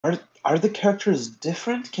Are the characters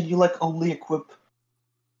different? Can you like only equip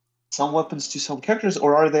some weapons to some characters,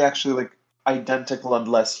 or are they actually like identical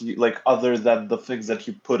unless you like other than the things that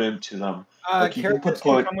you put into them? Like you can Characters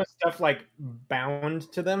can come with stuff like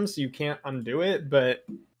bound to them, so you can't undo it. But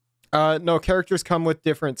no, characters come with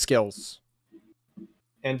different skills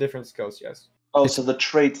and different skills. Yes. Oh, so the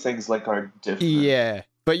trait things like are different. Yeah,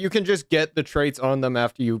 but you can just get the traits on them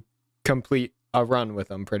after you complete a run with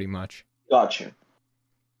them, pretty much. Gotcha.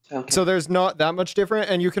 Okay. So there's not that much different,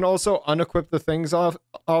 and you can also unequip the things off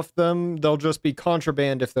them. They'll just be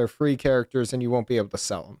contraband if they're free characters, and you won't be able to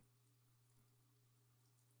sell them.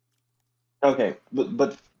 Okay,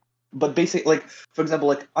 but basically, like for example,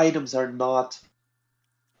 like items are not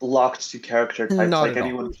locked to character types. Not like at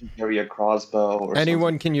anyone all. can carry a crossbow or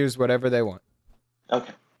anyone something. Can use whatever they want.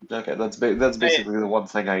 Okay, that's basically the one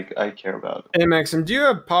thing I care about. Hey Maxim, do you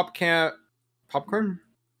have popcorn?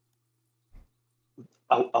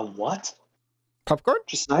 A what? Popcorn?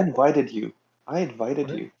 Just I invited you. What?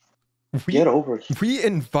 You. Get over here. We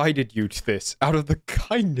invited you to this out of the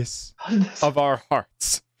kindness of our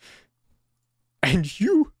hearts. And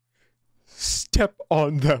you step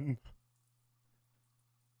on them.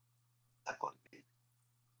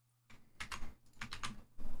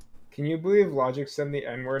 Can you believe Logic said the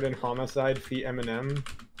N-word in Homicide feat Eminem?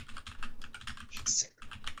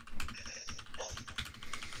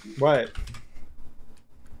 What?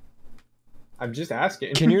 I'm just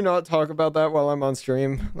asking. Can you not talk about that while I'm on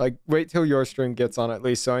stream? Like, wait till your stream gets on at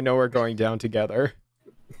least, so I know we're going down together.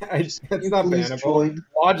 That's not bannable.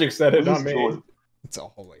 Logic said it, not me. It's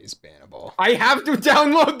always bannable. I have to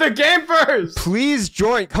download the game first! Please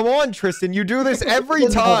join. Come on, Tristan. You do this every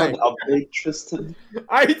time. Update, Tristan.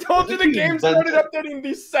 I told you the game started updating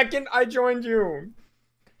the second I joined you.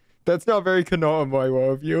 That's not very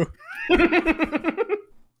omoiwo of you.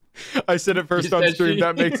 I said it first on stream.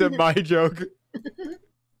 That makes it my joke.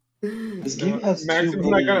 This game has Maxim's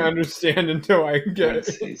not gonna understand until I get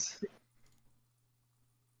it.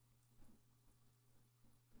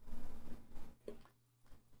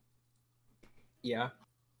 Yeah.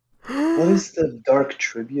 What is the dark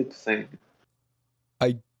tribute thing?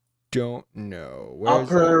 I don't know.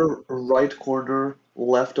 Upper right corner,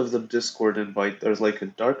 left of the Discord invite, there's like a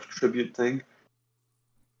dark tribute thing.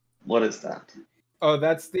 What is that? Oh,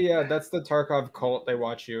 that's the Tarkov cult. They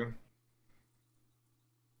watch you.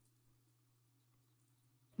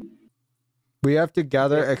 We have to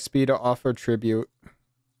gather XP to offer tribute.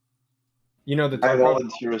 You know the I Tarkov.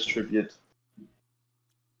 volunteer as tribute.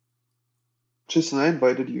 Tristan, I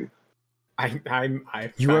invited you.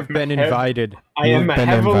 You have been invited. I am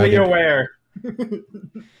heavily aware.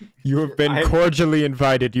 You have been cordially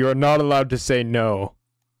invited. You are not allowed to say no.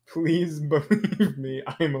 Please believe me,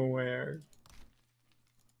 I'm aware.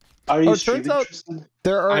 Are you turns out Tristan?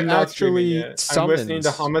 there are actually summons. I'm listening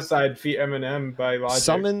to Homicide feat Eminem by Logic.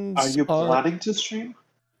 Summons. Are you planning to stream?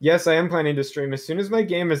 Yes, I am planning to stream as soon as my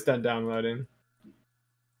game is done downloading.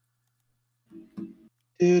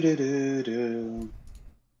 Do-do-do-do.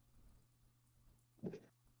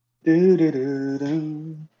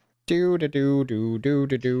 Do-do-do-do.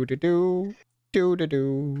 Do-do-do-do-do-do-do-do.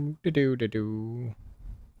 Do-do-do-do-do-do-do.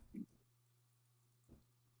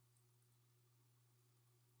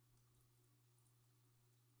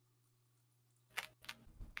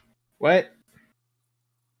 What?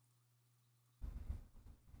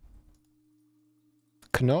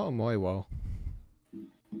 Omoiwo.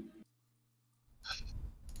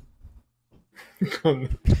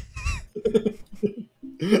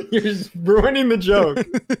 You're just ruining the joke.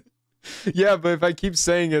 Yeah, but if I keep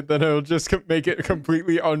saying it, then it'll just make it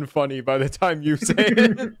completely unfunny by the time you say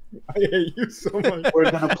it. I hate you so much. We're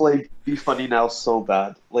gonna play Be Funny Now so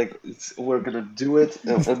bad. Like, we're gonna do it,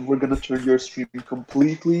 and we're gonna turn your stream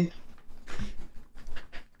completely.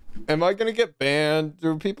 Am I gonna get banned?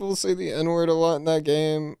 Do people say the N-word a lot in that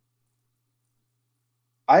game?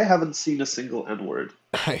 I haven't seen a single N-word.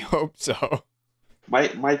 I hope so.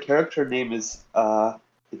 My character name is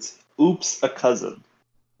it's Oops a Cousin.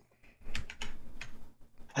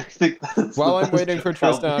 I think that's While I'm waiting for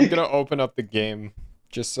Tristan, I'm gonna open up the game.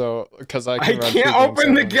 Just so, because I can run can't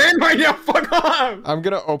open the game right now, fuck off! I'm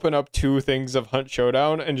gonna open up 2 things of Hunt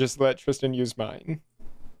Showdown and just let Tristan use mine.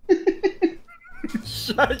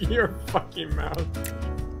 Shut your fucking mouth.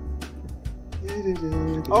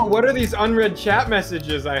 Oh, what are these unread chat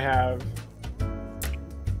messages I have?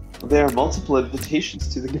 There are multiple invitations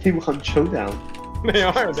to the game on Showdown. They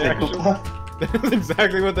are, they actually. That's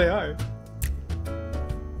exactly what they are.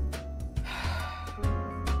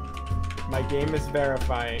 My game is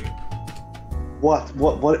verifying. What?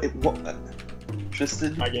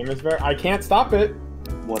 Tristan? My game is I can't stop it.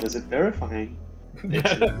 What is it verifying? It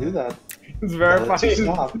should do that. It's Tell it to verifying.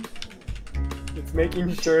 stop. It's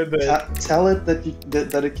making sure that Tell it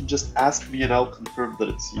that that it can just ask me and I'll confirm that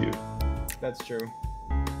it's you. that's true.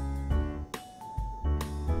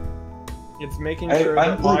 It's making I'm sure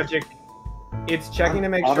that like- Logic. It's checking to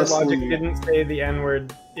make sure honestly- Logic didn't say the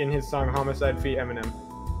N-word in his song "Homicide" feat Eminem.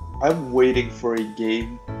 I'm waiting for a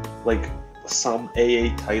game, like some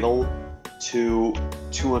AA title, to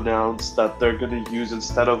announce that they're gonna use,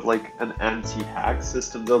 instead of like an anti-hack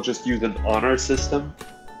system, they'll just use an honor system.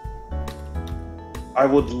 I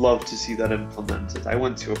would love to see that implemented. I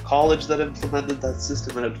went to a college that implemented that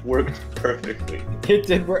system and it worked perfectly. It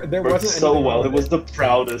did work. There It worked wasn't so anything well. wrong It with was the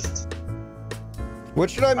proudest. What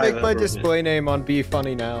should I make I've my ever display name on Be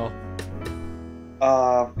Funny Now?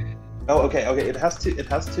 Oh, okay. It has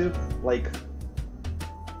to like.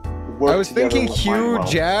 Work I was together thinking with Hugh mine well.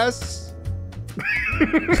 Jazz. Yeah,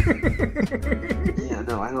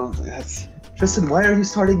 no, I don't. That's Tristan. Why are you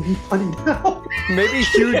starting Be Funny Now? Maybe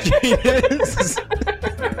Hugh Genius.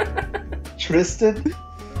 Tristan.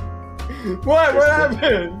 What? What Tristan.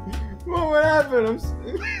 happened? What happened?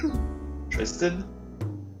 Tristan.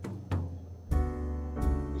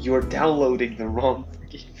 You're downloading the wrong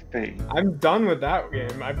thing. I'm done with that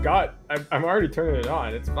game. I'm already turning it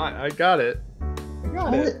on. It's fine. I got it. I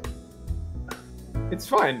got it. It's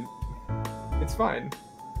fine. It's fine.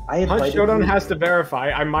 I Hunt invited Showdown you. has to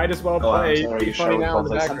verify. I might as well Oh, I'm play sorry. Be You Funny showed Now in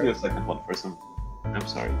the I sent you a background. second one for some. I'm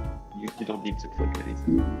sorry. You don't need to click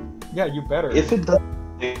anything. Yeah, you better. If it does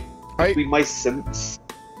I- between my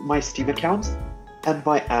Steam account and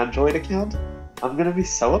my Android account, I'm gonna be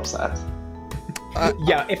so upset.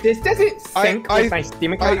 Yeah, if this doesn't sync I- with my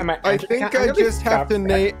Steam account and my I Android think account, I'm I gonna be just have to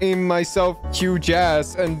stuck. name myself Hugh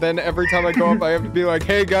Jazz, and then every time I go up, I have to be like,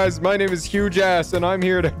 "Hey guys, my name is Hugh Jazz, and I'm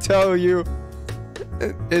here to tell you."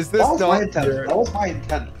 Is this That was my not? intent. That was my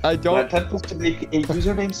intent. I My don't. intent was to make a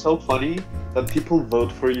username so funny that people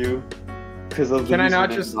vote for you because of the Can I username,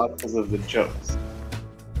 not just- not because of the jokes.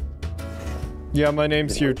 Yeah, my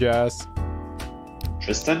name's Hugh Jazz.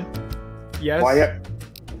 Tristan, Yes.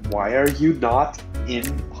 why are you not in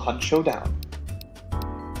Hunt Showdown?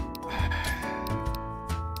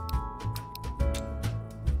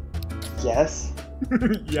 Yes,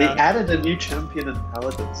 they Yeah. added a new champion in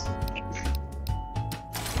Paladins.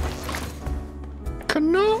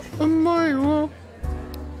 Kana omoiwo.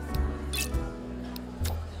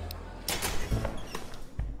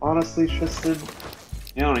 Honestly, Tristan,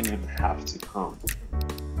 you don't even have to come.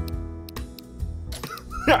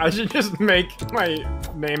 I should just make my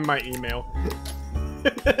name my email.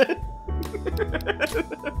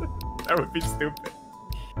 That would be stupid.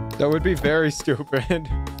 That would be very stupid.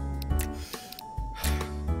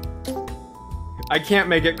 I can't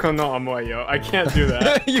make it Kono Omoiwo. I can't do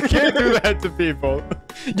that. You can't do that to people.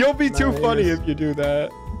 You'll be too Nice. funny if you do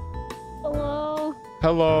that. Hello.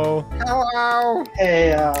 Hello. Hello.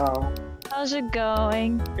 Hey, How's it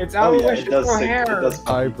going? It's oh yeah, Aloysius it does for sing. hair. It does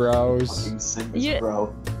fucking- Eyebrows. fucking sing this, You-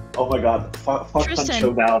 bro. Oh my god, fuck Hunt Tristan.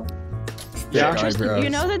 Showdown. Yeah. Tristan, eyebrows. you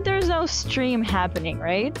know that there's no stream happening,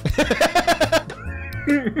 right?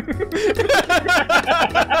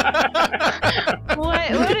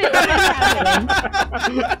 What is happening?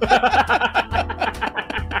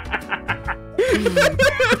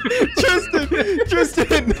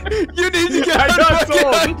 Justin, you need to get I on got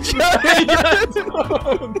fucking told. I got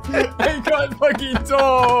told. I got fucking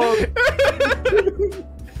told.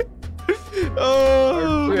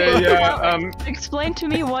 Oh, Yeah. Explain to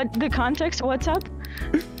me what the context. What's up?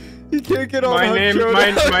 you can't get on My Hunt name,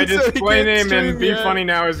 Showdown, my so you display can't name stream in Be yet. Funny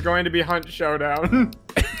Now is going to be Hunt Showdown.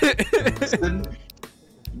 Tristan,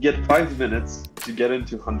 you get 5 minutes to get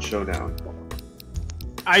into Hunt Showdown.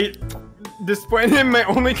 Display name may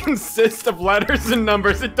only consist of letters and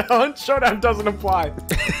numbers. The Hunt Showdown doesn't apply.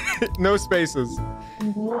 No spaces.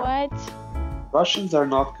 What? Russians are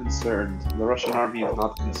not concerned. The Russian army is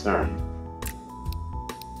not concerned.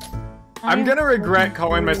 I'm gonna regret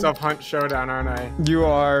calling myself Hunt Showdown, aren't I? You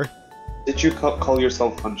are. Did you call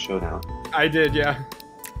yourself Hunt Showdown? I did, yeah.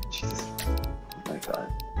 Jesus. Oh my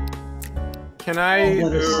god. Can I? Oh,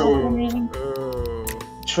 that is so- Ooh.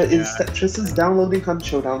 Tristan's downloading Hunt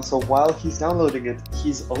Showdown, so while he's downloading it,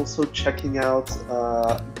 he's also checking out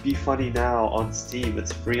Be Funny Now on Steam.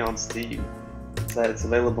 It's free on Steam. It's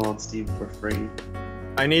available on Steam for free.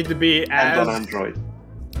 I need to be And on as Android.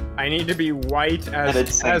 I need to be white And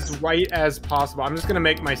it's as white as possible. I'm just gonna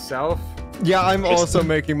make myself Yeah, I'm also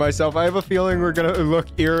making myself. I have a feeling we're gonna look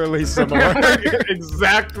eerily similar.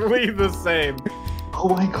 exactly the same. Oh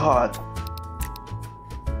my god.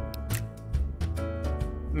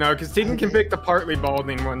 No, because Tegan can pick the partly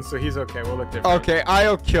balding one, so he's okay. We'll look different. Okay,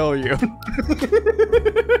 I'll kill you.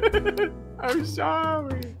 I'm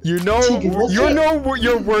sorry. You know,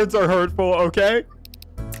 your words are hurtful. Okay.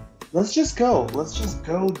 Let's just go. Let's just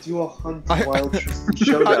go do a hunt while Tristan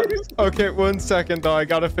showdown. Okay, 1 second though. I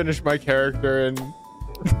gotta finish my character and.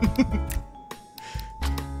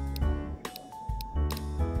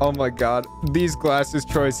 Oh my god, these glasses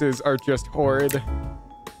choices are just horrid.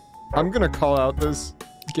 I'm gonna call out this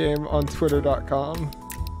game on twitter.com.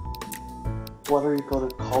 What are you gonna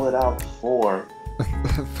call it out for?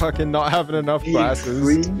 Fucking not having enough Being glasses.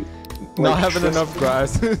 free? Not Like having Tristan? enough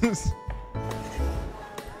glasses.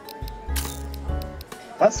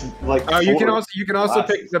 That's like. Oh, you can 4 also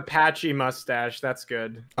glasses. pick the patchy mustache. That's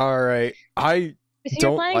good. All right, I So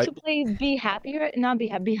don't you're planning like. to play Be Happy, not Be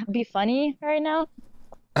Happy, Be Funny right now?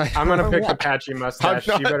 I'm gonna pick the what? patchy mustache.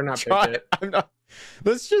 You better not pick it. I'm not.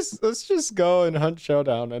 Let's just go and hunt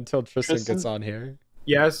showdown until Tristan gets Tristan? on here.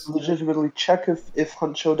 Yes. Legitimately check if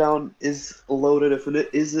Hunt Showdown is loaded. If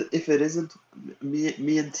it isn't,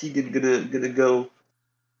 me and Tegan gonna go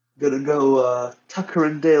Tucker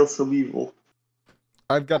and Dale some evil.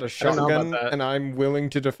 I've got a don't know about shotgun that. and I'm willing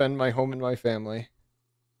to defend my home and my family.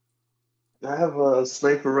 I have a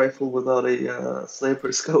sniper rifle without a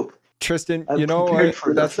sniper scope. Tristan, I'm you know prepared what?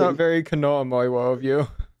 for That's not nothing. very omoiwo of you.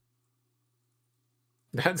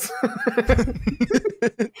 That's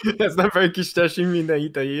that's not very kishitashimi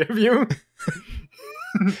daitai of you.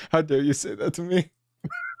 How dare you say that to me?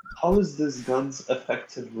 How is this gun's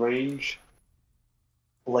effective range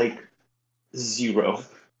like 0?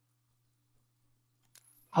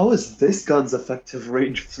 How is this gun's effective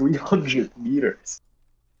range 300 meters?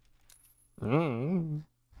 Mm.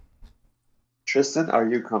 Tristan, are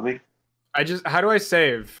you coming? How do I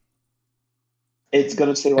save? It's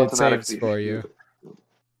gonna save It automatically. saves for you.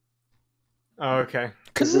 Oh, okay.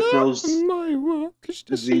 Because it knows Omoiwo,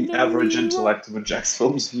 the average intellect of a Jax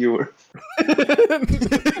Films viewer.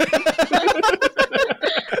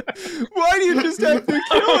 Why do you just have to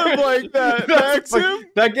kill him like that, Maxim?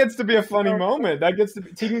 That gets to be a funny moment.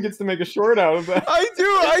 Tegan gets to make a short out of that. I do.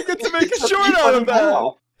 I get to make a short out of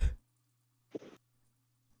that.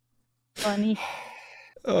 Funny.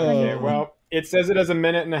 Okay, Oh. well, it says it has a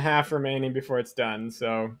minute and a half remaining before it's done,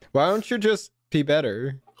 so... Why don't you just be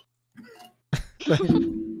better? like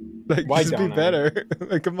Why just be don't I? better.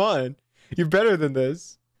 Like, come on, you're better than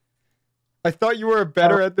this. I thought you were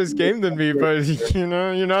better at this game than me, but you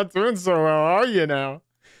know you're not doing so well, are you now?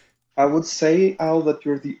 I would say, Al, that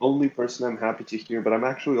you're the only person I'm happy to hear, but I'm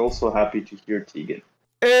actually also happy to hear Tegan.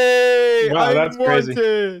 Hey, Wow, I'm that's crazy.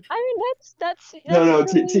 wanted. I mean, that's No,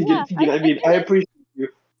 true, Tegan, yeah. Tegan, I mean, get I it. appreciate you,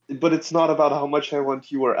 but it's not about how much I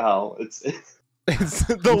want you or Al. It's It's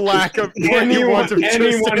the lack of what you Anyone, want of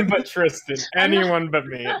anyone Tristan. but Tristan. Anyone but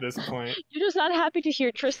me at this point. You're just not happy to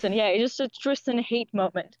hear Tristan. Yeah, it's just a Tristan hate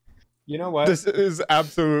moment. You know what? This is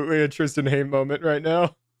absolutely a Tristan hate moment right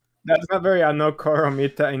now. That's not very Anokoro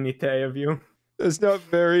Mita Inite of you. It's not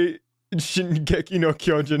very Shingeki no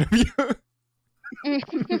Kyojin of you.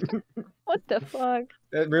 What the fuck?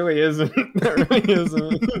 It really isn't. That really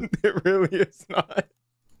isn't. It really is not.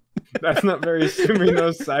 That's not very Sumi no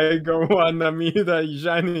Saigo wa Namida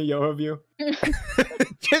Shiny Yo of you.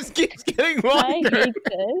 It just keeps getting I longer. hate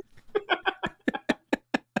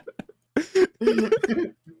this.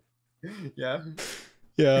 Yeah.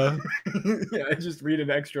 Yeah. Yeah, I just read an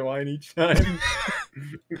extra line each time.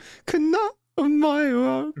 Kana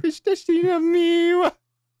omoiwo kishitashina miwa.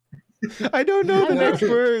 I don't know the next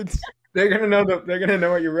words. They're gonna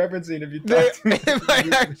know what you're referencing if you They, talk to me. if I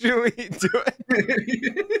actually do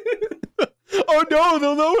it. Oh no,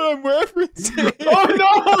 they'll know what I'm referencing. Oh no!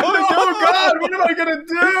 Oh, Oh no! god! What am I gonna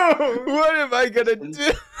do? What am I gonna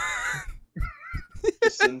do?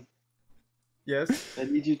 Listen, Yes. I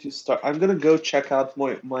need you to start. I'm gonna go check out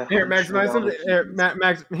my Here, Max. Hunt Max, Showdown.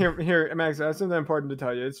 Max. Here, Max. I have something important to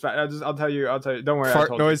tell you. It's fine. I'll tell you. Don't worry. I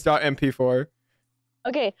told you. Fartnoise.mp4.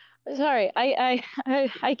 Okay, sorry. I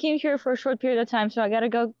came here for a short period of time, so I gotta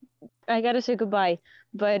go. I gotta say goodbye.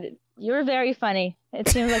 But you're very funny. It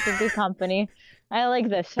seems like a good company. I like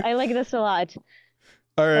this. I like this a lot.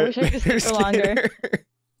 Alright. wish I could stay for longer.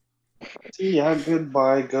 See ya,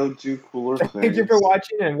 goodbye. Go do cooler things. Thank you for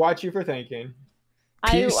watching, and watch you for thanking.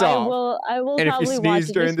 Peace I off. will And if you probably watch sneeze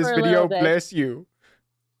it during just this for a video, little bit. bless you.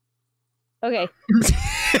 Okay,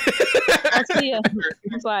 I'll see you.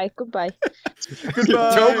 Goodbye. Goodbye.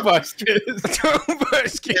 Goodbye. Don't bust it. Don't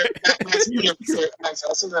bust it. Max,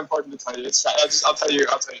 that's something important to tell you. It's fine. I'll tell you.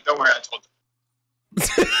 Don't worry, I told you.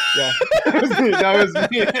 Yeah, that was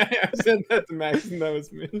me. I said that to Max, and that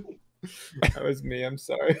was me. That was me. I'm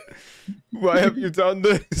sorry. Why have you done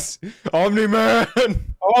this? Omni-Man!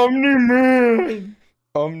 Omni-Man!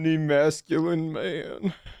 Omni-masculine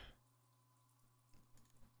man.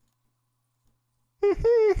 Oh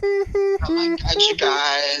my god, you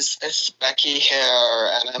guys, it's Becky here,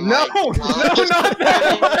 and I'm No, like, well, no, just not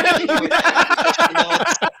that you know,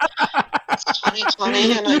 it's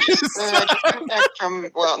 2020, and I just got back from,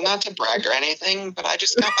 well, not to brag or anything, but I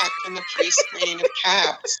just got back from the pre-screening of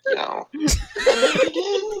Caps, you know. And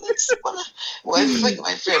it's it's like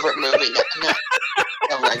my favorite movie. No,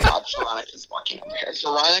 oh my god, Veronica's walking over here.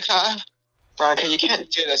 Veronica, you can't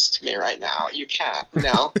do this to me right now. You can't.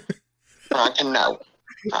 No. Veronica, no.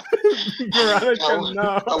 Veronica,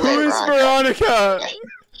 no. Oh, wait, Who is Veronica? Okay.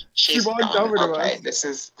 She She's walked gone. over to Okay, us.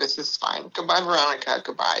 this is fine. Goodbye, Veronica.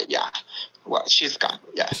 Goodbye. Yeah. Well, she's gone.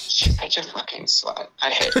 Yeah. Such a fucking slut. I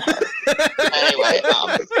hate her. Anyway,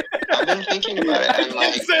 I've been thinking about it, and I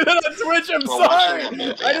like, didn't say that on Twitch. I'm we're watching sorry. that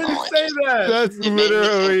movie, I and didn't I'm say like, that. That's It made me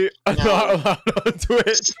literally think, not no. allowed on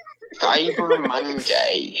Twitch. Cyber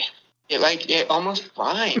Monday. It almost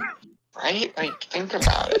rhymed, right? Like, think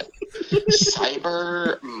about it.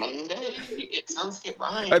 Cyber Monday? It sounds like it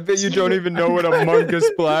rhymes. I bet you don't even know what Among Us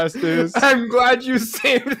Blast is. I'm glad you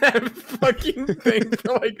saved that fucking thing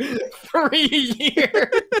for like 3 years.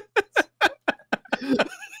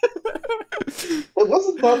 It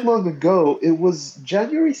wasn't that long ago. It was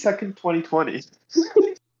January 2nd, 2020.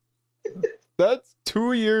 That's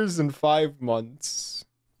 2 years and 5 months.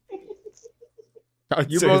 I'd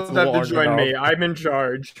You say both it's have to long join me. enough. I'm in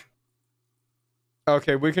charge.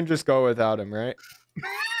 Okay, we can just go without him, right?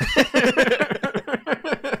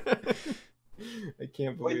 I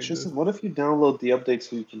can't believe Wait, this. Tristan, what if you download the update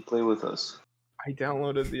so you can play with us? I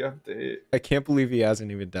downloaded the update. I can't believe he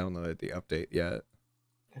hasn't even downloaded the update yet.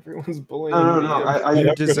 Everyone's bullying No, me.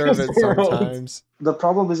 You deserve it sometimes. The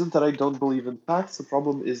problem isn't that I don't believe in facts. The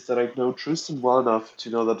problem is that I know Tristan well enough to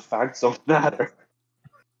know that facts don't matter.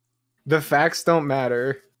 The facts don't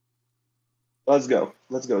matter. Let's go.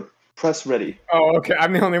 Let's go. Press ready. Oh, okay.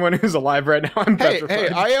 I'm the only one who's alive right now. I'm Hey,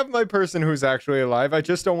 petrified. I have my person who's actually alive. I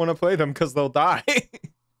just don't want to play them because they'll die.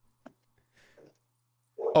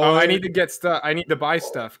 Oh, I need to get stuff. I need to buy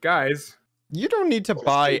stuff, guys. You don't need to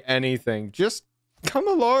buy anything. Just come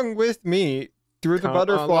along with me through the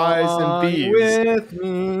butterflies and bees. With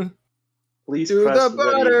me Please to press the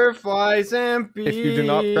ready. butterflies and bees. If you do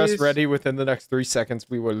not press ready within the next 3 seconds,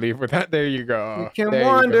 we will leave with that. There you go. We can There you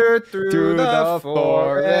go. wander through the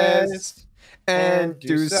forest and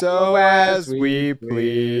do so as we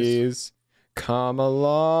please. Come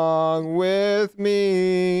along with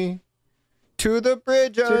me to the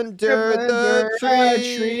bridge under the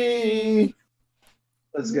tree.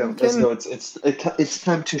 Let's go. Let's go. It's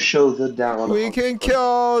time to show the down. We can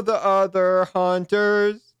kill the other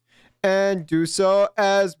hunters and do so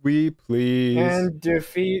as we please. and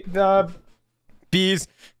defeat the Bees.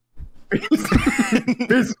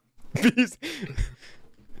 bees. Bees.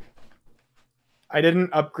 I didn't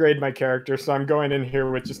upgrade my character, so I'm going in here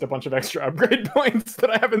with just a bunch of extra upgrade points that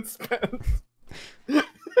I haven't spent.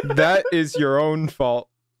 That is your own fault.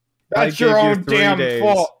 That's I your gave you own 3 damn days.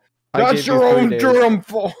 fault. I That's gave you your 3 own days. damn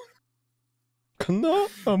fault. No,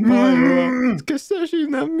 omoiwo. Kasashi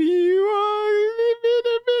na miwa.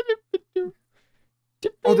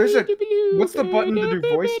 Oh, there's a. What's the button to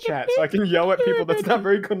do voice chat so I can yell at people that's not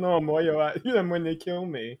very konomoyo at them when they kill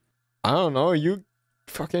me? I don't know. You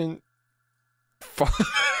fucking.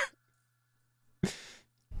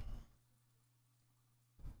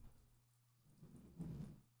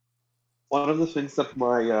 One of the things that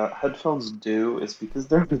my headphones do is because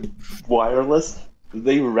they're wireless,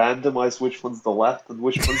 they randomize which one's the left and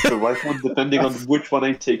which one's the right one, depending on which one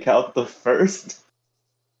I take out the first.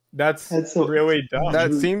 That's And so really dumb.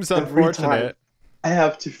 That seems every unfortunate. time I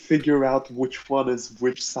have to figure out which one is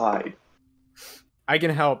which side. I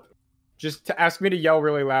can help. Just to ask me to yell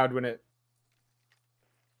really loud when it.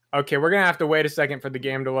 Okay, we're gonna have to wait a second for the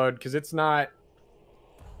game to load because it's not.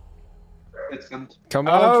 It's gonna... Come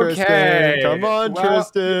on, Okay. Tristan. Come on, Well, you're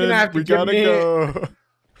Tristan. gonna have to We give gotta me- go.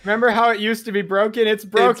 Remember how it used to be broken? It's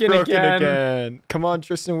broken, It's broken again. again. Come on,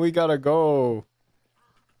 Tristan. We gotta go.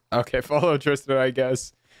 Okay, follow Tristan, I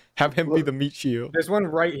guess. Have him be the meat shield. There's one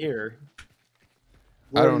right here.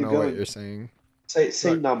 Where I are don't you know what going? you're saying. Say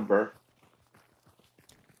Look. number.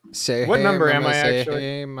 Say What hey, number am mama, I say actually?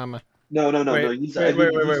 Hey, mama. No. Wait, Use, wait,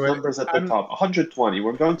 wait, use wait. numbers at the top. 120.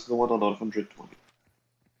 We're going to the one on 120.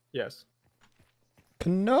 Yes.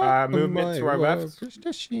 Movement to our left.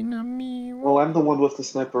 Oh, I'm the one with the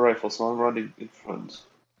sniper rifle, so I'm running in front.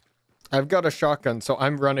 I've got a shotgun, so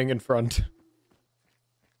I'm running in front.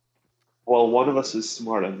 Well, one of us is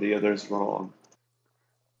smart and the other is wrong.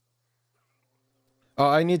 Oh,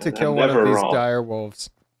 I need to And kill I'm one of never these wrong. dire wolves.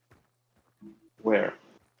 Where?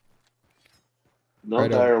 No Right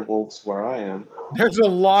over. dire wolves where I am. There's a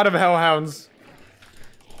lot of hellhounds.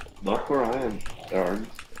 Not where I am. There aren't.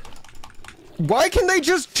 Why can they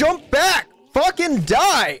just jump back? Fucking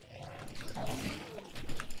die!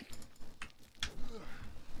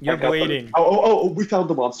 You're I got them. bleeding. Oh, we found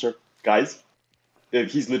the monster. Guys.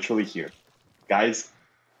 He's literally here. Guys.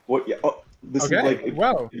 What? Yeah, oh, this is like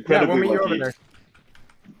Whoa. Yeah, incredibly we'll meet you lucky. over there.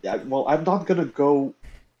 Yeah, well, I'm not gonna go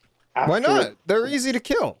after... Why not? They're easy to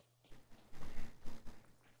kill.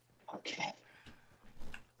 Okay.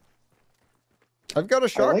 I've got a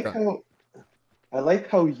shotgun. I like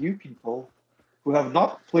how you people, who have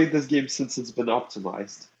not played this game since it's been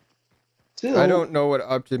optimized, still... I don't know what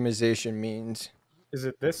optimization means. Is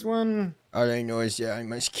it this one? All I know is, yeah, I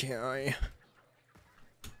must kill.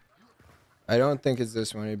 I don't think it's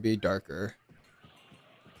this one. It'd be darker.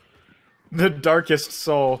 The darkest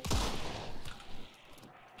soul.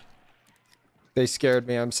 They scared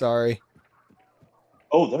me. I'm sorry.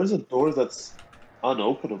 Oh, there's a door that's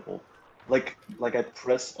unopenable. Like I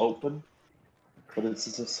press open, but it's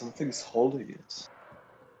as if something's holding it.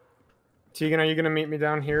 Tegan, are you gonna meet me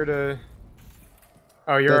down here to...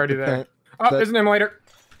 Oh, you're That already there. depend- Oh, that- there's an emulator.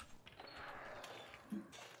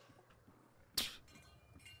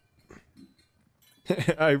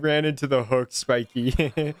 I ran into the hook, Spiky.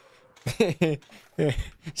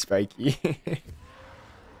 Spiky.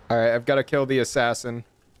 Alright, I've got to kill the assassin.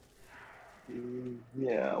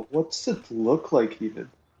 Yeah, what's it look like even?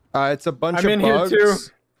 It's a bunch I'm of in here bugs. too.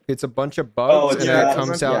 It's a bunch of bugs, and yeah, it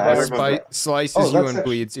comes out, yeah, I and remember. slices Oh, you that's and actually-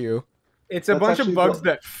 bleeds you. It's a That's bunch of actually bugs what-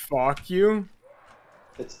 that fuck you.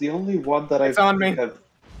 It's the only one that It's I on think me. I've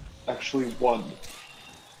actually won.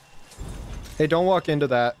 Hey, don't walk into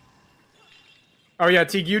that. Oh yeah,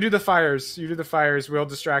 Teague, you do the fires. You do the fires. We'll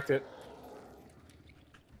distract it.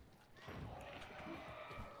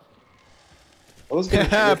 I was gonna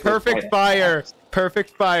do it with Perfect my fire. axe. Perfect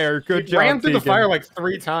fire. Good We job, ran through the Tegan. fire like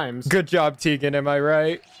 3 times. Good job, Tegan. Am I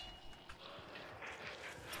right?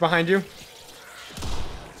 Behind you.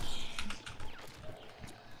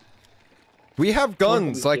 We have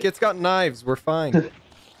guns. Like, it's got knives. We're fine.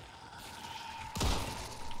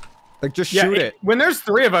 Like, just Yeah, shoot it. when there's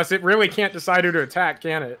 3 of us, it really can't decide who to attack,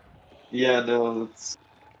 can it? Yeah, no, it's...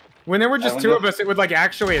 When there were I just wonder 2 if- of us, it would like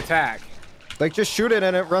actually attack. Like, just shoot it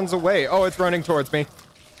and it runs away. Oh, it's running towards me.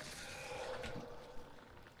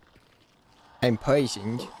 I'm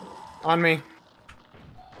poisoned. On me.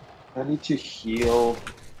 I need to heal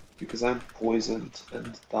because I'm poisoned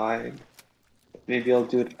and dying. Maybe I'll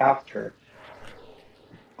do it after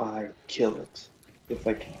I kill it, if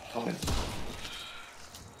I can find it.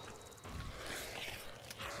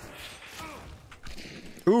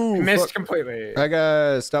 Ooh, Missed fuck. completely. I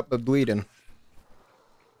gotta stop the bleeding.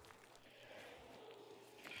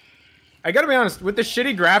 I gotta be honest, with the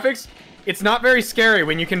shitty graphics, it's not very scary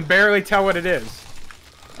when you can barely tell what it is.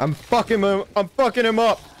 I'm fucking him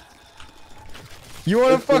up. You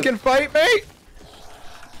wanna It's good. fucking fight, mate?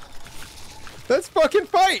 Let's fucking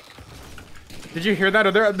fight. Did you hear that?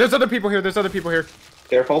 Or there's other people here. There's other people here.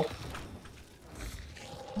 Careful.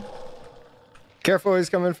 Careful, he's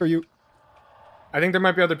coming for you. I think there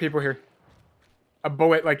might be other people here. A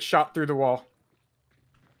bullet like shot through the wall.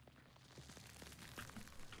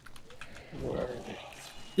 Where are they?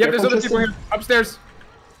 Yep, there's Careful, other people here. Tristan. Upstairs.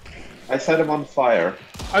 I set him on fire.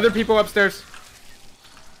 Other people upstairs.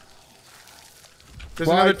 There's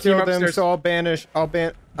Well, I another team killed them, upstairs. so I'll banish.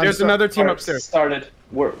 There's another team Alright, upstairs. Started.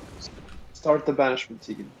 Start the banishment,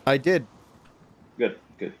 Tegan. I did. Good.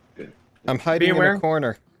 I'm hiding in aware. a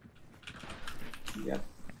corner. Yeah.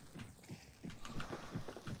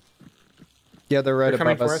 Yeah, they're right They're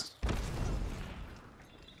coming above for us. us.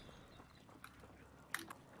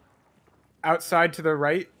 Outside to the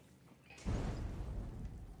right.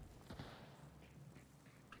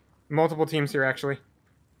 Multiple teams here, actually.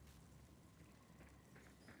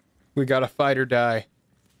 We gotta fight or die.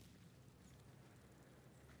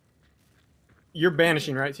 You're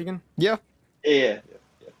banishing, right, Tegan? Yeah. Yeah.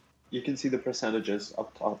 You can see the percentages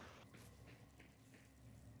up top.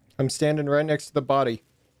 I'm standing right next to the body,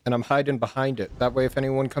 and I'm hiding behind it. That way, if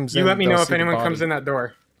anyone comes in, You let me they'll know if see the anyone body. comes in that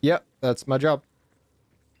door. Yep, that's my job.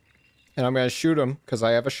 And I'm gonna shoot him because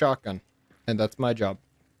I have a shotgun, and that's my job.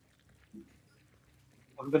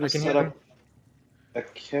 I'm gonna I can set hear up a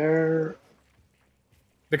care.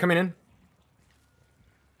 They're coming in.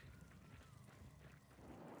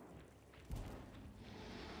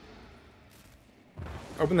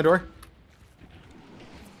 Open the door.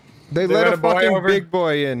 They They let let a a boy fucking over. big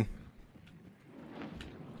boy in.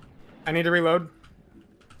 I need to reload.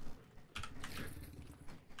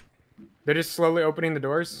 They're just slowly opening the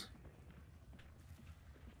doors.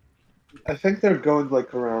 I think they're going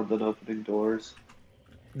like around and opening doors.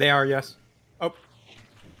 They are, yes. Oh.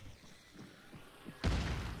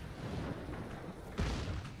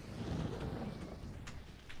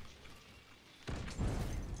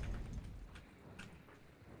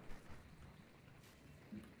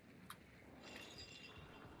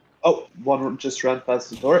 Oh, one just ran past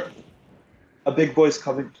the door. A big boy's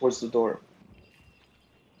coming towards the door.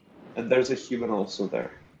 And there's a human also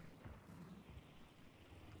there.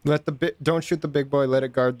 Don't shoot the big boy, let it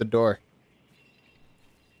guard the door.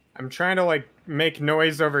 I'm trying to, like, make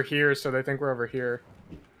noise over here so they think we're over here.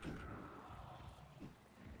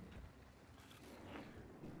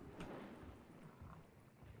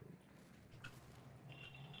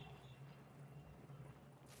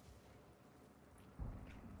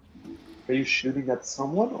 Are you shooting at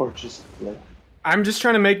someone or just like... I'm just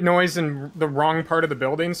trying to make noise in the wrong part of the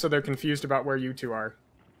building so they're confused about where you two are.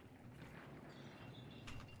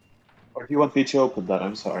 Or do you want me to open that?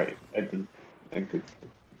 I'm sorry. I didn't think it...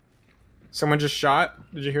 Someone just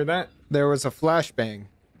shot? Did you hear that? There was a flashbang.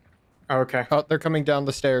 Oh, okay. Oh, they're coming down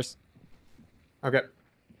the stairs. Okay.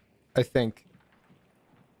 I think.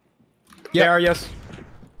 Yeah. They are, yes.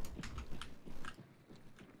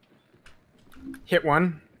 Hit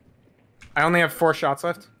one. I only have 4 shots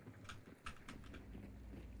left.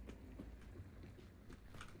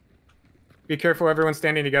 Be careful, everyone's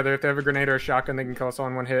standing together. If they have a grenade or a shotgun, they can kill us all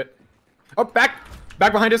in one hit. Oh, back!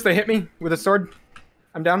 Back behind us, they hit me with a sword.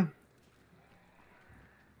 I'm down.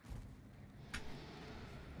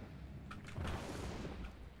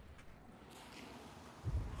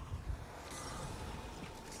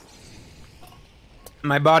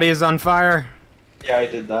 My body is on fire. Yeah, I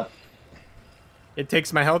did that. It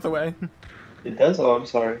takes my health away. It does? Oh, I'm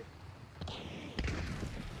sorry.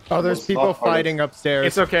 Oh, there's people fighting upstairs.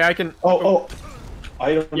 It's okay, I can... Oh!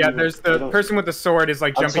 I don't Yeah, even, there's the person with the sword is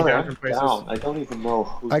like jumping down from places. Down. I don't even know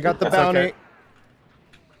who's... I got the That's bounty. okay.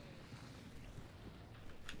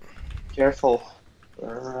 Careful.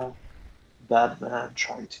 Bad man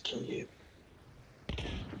trying to kill you.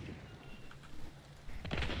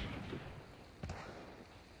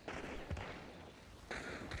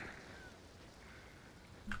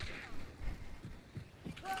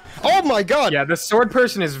 Oh my god! Yeah, the sword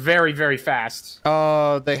person is very, very fast.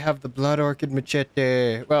 Oh, they have the blood orchid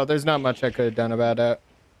machete. Well, there's not much I could have done about that.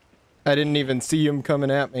 I didn't even see him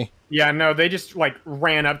coming at me. Yeah, no, they just, like,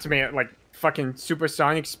 ran up to me at, like, fucking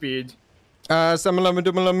supersonic speed. Summon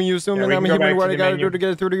you assuming we I'm a can go human. back What to I the gotta menu. do to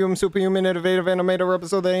get through to you? I'm superhuman, innovative, animated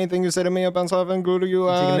episode that anything you say to me about myself and glue to you.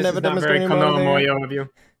 This Never is not very demonstrating motivation. omoiwo of you.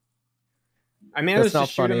 I managed not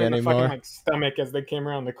to shoot him funny in the anymore. fucking, like, stomach as they came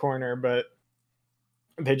around the corner, but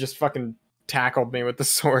they just fucking tackled me with the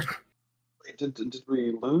sword. Did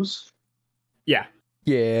we lose? Yeah.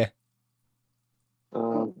 Yeah.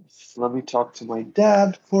 Let me talk to my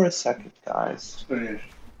dad for a second, guys. Finish.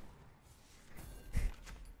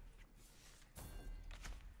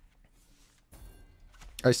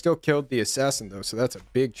 I still killed the assassin though, so that's a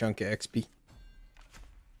big chunk of XP.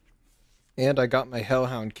 And I got my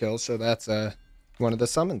hellhound kill, so that's one of the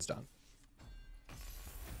summons done.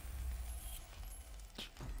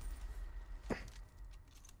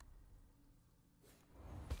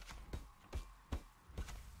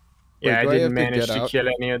 Yeah, Wait, I do I didn't have to manage get to out kill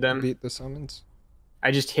any of them. Beat the summons. I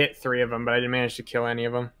just hit 3 of them, but I didn't manage to kill any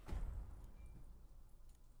of them.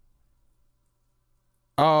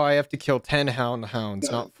 Oh, I have to kill 10 hounds,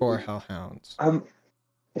 not 4 hellhounds.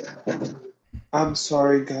 I'm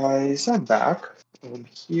sorry, guys. I'm back. I'm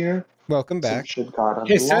here. Welcome Some back. shit got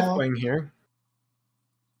Hey, Seth unlocked. Bling here.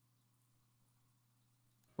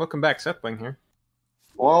 Welcome back, Seth Bling here.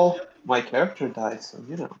 Well, my character died, so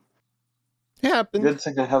you know. It happened. Good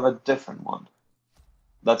thing I have a different one.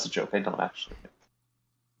 That's a joke. I don't actually.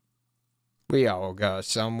 We all got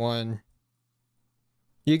someone.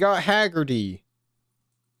 You got Haggerty.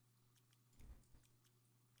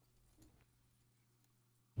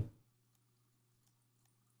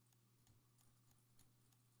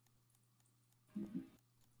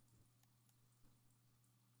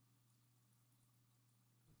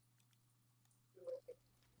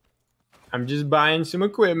 I'm just buying some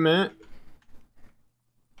equipment.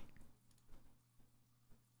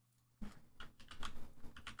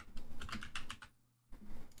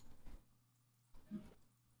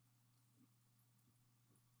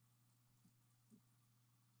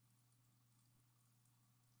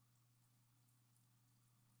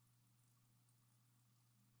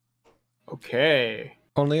 Okay.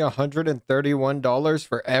 Only $131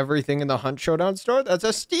 for everything in the Hunt Showdown store? That's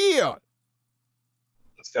a steal!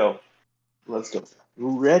 Let's go. Let's go.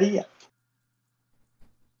 Ready up.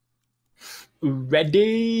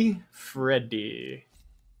 Ready, Freddy.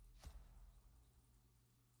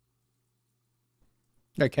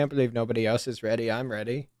 I can't believe nobody else is ready. I'm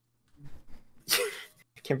ready.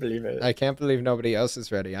 I can't believe it. I can't believe nobody else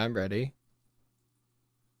is ready. I'm ready.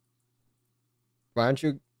 Why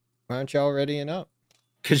aren't y'all readying up?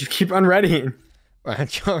 Because you keep unreadying. Why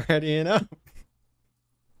aren't y'all readying up?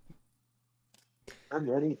 I'm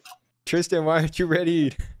ready. Tristan, why aren't you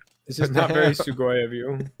ready? This is not very Sugoi of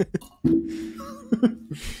you.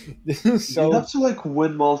 This is so... You have to like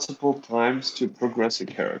win multiple times to progress a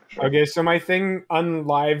character. Okay, so my thing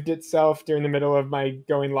unlived itself during the middle of my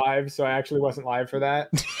going live, so I actually wasn't live for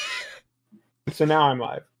that. So now I'm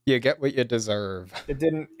live. You get what you deserve. It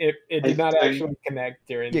didn't. It did not actually connect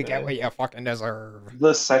during. You get what you fucking deserve.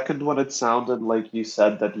 The second one it sounded like you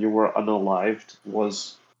said that you were unalived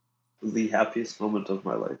was the happiest moment of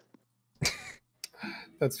my life.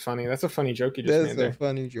 That's funny. That's a funny joke you just made there. That's a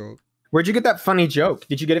funny joke. Where'd you get that funny joke?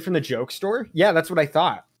 Did you get it from the joke store? Yeah, that's what I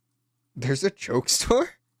thought. There's a joke store?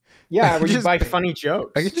 Yeah, where you buy funny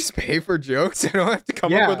jokes. I can just pay for jokes. I don't have to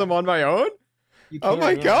come up with them on my own? Oh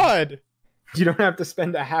my god. You don't have to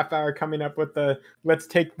spend a half hour coming up with the let's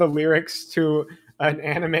take the lyrics to an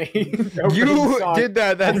anime. You did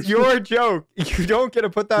that. That's your joke. You don't get to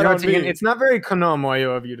put that on me. It's not very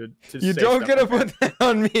omoiwo of you to you say don't get to like put that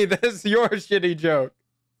on me. That's your shitty joke.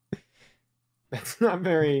 That's not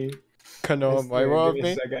very omoiwo of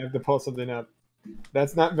me. I have to pull something up.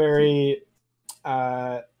 That's not very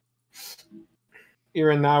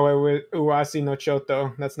Iranawa Uwasi no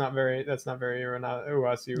Choto. That's not very Iranawa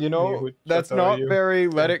Uwasi. You know, that's not very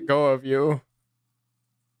let it go of you.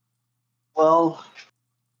 Well,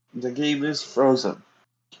 the game is frozen.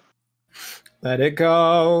 Let it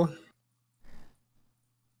go.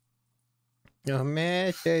 Are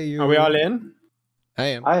we all in? I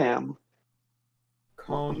am. I am.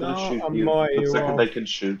 I'm gonna shoot you the second I can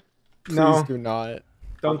shoot. Please do not.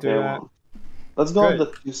 Don't do that. Well, let's go on the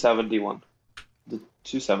 271. The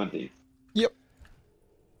 270. Yep.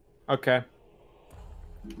 Okay.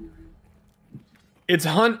 It's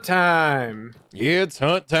hunt time. It's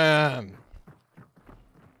hunt time.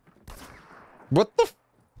 What the?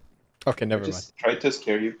 Okay, never mind. Tried to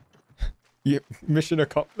scare you. Yep. Mission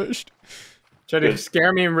accomplished. Try to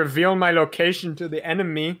scare me and reveal my location to the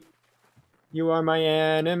enemy. You are my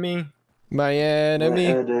enemy. My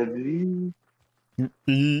enemy.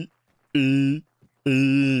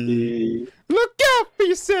 Look out for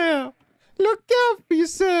yourself. Look out for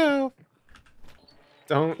yourself.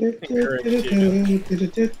 Don't encourage you.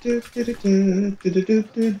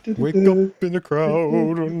 Wake up in the crowd.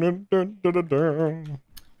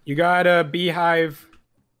 You got a beehive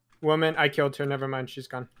woman. I killed her. Never mind. She's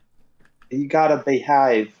gone. You got a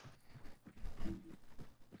beehive.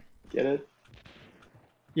 Get it?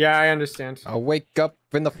 Yeah, I understand. I wake up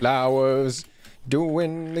in the flowers,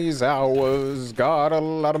 doing these hours. Got a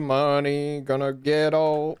lot of money, gonna get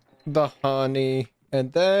all the honey.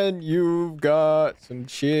 And then you've got some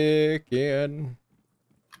chicken.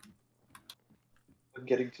 I'm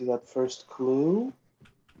getting to that first clue.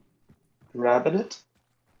 Grabbing it,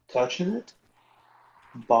 touching it,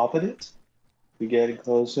 bobbing it. We're getting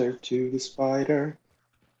closer to the spider.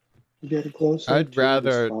 We're getting closer. I'd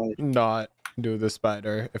rather not do the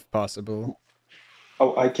spider if possible.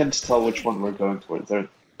 Oh, I can't tell which one we're going towards. The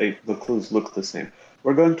clues look the same.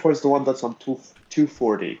 We're going towards the one that's on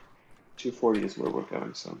 240. 240 is where we're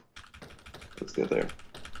going, so let's go there.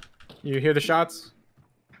 You hear the shots?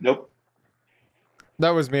 Nope. That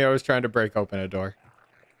was me. I was trying to break open a door.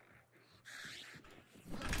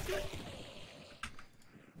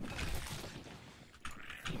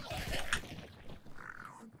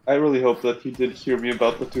 I really hope that he did hear me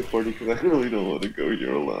about the 240 because I really don't want to go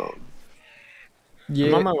here alone. Yeah.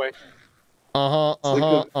 I'm on my way.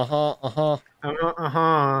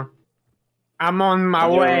 I'm on my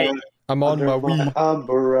way. I'm on my way.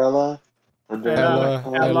 Umbrella.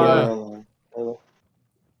 Ella.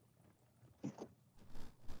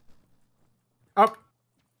 Oh,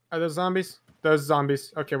 are those zombies? Those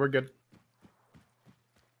zombies. Okay, we're good.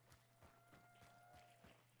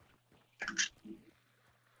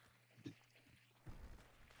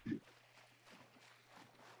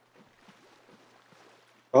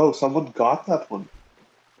 Oh, someone got that one.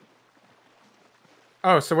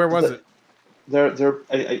 Oh, so where was it?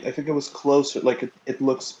 I think it was closer. Like it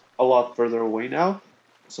looks a lot further away now,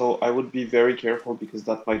 so I would be very careful because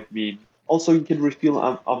that might mean. Also, you can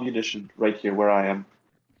refuel ammunition right here where I am.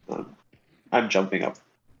 I'm jumping up.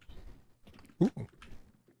 Ooh.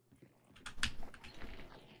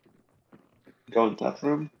 Go in that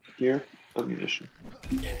room. Here, ammunition.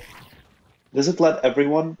 Does it let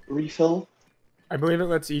everyone refill? I believe it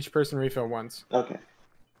lets each person refill once. Okay.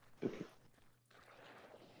 Okay.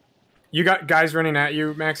 You got guys running at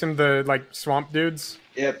you, Maxim, the like swamp dudes?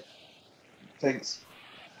 Yep. Thanks.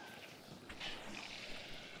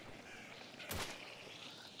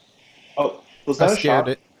 Oh, was that I a scared shot?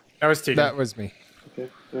 it. That was Tegan. That was me.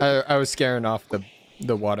 Okay. I was scaring off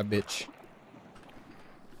the water bitch.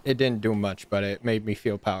 It didn't do much, but it made me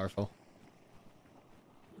feel powerful.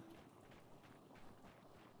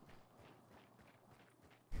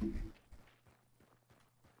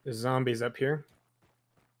 There's zombies up here.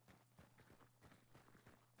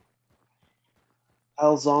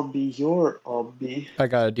 I'll zombie your zombie. I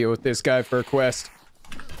gotta deal with this guy for a quest.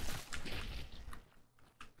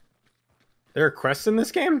 There are quests in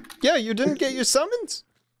this game? Yeah, you didn't get your summons?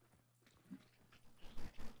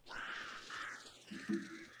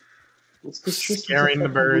 It's because Tristan's Scaring a the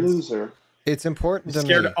fucking birds. loser. It's important to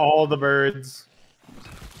Scared me. all the birds.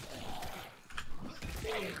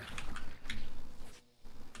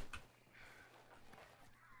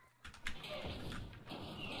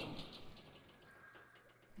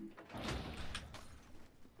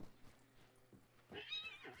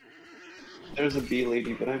 There's a bee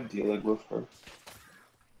lady, but I'm dealing with her.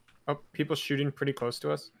 Oh, people shooting pretty close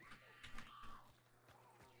to us.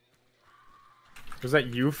 Was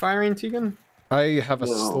that you firing, Tegan? I have a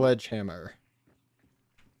No. sledgehammer.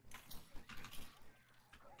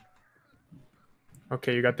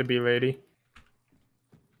 Okay, you got the bee lady.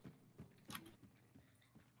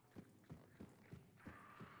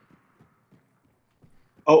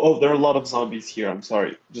 Oh, there are a lot of zombies here. I'm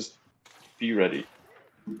sorry. Just be ready.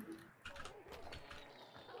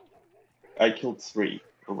 I killed 3.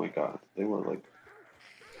 Oh my god. They were like...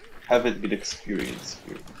 haven't been experienced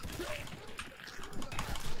here.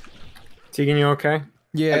 Tegan, you okay?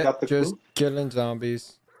 Yeah, got the just clue. killing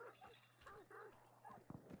zombies.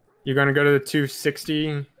 You gonna go to the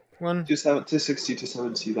 260 one? 260,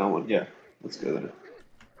 270, that one. Yeah. Let's go there.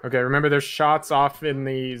 Okay, remember there's shots off in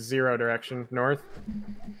the 0 direction, north.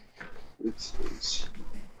 It's...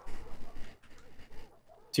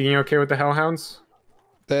 Tegan, you okay with the hellhounds?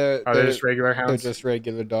 They're Oh, they're just regular they're hounds. just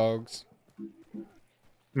regular dogs.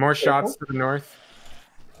 More shots to the north.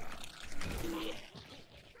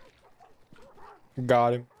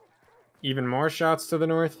 Got him. Even more shots to the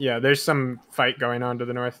north. Yeah, there's some fight going on to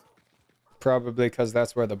the north. Probably because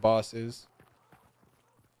that's where the boss is.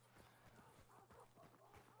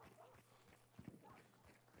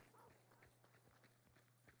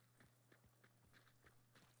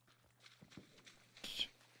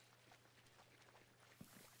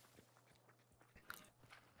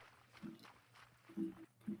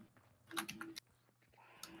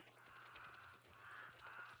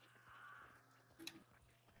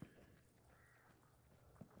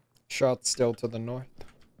 Shot still to the north.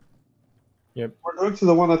 Yep. We're going to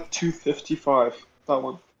the one at 255. That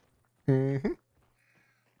one. Mm-hmm.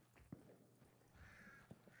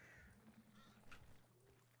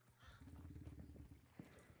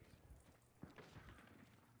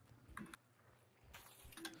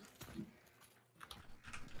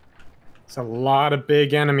 It's a lot of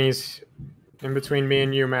big enemies in between me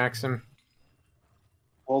and you, Maxim.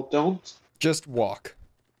 Well, don't. Just walk.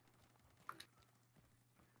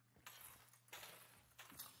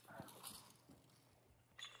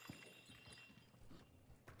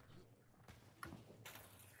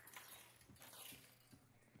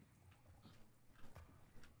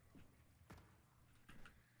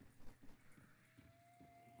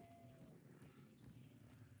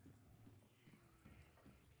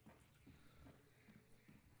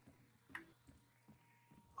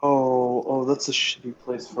 Oh, that's a shitty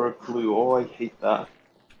place for a clue. Oh, I hate that.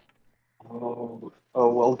 Oh,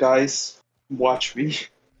 well, guys, watch me.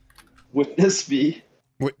 Witness me,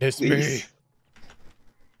 Witness please. me.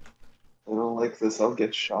 I don't like this. I'll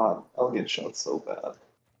get shot. I'll get shot so bad.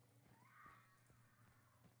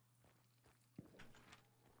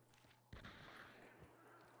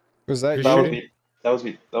 Was that You're you? That was shooting? me. That was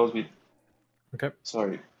me. That was me. Okay.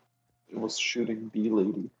 Sorry. It was shooting bee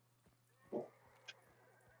lady.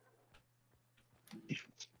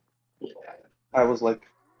 I was like,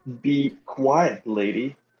 be quiet,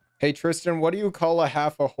 lady. Hey Tristan, what do you call a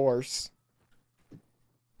half a horse?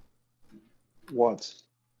 What?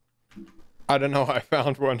 I don't know. I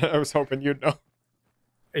found one. I was hoping you'd know.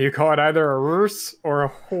 You call it either a ruse or a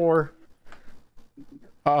whore.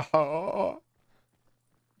 Oh.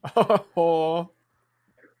 Oh.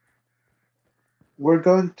 We're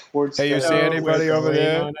going towards. Hey, you the- see anybody we're over going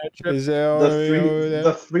there? on a trip. Is there anybody over there?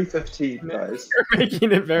 The 315 guys. You're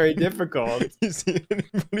making it very difficult. You see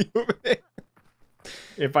anybody over there?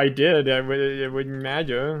 If I did, it wouldn't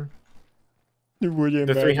matter. It wouldn't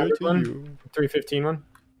The matter 300 to one? you. 315 one?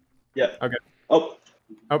 Yeah. Okay. Oh,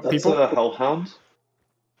 Oh, that's people? a hellhound.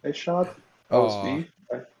 I shot. That was me.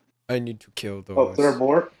 I need to kill those. Oh, there are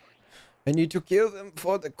more. I need to kill them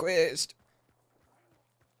for the quest.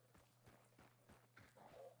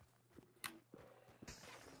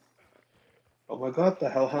 Oh my god, the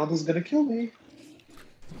hellhound is gonna kill me.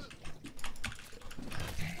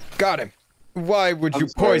 Got him. Why would you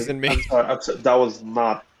sorry, poison me? I'm sorry. That was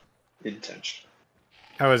not intentional.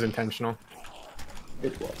 That was intentional.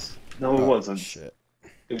 It was. No, it Oh, wasn't. Shit.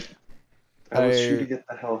 I was I- shooting at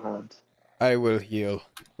the hellhound. I will heal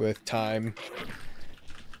with time.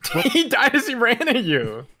 He died as he ran at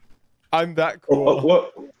you. I'm that Oh, cool.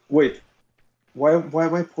 what? Wait. Why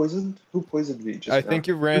am I poisoned? Who poisoned me? Just I now? think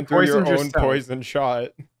you ran You through your poisoned own yourself. poison shot.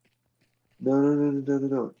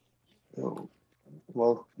 No.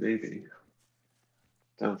 Well, maybe.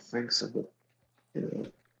 Don't think so, but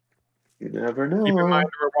you never know. Keep in mind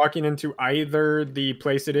we're walking into either the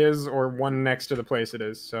place it is or one next to the place it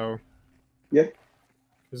is, so Yep.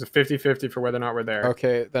 there's a 50-50 for whether or not we're there.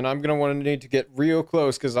 Okay, then I'm gonna want to need to get real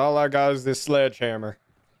close because all I got is this sledgehammer.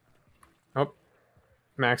 Oh,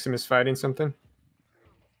 Maxim is fighting something.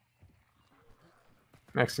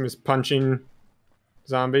 Maxim is punching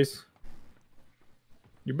zombies.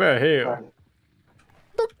 You better heal.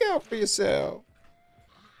 Look out for yourself.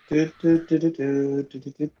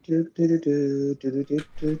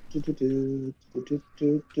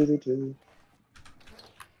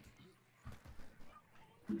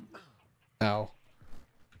 Ow.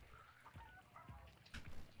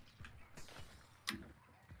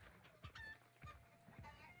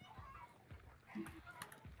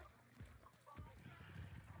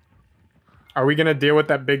 Are we gonna deal with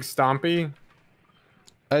that big stompy?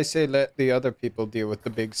 I say let the other people deal with the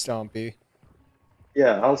big stompy.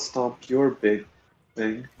 Yeah, I'll stomp your big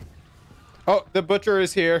thing. Oh, the butcher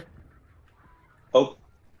is here. Oh,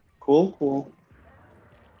 cool.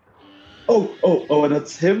 Oh, and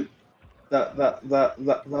it's him? That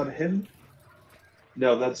him?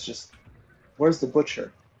 No, that's just... Where's the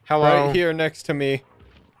butcher? Hello. Right here next to me.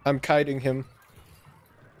 I'm kiting him.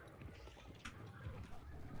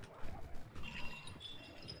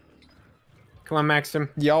 Come on, Maxim.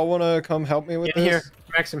 Y'all wanna come help me with Get this? here,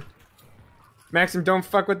 Maxim. Maxim, don't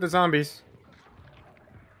fuck with the zombies.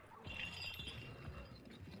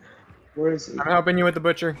 Where is he? I'm helping you with the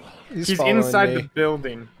butcher. He's following inside me. the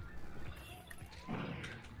building.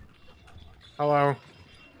 Hello.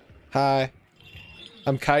 Hi.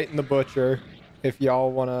 I'm kiting the butcher. If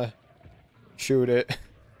y'all wanna shoot it.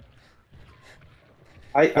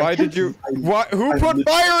 Why did you? What? Who put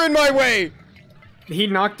fire in my way? He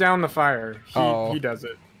knocked down the fire. He does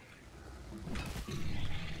it.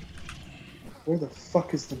 Where the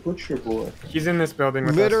fuck is the butcher boy? He's in this building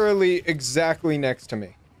with us. Literally exactly next to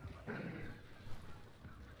me.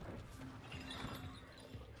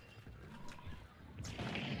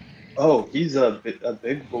 Oh, he's a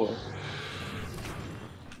big boy.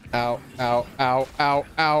 Ow, ow, ow, ow,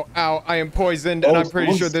 ow, ow. I am poisoned, and I'm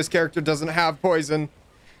pretty sure this character doesn't have poison.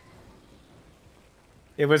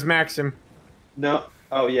 It was Maxim. No.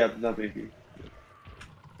 Oh yeah, no, maybe.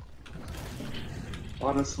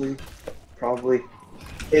 Honestly, probably.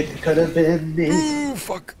 It could have been me. Ooh,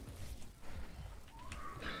 fuck.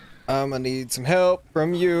 I'ma need some help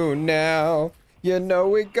from you now. You know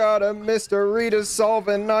we got a mystery to solve,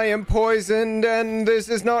 and I am poisoned, and this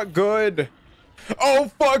is not good.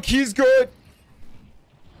 Oh fuck, he's good.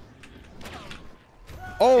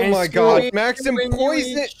 Oh And my Stewie, god, Maxim when you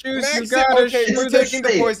poison. eat shoes, you Maxim, gotta okay, shoot we're the taking the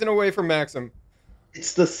snake. poison away from Maxim.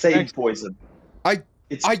 It's the same poison. I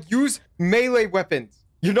use melee weapons.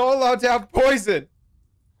 You're not allowed to have poison.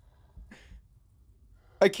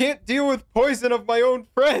 I can't deal with poison of my own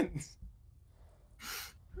friends.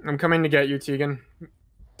 I'm coming to get you, Tegan.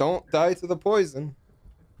 Don't die to the poison.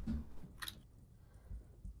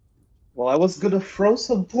 Well, I was gonna throw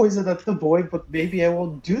some poison at the boy, but maybe I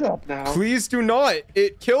won't do that now. Please do not.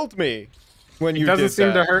 It killed me when you It doesn't did seem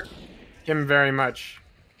that. to hurt him very much.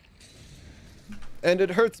 And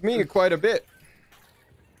it hurts me quite a bit.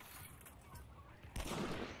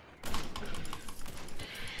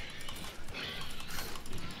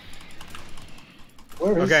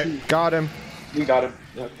 Where is Okay. he? Got him. We got him.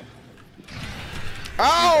 Okay.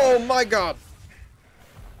 Oh my god.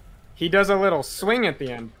 He does a little swing at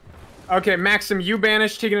the end. Okay, Maxim, you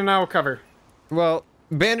banish, Tegan and I will cover. Well,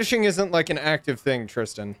 banishing isn't like an active thing,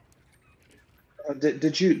 Tristan.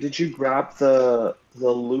 Did you grab the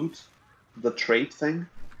loot, the trait thing?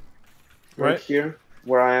 Right What? here,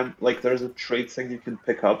 where I am, like there's a trait thing you can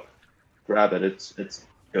pick up. Grab it. It's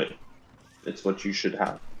good. It's what you should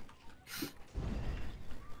have.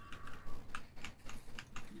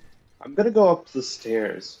 I'm gonna go up the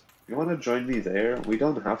stairs. You want to join me there? We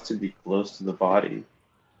don't have to be close to the body.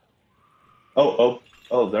 Oh!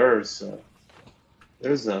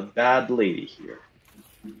 There's a bad lady here.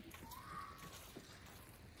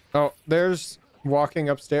 Oh, there's walking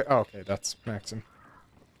upstairs. Oh, okay, that's Maxim.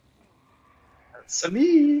 That's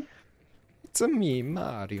me. It's a me,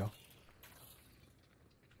 Mario.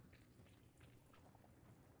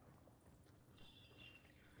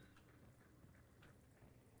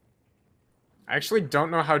 I actually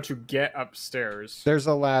don't know how to get upstairs. There's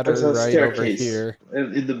a ladder There's a right over staircase here.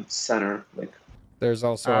 in the center. Like, There's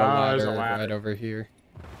also there's a a ladder ladder. right over here.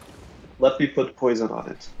 let me put poison on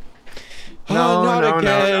it. Oh, not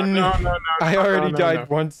again! No, I already died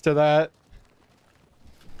no. once to that.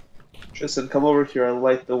 Tristan, come over here. I'll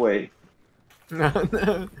light the way.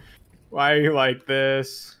 Why are you like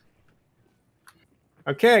this?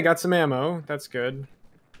 Okay, I got some ammo. That's good.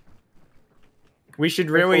 We should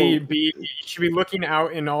really be looking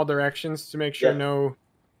out in all directions to make sure Yep. no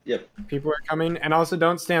Yep. people are coming, and also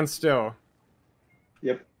don't stand still.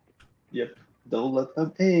 Yep. Don't let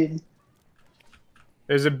them aim.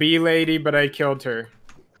 There's a bee lady, but I killed her.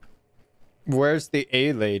 Where's the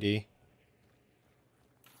A lady?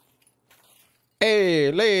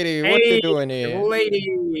 Hey, lady, what you doing here?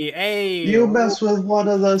 Lady, hey. You mess with one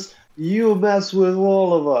of us, you mess with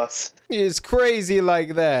all of us. It's crazy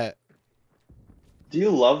like that. Do you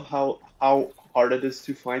love how hard it is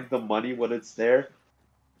to find the money when it's there?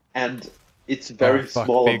 And it's very fuck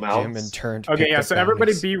small Big Jim amounts. and turned. Okay, picked yeah. up So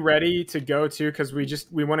everybody bounties. be ready to go too, because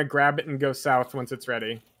we want to grab it and go south once it's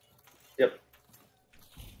ready. Yep.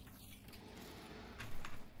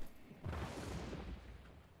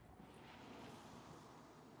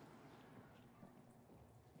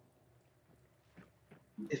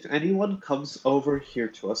 If anyone comes over here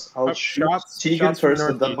to us, I'll shoot Tegan shots from first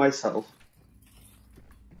and then northeast. myself.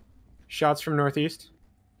 Shots from northeast.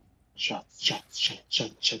 Shot.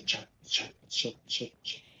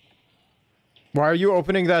 Why are you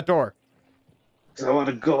opening that door? Because I want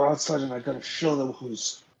to go outside and I gotta show them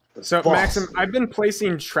who's the So boss. Maxim, I've been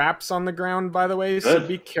placing traps on the ground, by the way, so Good.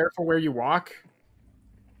 be careful where you walk.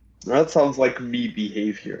 That sounds like me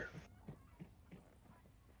behavior.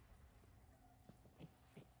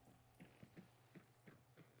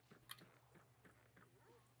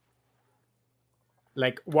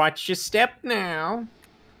 Like, watch your step now.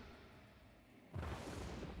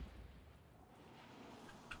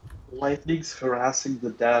 Lightning's harassing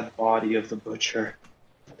the dead body of the butcher.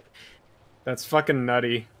 That's fucking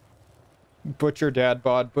nutty. Butcher dad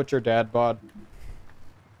bod, butcher dad bod.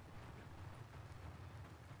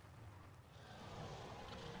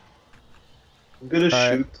 I'm gonna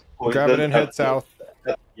Alright, shoot. grab it and head south.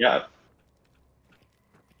 Yeah.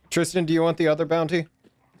 Tristan, do you want the other bounty?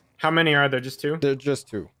 How many are there? Just two? They're just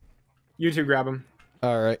two. You two grab them.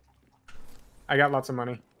 Alright. I got lots of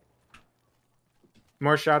money.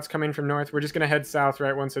 More shots coming from north. We're just gonna head south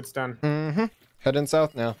right once it's done. Mm-hmm. Heading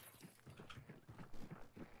south now.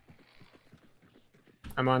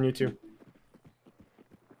 I'm on you two.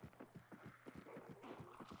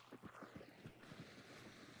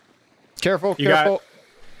 Careful, You careful.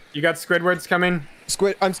 got Squidwards coming?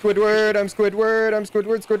 I'm Squidward, I'm Squidward, I'm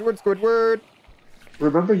Squidward, Squidward.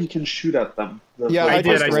 Remember, you can shoot at them. Yeah, I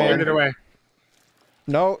did. I just scared ran. it away.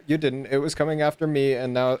 No, you didn't. It was coming after me,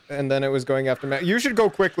 and then it was going after Matt. You should go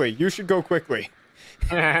quickly. You should go quickly.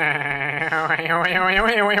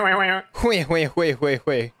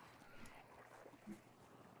 Wait.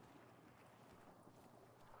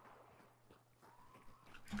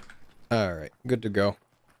 Alright, good to go.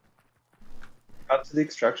 Got to the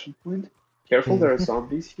extraction point. Careful, there are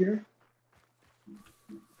zombies here.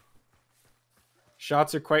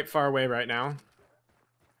 Shots are quite far away right now.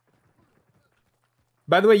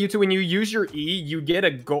 By the way, you two, when you use your E, you get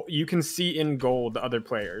a gold. You can see in gold other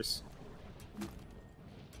players.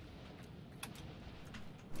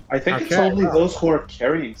 I think it's Okay. only those who are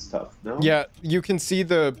carrying stuff, no? Yeah, you can see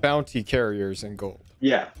the bounty carriers in gold.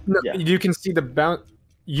 Yeah. No, Yeah. you can see the bounty.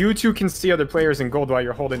 You two can see other players in gold while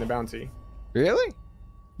you're holding the bounty. Really?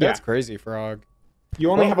 Yeah. That's crazy, Frog.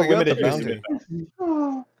 You only Oh, have a we got limited the use of bounty. it.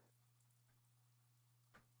 Oh.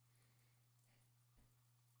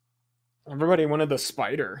 Everybody wanted the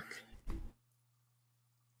spider.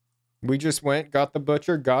 We just went, got the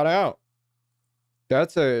butcher, got out.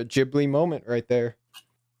 That's a Ghibli moment right there.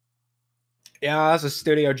 Yeah, that's a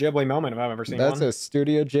Studio Ghibli moment if I've ever seen That's one. a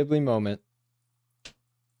Studio Ghibli moment.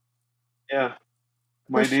 Yeah.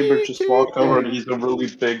 My neighbor just walked over and he's a really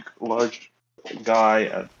big, large guy,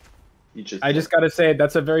 and he just. I just gotta say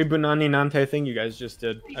that's a very Bunani Nante thing you guys just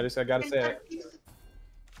did. I gotta say it.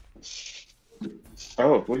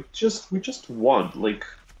 Oh, we just won. Like,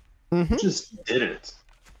 we just did it.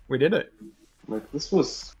 We did it. Like, this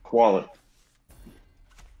was quality.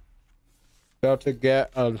 About to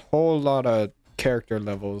get a whole lot of character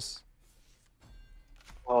levels.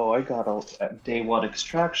 Oh, I got a day 1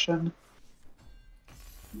 extraction.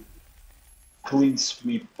 Clean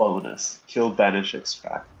sweep bonus. Kill, banish,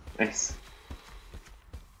 extract. Nice.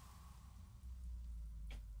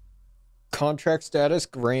 Contract status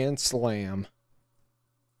Grand Slam.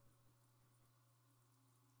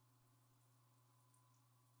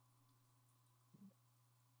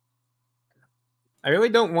 I really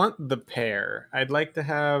don't want the pair. I'd like to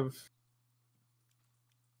have.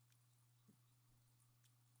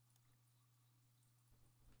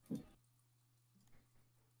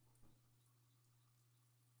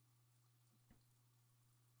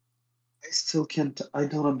 I still can't. I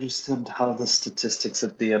don't understand how the statistics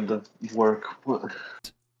at the end of work.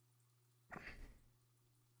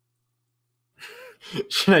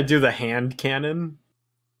 Should I do the hand cannon?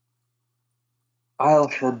 I'll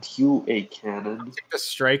hand you a cannon. The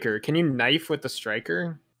striker. Can you knife with the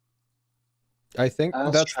striker? I think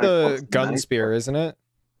I'll that's strike the with gun knife. spear, isn't it?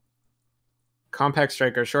 Compact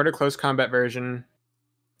striker. Shorter close combat version.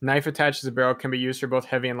 Knife attached to the barrel can be used for both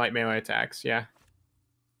heavy and light melee attacks. Yeah.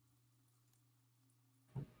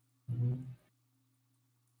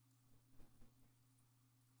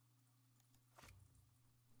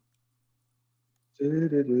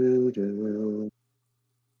 Do-do-do-do.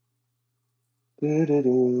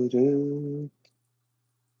 Do-do-do-do.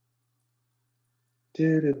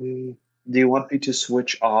 Do-do-do. Do you want me to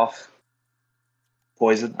switch off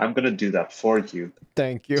poison? I'm gonna do that for you.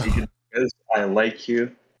 Thank you. So you can, because I like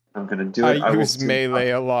you. I'm gonna do it. I will use soon- melee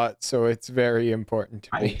a lot, so it's very important to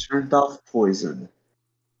I me. turned off poison.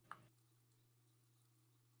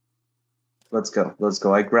 Let's go. Let's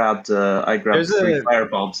go. I grabbed There's 3 a- fire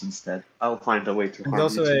bombs instead. I'll find a way to harm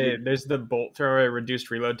There's also you. there's the bolt thrower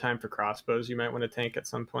reduced reload time for crossbows you might want to tank at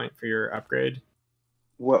some point for your upgrade.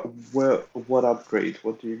 What upgrade?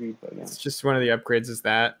 What do you mean by It's that? just one of the upgrades is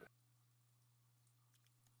that.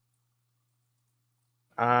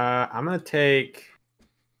 I'm gonna take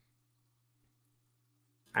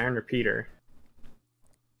Iron Repeater.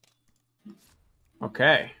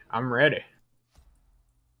 Okay, I'm ready.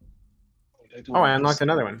 Oh, I unlocked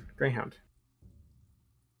another one. Greyhound.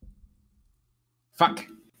 Fuck.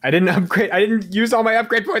 I didn't upgrade. I didn't use all my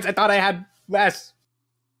upgrade points. I thought I had less.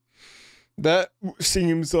 That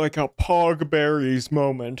seems like a Pogberries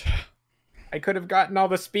moment. I could have gotten all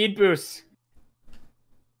the speed boosts.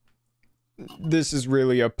 This is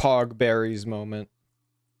really a Pogberries moment.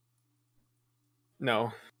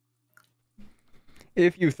 No.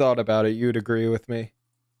 If you thought about it, you'd agree with me.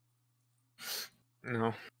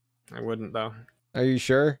 No. I wouldn't though. Are you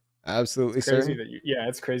sure? Absolutely It's crazy certain? that you, yeah,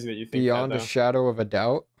 it's crazy that you think Beyond that, a though. shadow of a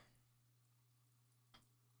doubt?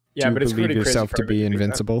 Yeah, Do but you it's believe pretty crazy yourself for to be everyone think that.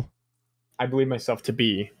 invincible? I believe myself to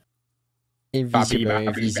be. Invisible, Babi,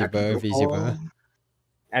 invisible, babi, invisible.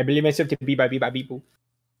 I believe myself to be boo.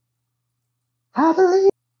 I believe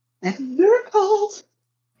in miracles.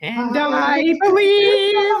 And I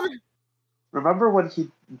believe. Remember when he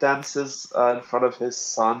dances in front of his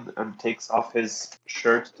son and takes off his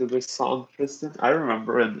shirt to this song, Tristan? I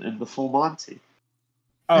remember in the Full Monty.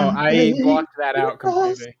 Oh, I blocked that out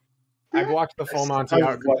completely. I blocked the full Monty out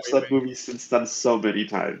I've watched that completely. movie since then so many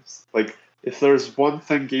times. Like, if there's one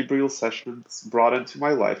thing Gabriel Sessions brought into my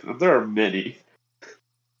life, and there are many,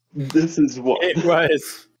 this is one. It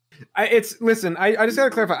was. Listen. I just gotta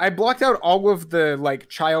clarify. I blocked out all of the like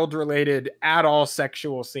child-related, at all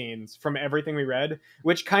sexual scenes from everything we read,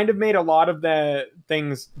 which kind of made a lot of the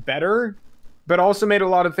things better, but also made a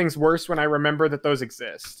lot of things worse when I remember that those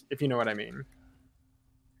exist. If you know what I mean.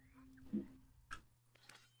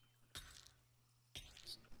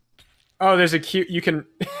 Oh, there's a cute. You can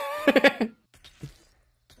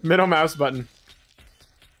middle mouse button.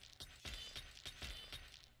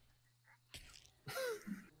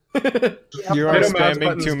 You are Middle mouse spamming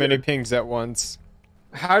button's too many good. pings at once.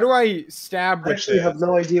 How do I stab I with actually this? have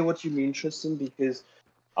no idea what you mean, Tristan, because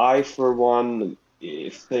I, for one,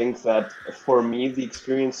 think that for me, the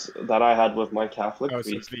experience that I had with my Catholic Oh,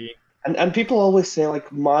 so priest, the and people always say,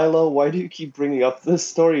 like, Milo, why do you keep bringing up this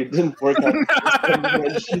story? It didn't work out.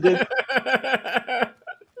 When she did.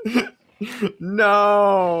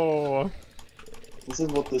 No. This is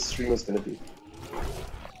what this stream is going to be.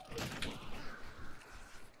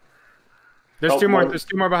 There's Oh, two more. one- There's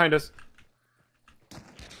two more behind us.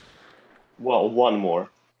 Well, one more.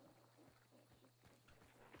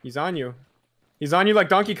 He's on you. He's on you like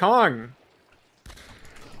Donkey Kong.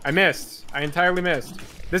 I missed. I entirely missed.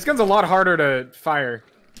 This gun's a lot harder to fire.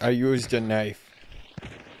 I used a knife.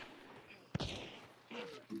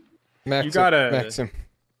 Maxim, You gotta... Maxim.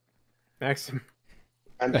 Maxim.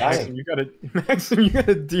 I'm Maxim, dying. you gotta... Maxim, you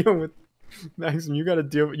gotta deal with... Maxim, you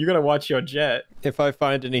gotta watch your jet. If I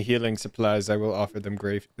find any healing supplies, I will offer them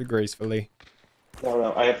gracefully.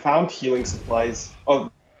 No, I have found healing supplies.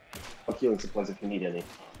 Oh, healing supplies if you need any.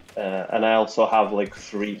 And I also have like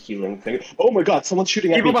 3 healing things. Oh my god, someone's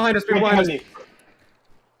shooting at me. People behind us, people behind us. me.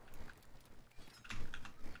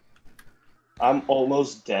 I'm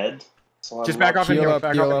almost dead. So Just I'm back not- off and Heal heal. up,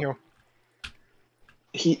 Back heal off and up.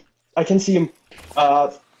 heal. I can see him.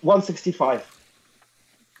 165.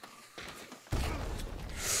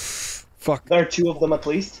 Fuck. There are 2 of them at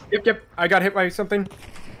least. Yep. I got hit by something.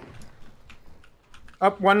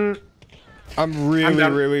 Up one. I'm really,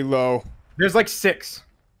 down. really low. There's like 6.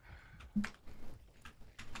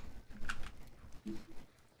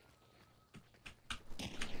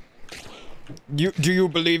 Do you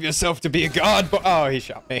believe yourself to be a god? But oh, he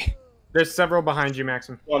shot me. There's several behind you,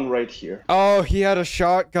 Maxim. One right here. Oh, he had a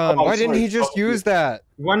shotgun. Oh, Why didn't sorry. he just Oh, use that?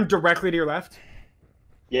 One directly to your left.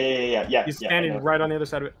 Yeah. He's I standing know. right on the other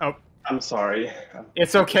side of it. Oh, I'm sorry.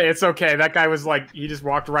 it's okay. It's okay. That guy was like, he just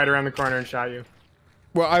walked right around the corner and shot you.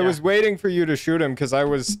 Well, I Yeah. was waiting for you to shoot him because I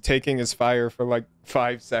was taking his fire for like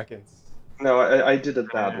 5 seconds. No, I did a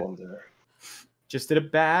bad one there. Just did a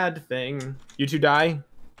bad thing. You two die?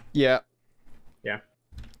 Yeah.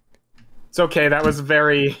 It's okay. That was a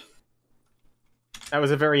very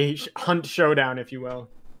hunt showdown, if you will.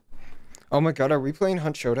 Oh my god, are we playing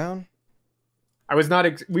Hunt Showdown? I was not.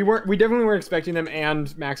 We definitely weren't expecting them,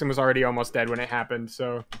 and Maxim was already almost dead when it happened.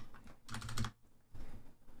 So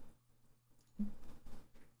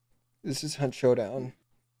This is Hunt Showdown.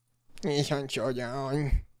 It's Hunt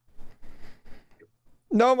Showdown.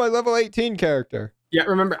 No, my level 18 character. yeah,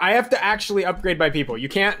 remember, I have to actually upgrade my people. You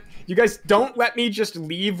can't. You guys don't let me just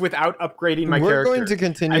leave without upgrading my We're character. going to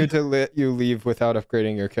continue to let you leave without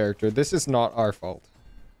upgrading your character. This is not our fault.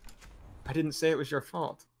 I didn't say it was your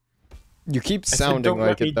fault. You keep I said, sounding don't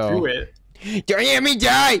like let it me though. do it. Don't let me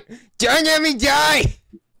die! Don't let me die!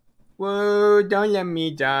 Whoa! Don't let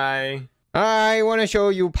me die. I want to show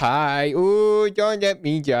you pie. Ooh, don't let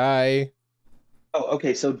me die. Oh,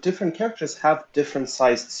 okay. So different characters have different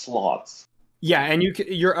sized slots. Yeah, and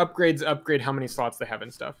your upgrades upgrade how many slots they have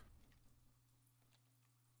and stuff.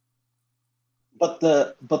 But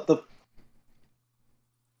the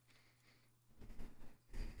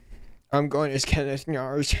I'm going as Kenneth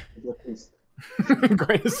Nars. I'm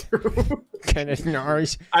going as Kenneth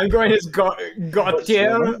Nars. I'm going as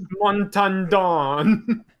Gautier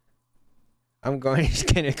Montandon. I'm going as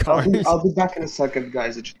Kenneth I'll Nars. be back in a second,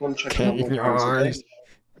 guys. I just want to check on Kenneth my cards, okay? Nars.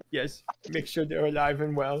 Yes, make sure they're alive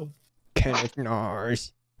and well. Kenneth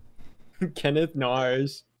Nars. Kenneth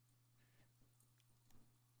Nars.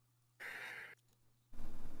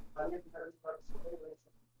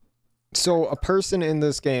 So a person in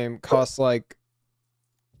this game costs like...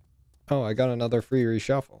 Oh, I got another free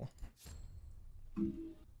reshuffle.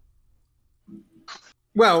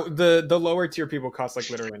 Well, the lower tier people cost like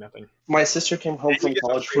literally nothing. My sister came home from get the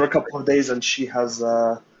college free for a couple of days, and she has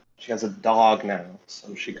a dog now.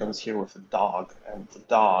 So she comes here with a dog, and the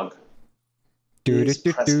dog. What's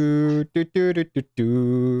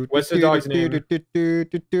What's the dog's name? I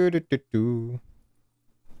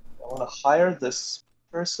want to hire this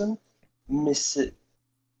person, Miss it.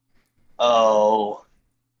 Oh,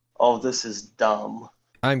 this is dumb.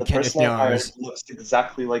 I'm The Kenneth person I hired Nars. looks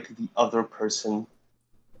exactly like the other person.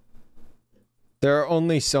 There are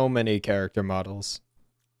only so many character models.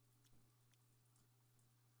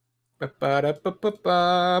 Oh fuck,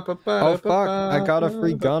 I got a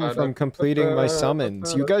free gun from completing my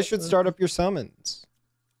summons. You guys should start up your summons.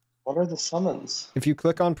 What are the summons? If you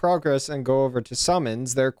click on progress and go over to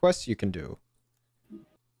summons, there are quests you can do.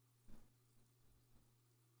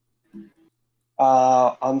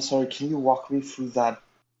 I'm sorry, can you walk me through that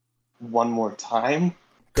one more time?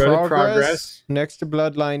 Go to progress. Next to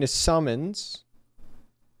bloodline is summons.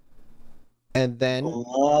 And then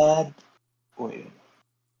Wait.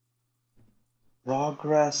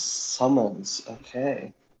 Progress summons.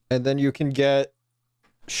 Okay. and then you can get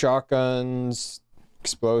shotguns,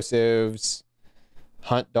 explosives,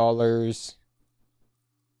 hunt dollars.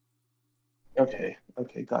 Okay,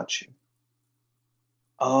 got you.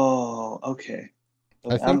 Oh, okay.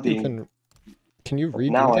 I think you can you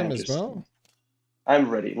read Now I them as understand. well? I'm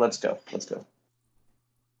ready. Let's go.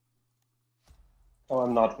 Oh,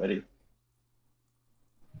 I'm not ready.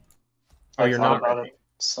 Oh, I you're thought not about ready. it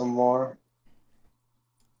some more.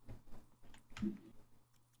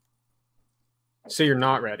 So you're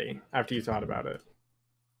not ready after you thought about it.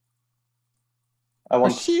 I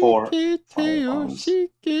want 4 You're firearms.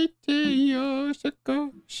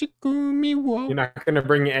 Not gonna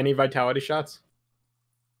bring any vitality shots?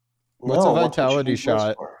 What's a No, what would you vitality need those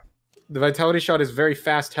shot? for? The vitality shot is very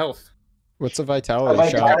fast health. What's a A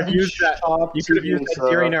vitality shot? vitality Use that- shot You could have used is, that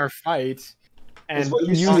during our fight. And what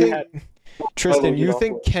you You not think, had- Tristan, you you know,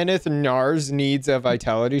 think Kenneth Nars needs a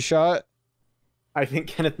vitality shot? I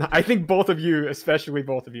think both of you, especially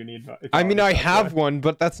both of you, need vitality I mean, I shots, have yeah. one,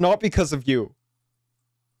 but that's not because of you.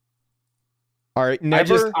 All right,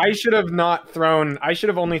 never. I should have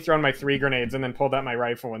only thrown my 3 grenades and then pulled out my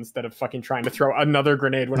rifle instead of fucking trying to throw another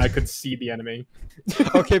grenade when I could see the enemy.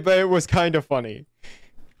 Okay, but it was kind of funny.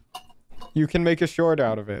 You can make a short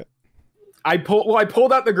out of it. I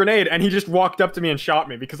pulled out the grenade and he just walked up to me and shot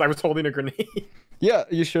me because I was holding a grenade. Yeah,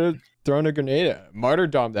 you should have thrown a grenade at him.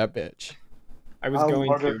 Martyrdom that bitch. I was going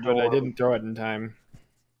to, but I didn't throw it in time.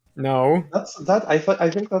 No. I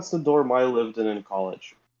think that's the dorm I lived in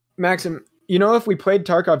college. Maxim, you know, if we played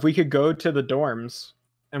Tarkov, we could go to the dorms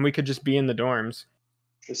and we could just be in the dorms.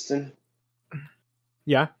 Tristan,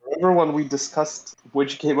 Yeah. remember when we discussed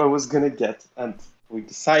which game I was gonna get, and we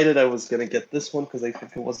decided I was gonna get this one because I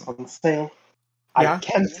think it was on sale. Yeah. I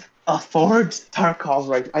can't afford Tarkov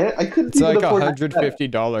right. I couldn't It's even like afford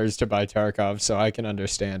 $150 to buy Tarkov, so I can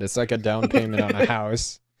understand. It's like a down payment on a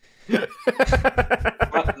house.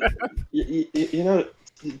 You know,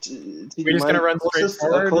 We're just gonna run straight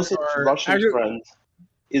forward, closest or- Russian Actually- friend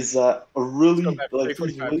is a really Still have like he's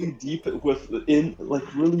 345.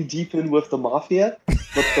 really deep in with the mafia,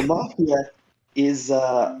 but the mafia is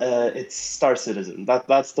it's Star Citizen.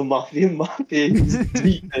 That's the mafia he's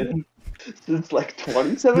deep in since like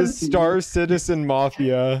 2017. The Star Citizen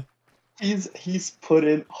Mafia. He's put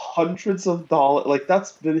in hundreds of dollars. Like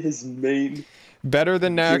that's been his main. Better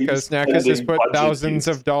than Game Nakas. Nakas has spending put budget thousands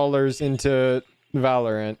use. of dollars into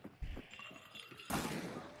Valorant.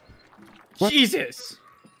 What? Jesus!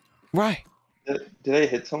 Why? Did I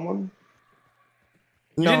hit someone?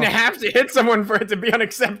 You No, didn't have to hit someone for it to be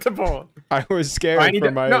unacceptable. I was scared I need for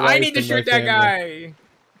to, my no, I life need to and my shoot that family. guy.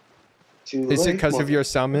 Too Is it late, because of your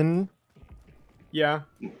summon? Yeah.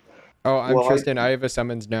 Oh, I'm Well, Tristan. I have a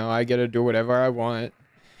summons now. I get to do whatever I want.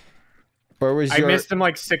 Where was I your... missed him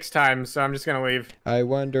like 6 times, so I'm just gonna leave. I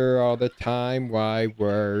wonder all the time why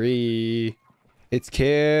worry. It's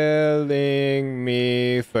killing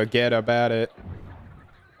me. Forget about it.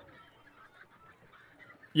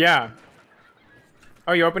 Yeah.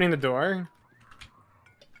 Oh, you opening the door?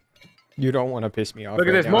 You don't want to piss me off. Look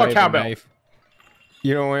at right this, now. more I have a cowbell. knife.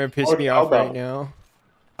 You don't want to piss More me off cowbell. right now.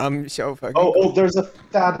 I'm so fucking. Oh, there's a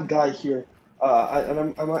fat guy here.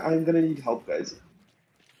 I'm gonna need help, guys.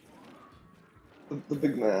 The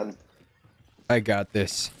big man. I got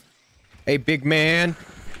this. Hey, big man.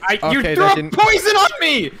 You Okay, threw that a didn't- poison on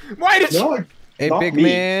me! Why did you? No, Hey, not big me.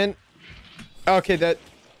 man. Okay, that.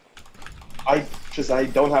 I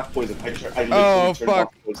don't have poison. I literally Oh, turned fuck.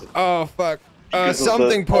 off poison. Oh fuck. Because of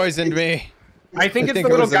Something the- poisoned me. I think it's think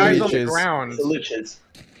the it little was the guys on the leeches. ground. The liches.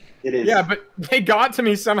 It is. Yeah, but they got to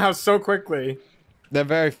me somehow so quickly. They're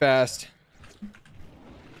very fast.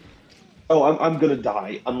 Oh, I'm gonna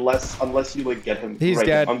die unless you like get him. He's right.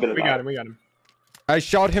 dead. I'm gonna We die. got him. We got him. I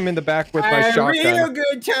shot him in the back with my A real shotgun.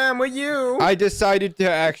 good time with you. I decided to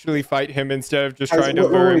actually fight him instead of just Guys, trying to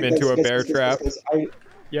wait, lure him guys, into a guys, bear guys, trap. guys, I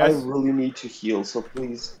Yes. really need to heal, so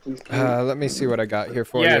please. Let me see what I got here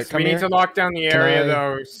for you. Yes, Come we need here. to lock down the Can area I-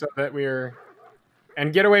 though, so that we're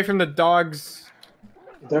and get away from the dogs.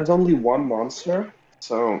 There's only one monster,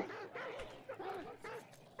 so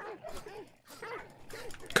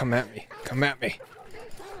Come at me. Come at me.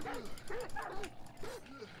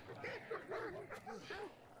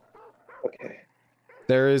 okay.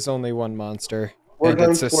 There is only one monster. We're and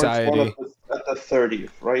going it's towards society. one at the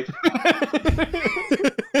 30th, right?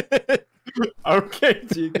 Okay,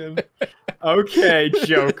 Deacon. Okay,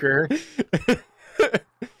 Joker.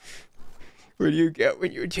 What do you get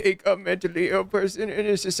when you take a mentally ill person in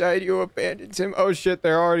a society who abandons him? Oh shit,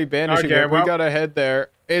 they're already banishing Okay, him. well- We gotta head there.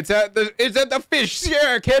 It's at the fish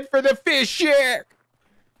shack. Head for the fish shack.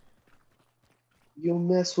 You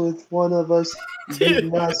mess with one of us, you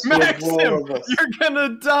mess with one Maxim, of us. you're gonna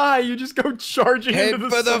die. You just go charging Head into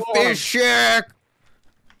for the swamp. fish shack.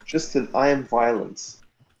 Tristan, I am violence.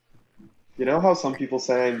 You know how some people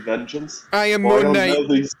say I'm vengeance? I am Well, I Moon don't know Knight.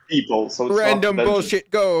 these people, so it's Random not vengeance. bullshit.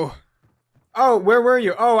 Go. Oh, where were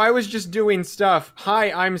you? Oh, I was just doing stuff.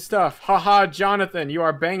 Hi, I'm Stuff. Haha, Jonathan, you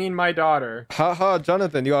are banging my daughter. Haha,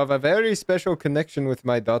 Jonathan, you have a very special connection with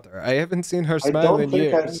my daughter. I haven't seen her I smile don't in think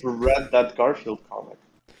years. I've read that Garfield comic.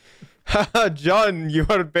 Haha, John, you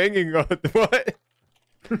are banging on what?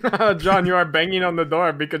 John, you are banging on the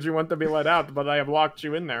door because you want to be let out, but I have locked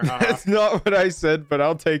you in there. Haha. That's not what I said, but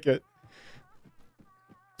I'll take it.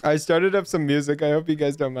 I started up some music. I hope you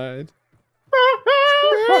guys don't mind.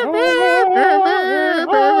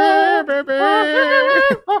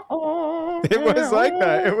 It was like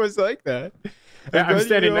that. It was like that. Yeah, I'm glad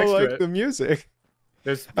standing you all next to like it. the music.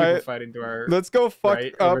 There's people Alright, fighting to our Let's go fuck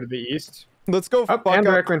right, up. over to the east. Let's go Up fuck and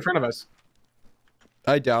up. directly in front of us.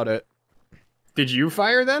 I doubt it. Did you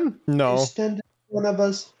fire then? No. You stand with one of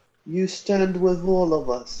us. You stand with all of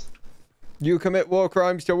us. You commit war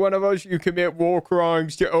crimes to one of us, you commit war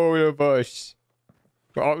crimes to all of us.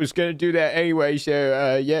 But I was gonna do that anyway,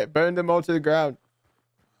 so yeah, burn them all to the ground.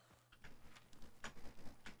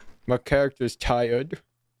 My character's tired.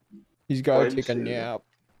 He's gotta I'm take a too. nap.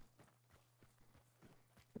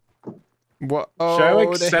 What? Oh, Should I like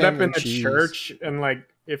the set up ham in and the cheese. church and like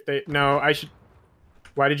if they no, I should.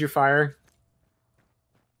 Why did you fire?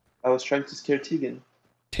 I was trying to scare Tegan.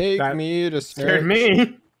 Take That me to Scared church.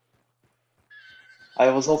 me. I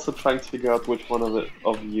was also trying to figure out which one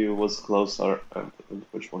of you was closer and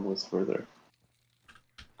which one was further.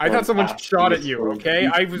 I thought someone Ah, shot at yes, you. sorry. Okay,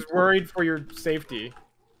 I was worried for your safety.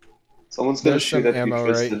 Someone's gonna There's shoot some at you, ammo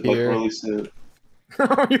Tristan, right but here. really soon.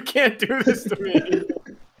 You can't do this to me.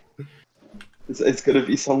 It's gonna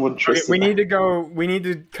be someone Okay, Tristan. we need to go. We need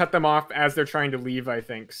to cut them off as they're trying to leave. I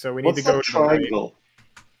think so. We need What's to go that to the right. triangle?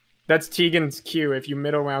 That's Tegan's cue. If you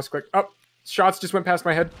middle mouse click. Oh, shots just went past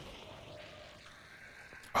my head.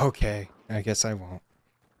 Okay, I guess I won't.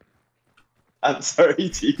 I'm sorry,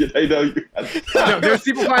 Tegan. I know you. No, there's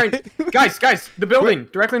people firing. Guys, the building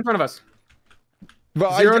directly in front of us.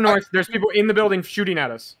 Well, Zero north. There's people in the building shooting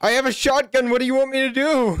at us. I have a shotgun. What do you want me to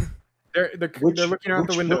do? They're looking out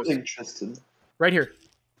the which windows. building, Tristan? Right here.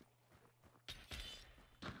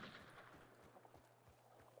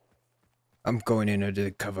 I'm going in under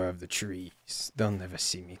the cover of the trees. They'll never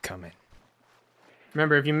see me coming.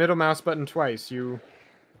 Remember, if you middle mouse button twice, you.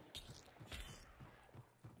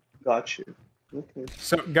 Got you. Okay.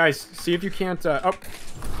 So, guys, see if you can't. Oh,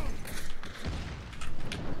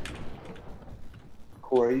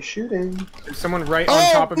 Who are you shooting? there's someone right on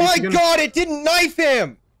Oh top of you. my Tegan. god, it didn't knife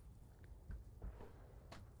him!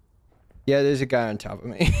 Yeah, there's a guy on top of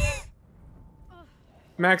me.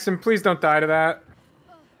 Maxim, please don't die to that.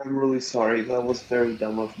 I'm really sorry. That was very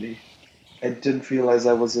dumb of me. I didn't realize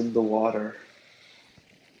I was in the water.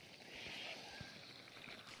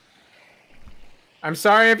 I'm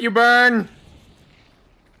sorry if you burn.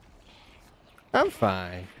 I'm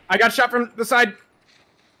fine. I got shot from the side.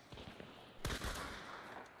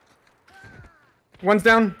 One's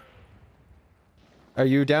down. Are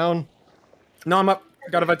you down? No, I'm up.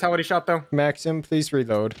 Got a vitality shot though. Maxim, please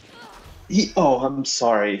reload. Oh, I'm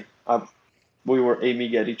sorry. We were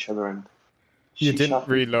aiming at each other and You she didn't shot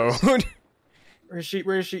me. reload. Where is she?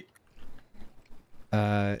 Where is she?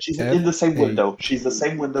 She's in the same F8. window. She's the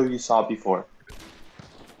same window you saw before.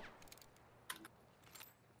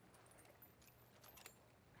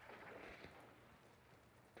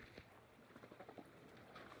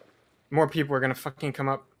 More people are gonna fucking come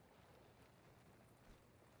up.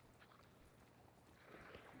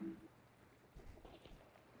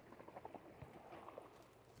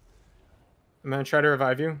 I'm gonna try to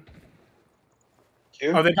revive you.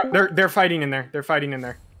 You? Oh, they're fighting in there. They're fighting in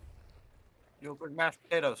there. Yo, quick mashed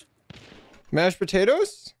potatoes. Mashed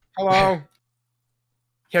potatoes? Hello.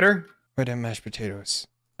 Hit her. Where are mashed potatoes?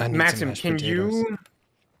 I need some Maxim, mashed can potatoes. you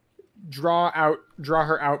draw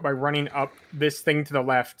her out by running up this thing to the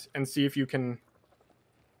left and see if you can.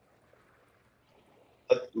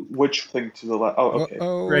 Which thing to the left? Oh, okay.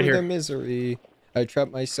 Oh, Right here. the misery. I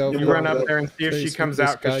trapped myself. You You in run a up there and see if she place comes with this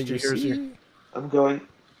out because guy she you hears you. see. I'm going.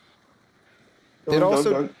 It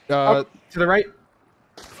also, Going. Oh, to the right.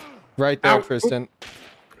 right there, Ow. Tristan.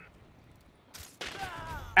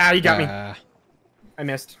 Ah, you got me. Ah. I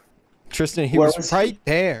missed. Tristan, he Where was was he? right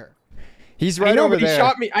there. He's I right know, over but he there.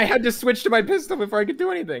 shot me. I had to switch to my pistol before I could do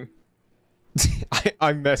anything.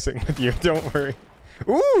 I'm messing with you. Don't worry.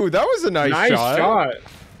 Ooh, that was a nice, Nice shot.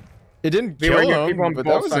 It didn't Be aware kill you have people on him, but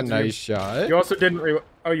that both was a sides of you. nice shot. You also didn't reload.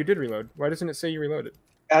 Oh, you did reload. Why doesn't it say you reloaded?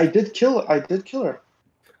 I did kill her.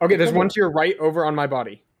 Okay, there's Come one on. to your right over on my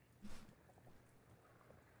body.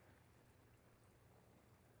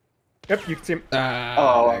 Yep, you can see him. Ah,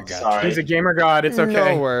 Oh, I I'm got sorry. He's a gamer god. It's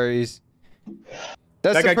okay. No worries. That's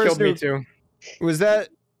That the guy killed person me who, too. Was that?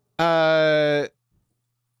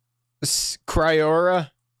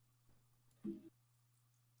 Cryora.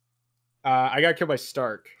 I got killed by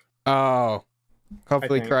Stark. Oh,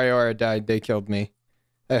 hopefully think. Cryora died. They killed me.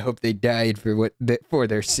 I hope they died for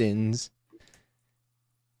their sins.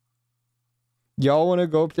 Y'all want to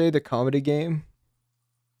go play the comedy game?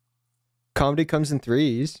 Comedy comes in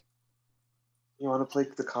threes. You want to play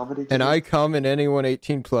the comedy game? And I come in anyone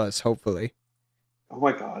 18 plus, hopefully. Oh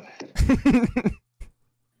my god.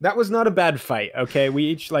 That was not a bad fight, okay? We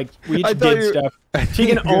each I thought did you- stuff.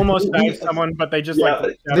 Tegan almost died someone, but they just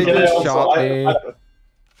They just shot me.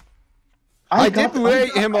 I did lay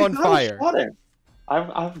him on fire.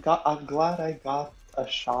 I'm glad I got a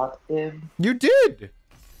shot in. You did.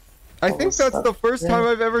 I What think was that's that? the first Yeah. time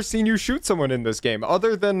I've ever seen you shoot someone in this game,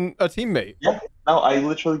 other than a teammate. Yeah. No, I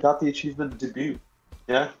literally got the achievement debut.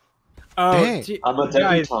 Yeah. Oh, Dang. I'm a guys,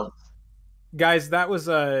 debutant. guys, that was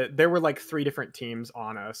there were like 3 different teams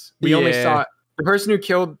on us. We only Yeah. saw the person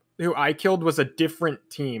who I killed was a different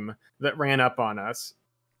team that ran up on us.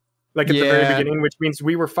 Like at the very Yeah. beginning, which means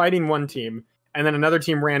we were fighting one team, and then another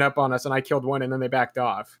team ran up on us, and I killed one, and then they backed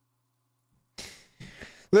off.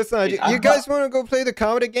 Listen, you guys want to go play the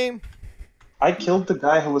comedy game? I killed the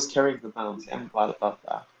guy who was carrying the bounty. I'm glad about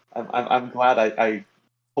that. I'm glad I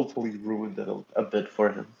hopefully ruined it a bit for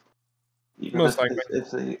him. Even Most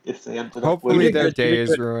if they ended up Hopefully with their good, you day did is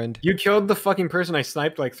good. ruined. You killed the fucking person I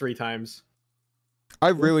sniped like 3 times. I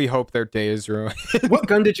really hope their day is ruined. What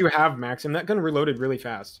gun did you have, Maxim? That gun reloaded really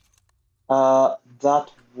fast. that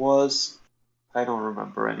was I don't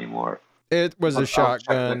remember anymore. It was a I'll check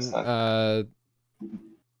shotgun. next time.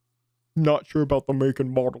 Not sure about the make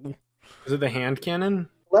and model. Is it the hand cannon?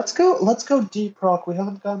 Let's go deep rock. We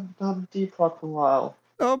haven't done deep rock in a while.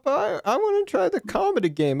 Oh, but I want to try the comedy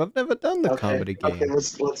game. I've never done the comedy game. Okay,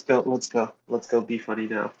 let's go. Be funny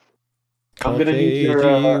now. I'm gonna need your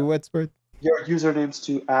usernames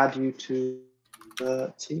to add you to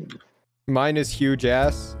the team. Mine is huge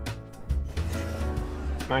ass.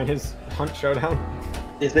 Mine is Hunt Showdown.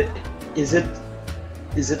 Is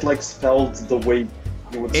it like spelled the way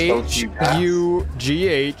you would spell huge ass?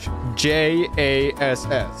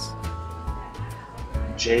 HUGHJASS.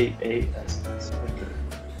 JASS.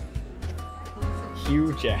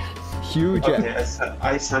 Huge ass. Huge Okay, ass.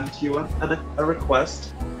 I sent you a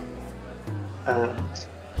request, and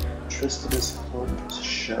Tristan is Hunt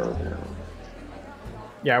Showdown.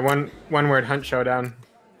 Yeah, one word, Hunt Showdown.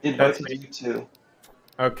 Invited you too.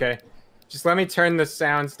 Okay. Just let me turn the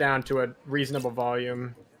sounds down to a reasonable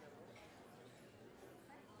volume.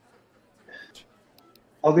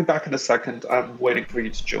 I'll be back in a second. I'm waiting for you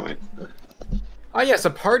to join. Oh yes, a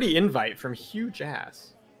party invite from Huge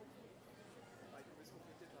Ass.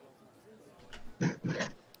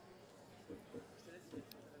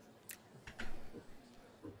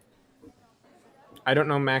 I don't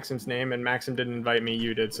know Maxim's name, and Maxim didn't invite me.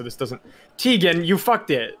 You did, so this doesn't. Tegan, you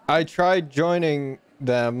fucked it. I tried joining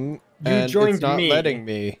them, and joined it's not me. letting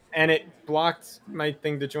me. And it blocked my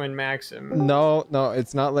thing to join Maxim. No,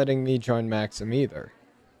 it's not letting me join Maxim either.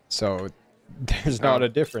 So there's not a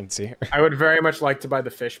difference here. I would very much like to buy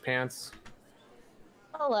the fish pants.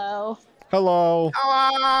 Hello. Hello.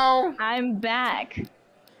 Hello. I'm back.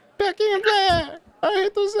 Becky and Blair. I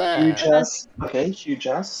hate those Huge ass. Okay, huge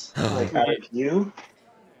ass. Like added you.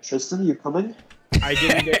 Tristan, you coming? I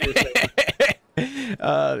didn't get your thing.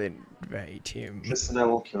 I'll invite him. Tristan, I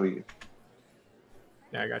will kill you.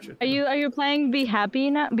 Yeah, I got you. Are you playing Be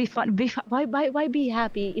Happy now? Why Be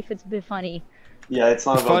Happy if it's Be Funny? Yeah, it's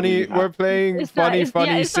not about Funny, being we're playing It's not- funny it's-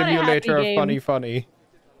 yeah, it's not a happy simulator of game. funny.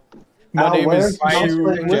 My Al, name where is are you Huge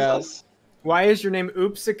playing with Ass. us? Why is your name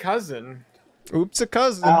Oops a Cousin? Oops, a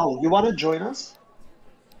cousin. Al, you want to join us?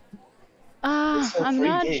 It's a I'm free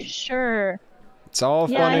not game. sure. It's all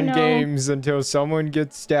Yeah, fun I and know. games until someone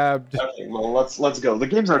gets stabbed. Okay, well let's go. The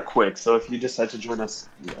games are quick, so if you decide to join us,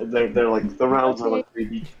 they're like the rounds are like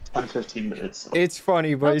maybe 10-15 minutes. So. It's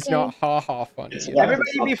funny, but it's Okay. not haha funny. It's- yeah. Everybody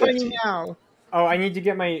it's not be funny 15. now. Oh, I need to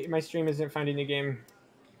get my stream isn't finding a game.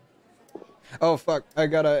 Oh fuck! I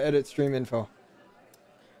gotta edit stream info.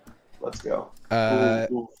 Let's go.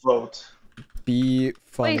 We'll Vote. Be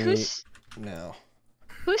funny Wait, now.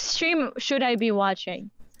 whose stream should I be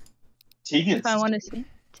watching Tegan. if I want to see?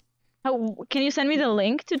 Can you send me the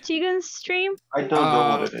link to Tegan's stream? I don't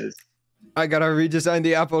know what it is. I gotta redesign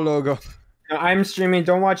the Apple logo. No, I'm streaming.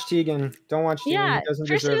 Don't watch Tegan. Don't watch Tegan. Yeah, He doesn't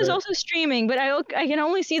Tristan deserve is it. also streaming, but I can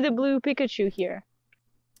only see the blue Pikachu here.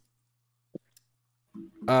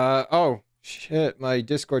 Oh shit! My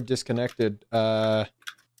Discord disconnected.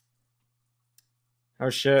 Oh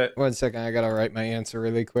shit. 1 second. I gotta write my answer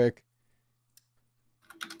really quick.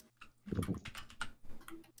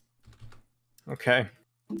 Okay.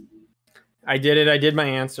 I did it. I did my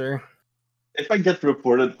answer. If I get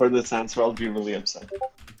reported for this answer, I'll be really upset.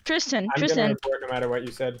 Tristan, I'm gonna report no matter what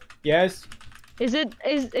you said. Yes. is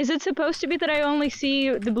it supposed to be that I only see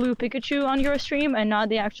the blue Pikachu on your stream and not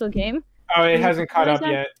the actual game? Oh, it hasn't caught up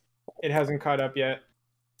yet. It hasn't caught up yet.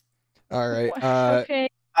 All right. Okay.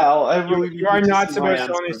 Al, I really You are need to not see my supposed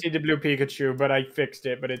to only answer. see the blue Pikachu, but I fixed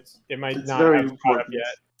it. But it might It's not very have caught up important.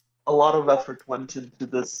 yet. A lot of effort went into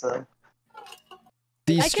this.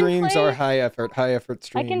 These I can streams play- are high effort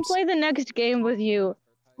streams. I can play the next game with you,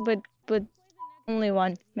 but only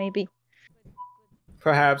one maybe.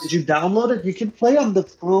 Perhaps. Did you download it? You can play on the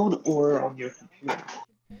phone or on your computer.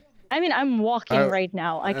 I mean, I'm walking Oh, right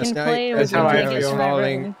now. I Last can night, play as with how I I was Vegas feel. whenever.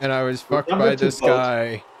 falling, and I was fucked Remember by to this vote.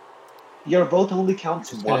 guy. Your vote only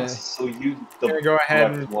counts Just once, gonna- so use the Gonna go ahead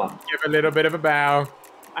correct and one. give a little bit of a bow.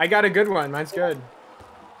 I got a good one. Mine's good.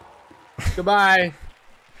 Goodbye.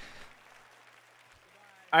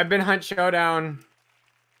 I've been Hunt Showdown.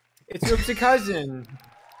 It's Oopsie Cousin.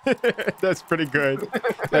 That's pretty good.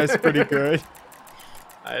 That's pretty good.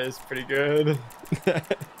 That is pretty good.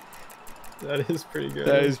 That is pretty good.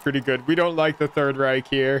 That is pretty good. We don't like the Third Reich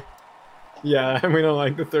here. Yeah, we don't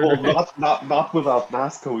like the third. Well, Reich. not without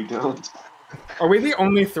Nasco, we don't. Are we the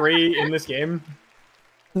only 3 in this game?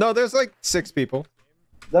 No, there's like 6 people.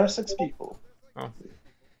 There are 6 people. Oh,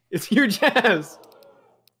 it's you, Jazz.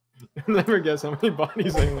 You'll never guess how many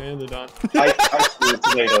bodies I landed on. I threw the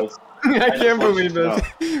tomatoes. I can't just want believe you to know.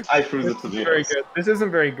 this. I threw the This isn't very tomatoes. good. This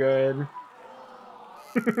isn't very good.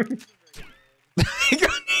 I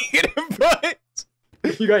got negative points.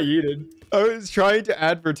 You got yeeted. I was trying to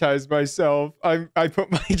advertise myself. I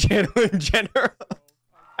put my channel in general.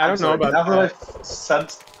 I don't know about Whenever that. I've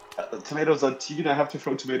sent tomatoes on Tegan, I have to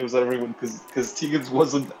throw tomatoes at everyone because Tegan's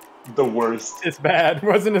wasn't the worst. It's bad. It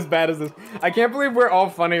wasn't as bad as this. I can't believe we're all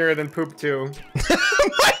funnier than Poop 2. Mine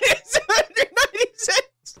is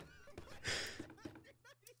 196.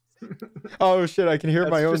 Oh shit! I can hear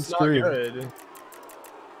my own just not scream. good.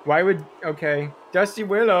 Why would... Okay. Dusty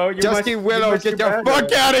Willow, you Dusty must, Willow, you must get do the better.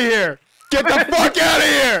 fuck out of here! Get the fuck out of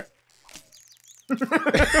here!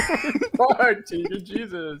 Fuck, Tegan,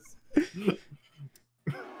 Jesus.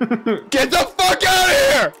 Get the fuck out of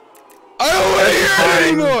here! I don't want to hear it Fine.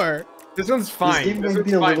 anymore. This one's fine. game This may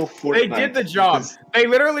one's be a fine. little They Fortnite did the job. because They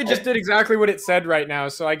literally just did exactly what it said right now,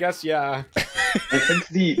 so I guess, yeah. I think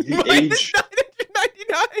the Mine is age.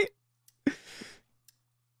 999.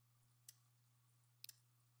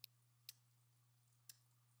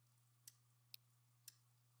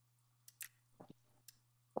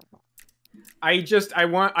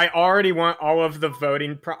 I already want all of the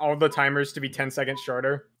all the timers to be 10 seconds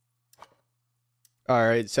shorter. All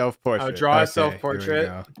right, self-portrait. I'll draw a Okay, self-portrait.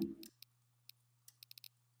 here we go.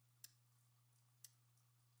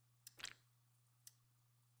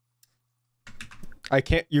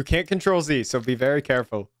 You can't control Z, so be very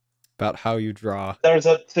careful about how you draw. There's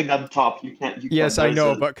a thing on top. You can't. Yes, I there's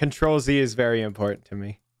know, a- but control Z is very important to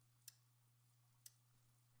me.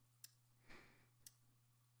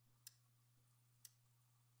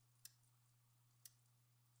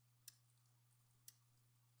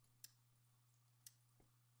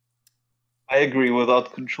 I agree.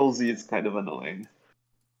 Without Control Z, it's kind of annoying.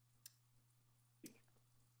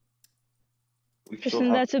 We still Tristan,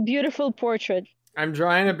 have- that's a beautiful portrait. I'm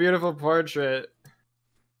drawing a beautiful portrait.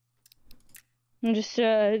 I'm just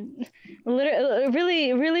really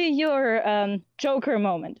your Joker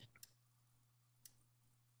moment.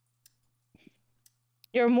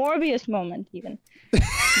 Your Morbius moment, even. The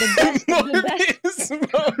best. The best.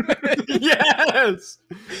 Yes!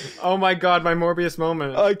 Oh my god, my Morbius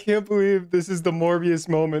moment. I can't believe this is the Morbius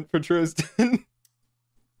moment for Tristan.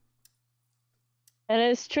 And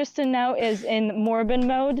as Tristan now is in Morbin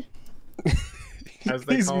mode. As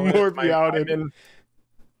they He's call it. Morbiouted.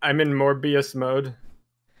 I'm in Morbius mode.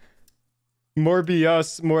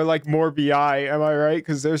 Morbius, more like Morbi, am I right?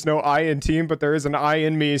 Because there's no I in team, but there is an I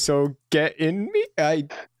in me, so get in me? I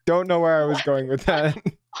don't know where I was going with that.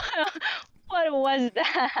 What was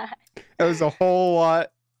that? That was a whole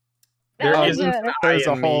lot. There That was isn't a- an That I was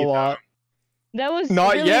a in me, whole though. lot. That was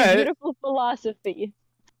Not really yet. beautiful philosophy.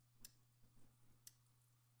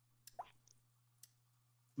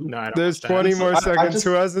 No, I don't There's understand. 20 more I seconds. just-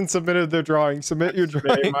 Who hasn't submitted their drawing? Submit your Very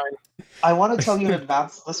drawing. mine. I want to tell you in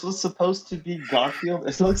advance. This was supposed to be Garfield.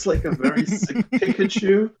 It looks like a very sick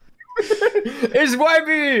Pikachu. It's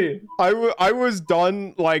Webby! I was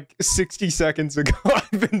done like 60 seconds ago.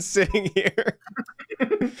 I've been sitting here.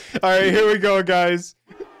 All right, here we go, guys.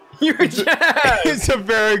 You're Jazz! It's a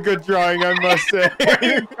very good drawing, I must say.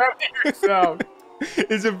 You're yourself.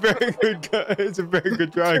 It's a very good. It's a very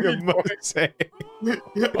good drawing of Mose.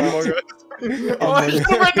 Among Us. Oh, I should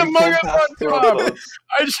have written Among Us on top.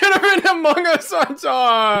 I should have written Among Us on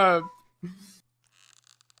top.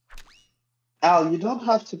 Al, you don't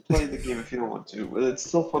have to play the game if you don't want to. It's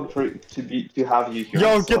still fun to have you here.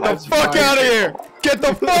 Yo, get the fuck out of here! Get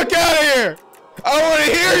the fuck out of here! I don't want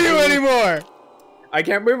to hear you anymore. I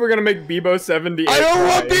can't believe we're gonna make Bebo 78. I don't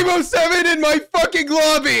want Bebo 7 in my fucking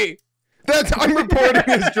lobby. I'm reporting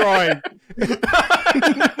his drawing.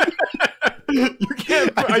 You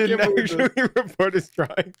can't. I didn't actually report his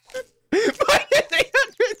drawing.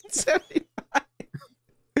 875.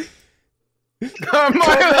 Come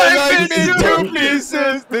on, two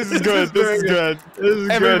pieces. This is good. This is good.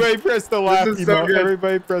 Everybody press the laugh emote.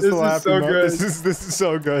 Everybody press the laugh emote. This is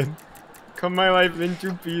so good. Cut my life in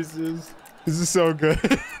 2 pieces. This is so good.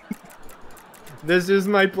 This is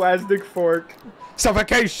my plastic fork.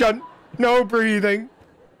 Suffocation. No breathing.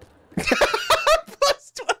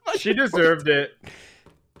 She deserved it.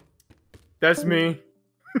 That's me.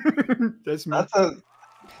 That's me.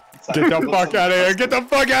 Get the fuck out of here! Get the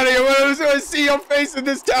fuck out of here! I don't want to see your face in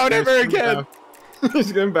this town ever again!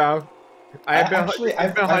 He's gonna bow. I've sent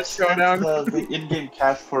the in-game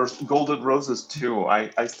cash for golden roses too. I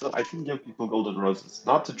can give people golden roses,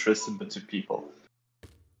 not to Tristan but to people.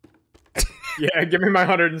 Yeah, give me my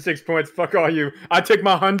 106 points. Fuck all you. I take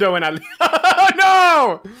my hundo and I. Oh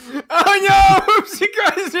no! Oh no! Oopsie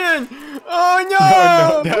cousin! Oh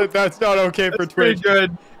no! No, that's not okay for Twitch. Twitch. Pretty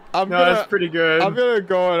good. That's pretty good. I'm gonna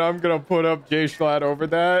go and I'm gonna put up J-Schlatt over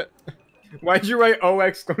that. Why'd you write O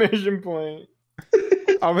exclamation point?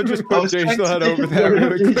 I'm gonna just put J-Schlatt over that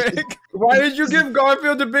really quick. Why did you give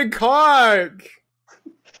Garfield a big cock?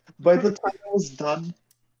 By the time I was done,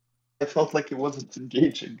 I felt like it wasn't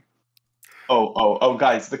engaging. Oh,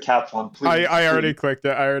 guys, the cat one, please. I already clicked it.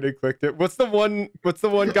 I already clicked it. What's the one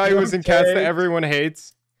guy who was in Cats that everyone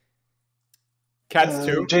hates? Cats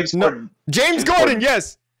 2? James Gordon. James Gordon,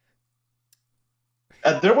 yes!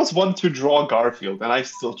 There was one to draw Garfield, and I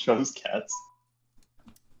still chose Cats.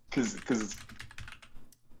 Cause...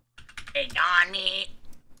 Hey, Donnie.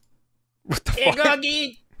 What the Hey, fuck?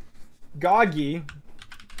 Goggy! Goggy?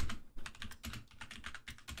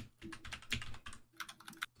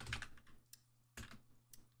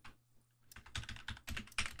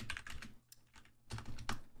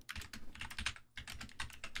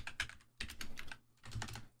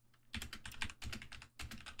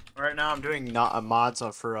 Right now, I'm doing not a mods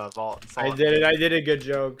for Vault. I did it. I did a good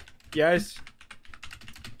joke. Yes.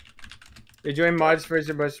 You're doing mods for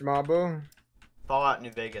Sebastian Mabo? Fallout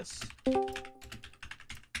New Vegas.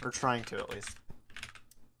 We're trying to, at least.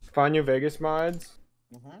 Fun New Vegas mods?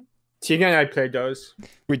 Mm-hmm. Tegan and I played those.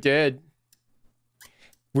 We did.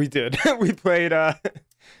 We did. We played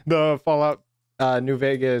the Fallout New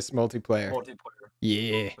Vegas multiplayer.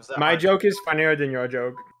 Yeah. My joke is funnier than your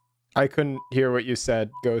joke. I couldn't hear what you said,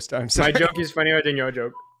 Ghost. I'm sorry. My joke is funnier than your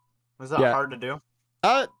joke. Was that hard to do?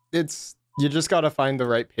 It's you just gotta find the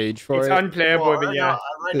right page for it's it. It's unplayable, but yeah.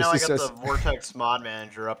 Right now I got the Vortex mod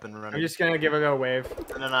manager up and running. I'm just gonna give it a wave.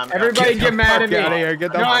 And then I'm Everybody get mad at me. Out of here.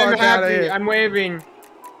 Get the no, fuck I'm out happy. of here. I'm waving.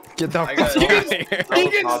 Get the fuck out of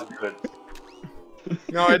here.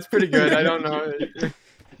 No, it's pretty good. I don't know.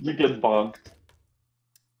 You get bonked.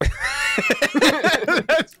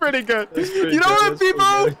 That's pretty good. You know what,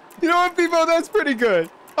 people? You know what, people? That's pretty good.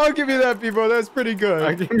 I'll give you that, people. That's pretty good.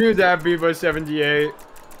 I'll give you that, Bebo 78.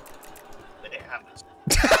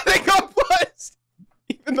 They got buzzed!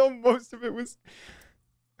 Even though most of it was...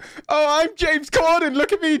 Oh, I'm James Corden!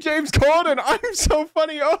 Look at me, James Corden! I'm so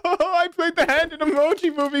funny! Oh, I played the Hand in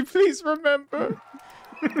Emoji movie, please remember!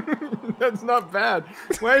 That's not bad.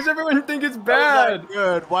 Why does everyone think it's bad?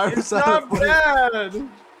 Good. Why was it's that not funny? bad!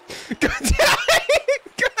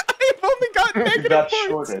 I've only got negative got points.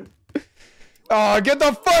 shorted. Oh, get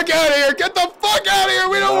the fuck out of here! Get the fuck out of here!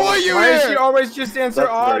 We don't want you Why here! does she always just answer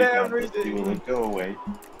R to everything? everything? Go away.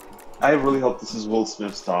 I really hope this is Will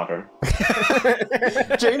Smith's daughter.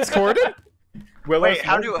 James Corden? Wait,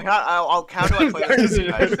 how do I play this,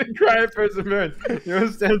 guys? Cry perseverance. You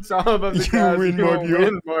understand all about the class. win,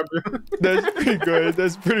 Morbius. That's pretty good.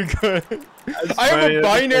 That's pretty good. I have a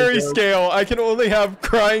binary scale. I can only have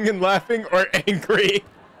crying and laughing or angry.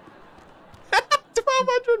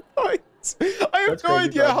 1,200 points. I have no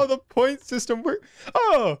idea how the point system works.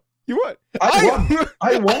 Oh, you what?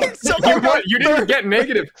 I won. You didn't get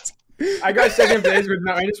negative. I got second place with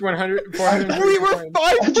minus 100. 400. We were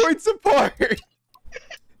 5 points apart.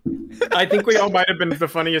 I think we all might have been the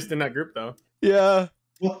funniest in that group, though. Yeah.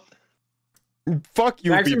 Fuck you,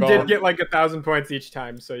 Maxim people. did get like 1,000 points each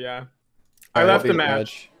time, so yeah. I left the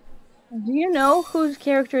match. Do you know whose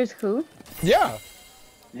character is who? Yeah.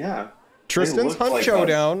 Yeah. Tristan's look Hunt like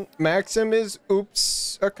Showdown. Maxim is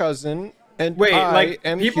Oops, a cousin. And Wait, I like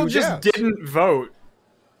am people Huge just Ass. didn't vote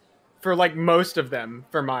for like most of them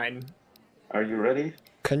for mine. Are you ready?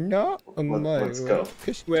 Let's go.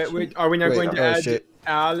 Wait, are we not going to add shit.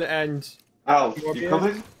 Al and Al, Morbius? you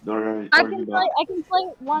coming? Or I are you can not? play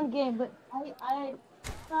one game, but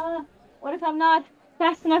what if I'm not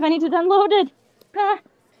fast enough? I need to download it. Ah.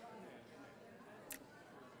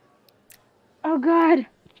 Oh god.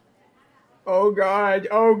 Oh god,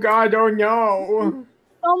 oh god, oh no.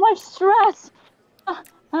 So much stress.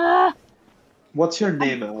 What's your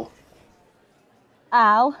name, Al?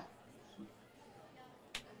 Al.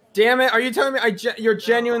 Damn it, are you telling me you're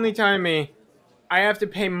genuinely telling me I have to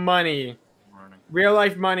pay money, real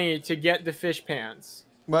life money to get the fish pants?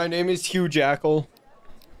 My name is Hugh Jackal.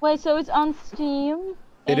 Wait, so it's on Steam?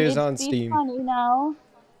 It is it's on Be Steam. Funny now.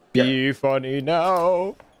 Be funny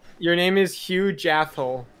now. Your name is Hugh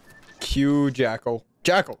Jathel. Hugh Jackal.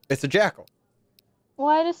 Jackal. It's a jackal.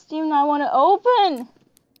 Why does Steam not want to open?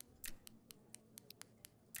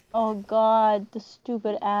 Oh god, the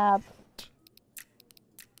stupid app.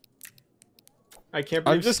 I can't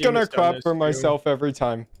believe I'm just Steam gonna has done clap this for too. myself every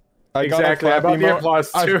time. Exactly, I bought the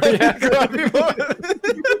applause too. Yeah.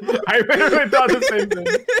 I literally thought the same thing.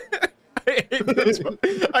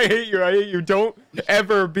 I hate you. I hate you. Don't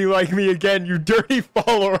ever be like me again, you dirty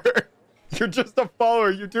follower. You're just a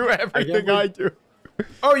follower. You do everything I do.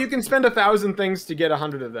 Oh, you can spend 1,000 things to get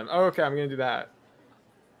 100 of them. Oh, okay, I'm gonna do that.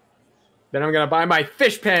 Then I'm gonna buy my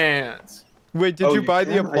fish pants. Wait, did you buy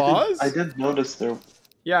the can? applause? I didn't notice there.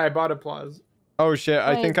 Yeah, I bought applause. Oh shit!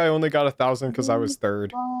 I Wait. think I only got 1,000 because I was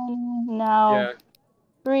third. No. Yeah.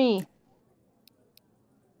 3.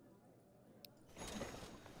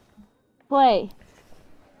 Play.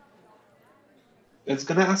 It's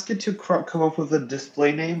gonna ask you to come up with a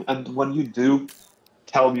display name, and when you do,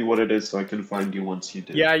 tell me what it is so I can find you once you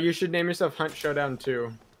do. Yeah, you should name yourself Hunt Showdown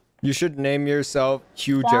too. You should name yourself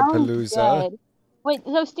Huge Sounds Palooza. good. Wait,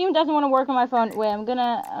 so Steam doesn't want to work on my phone. Wait, I'm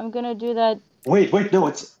gonna do that. Wait, no,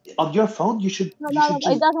 it's on your phone. You should. No, you no, should it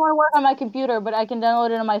just. doesn't want to work on my computer, but I can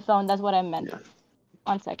download it on my phone. That's what I meant. Yeah.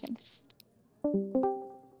 1 second.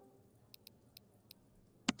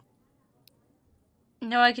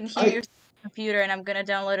 No, I can hear your computer, and I'm gonna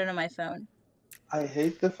download it on my phone. I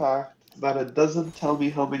hate the fact that it doesn't tell me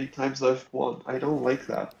how many times I've won. I don't like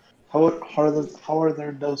that. How are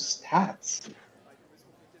there no stats?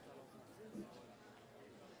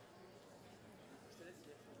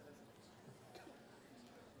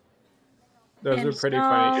 Those are pretty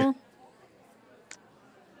funny.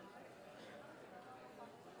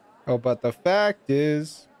 Oh, but the fact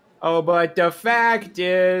is. Oh, but the fact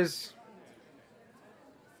is.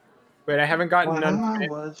 Wait, I haven't gotten When none. I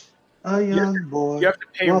was a young boy, You have to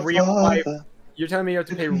pay my real life. father You're telling me you have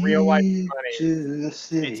to pay real life took me money. to the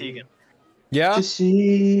city Hey, Tegan. Yeah? to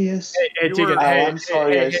see us. Hey, Tegan. Hey, I'm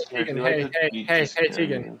sorry, I hey, scared Tegan. you. I Hey, didn't hey, mean hey, to scare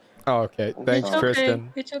Tegan. you. Oh, okay. I'm Thanks, sorry.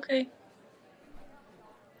 Tristan. It's okay.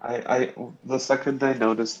 I the second I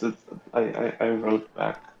noticed it, I wrote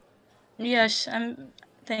back. Yes,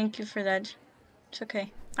 thank you for that. It's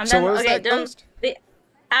okay. I'm So done. what was Okay, that ghost? the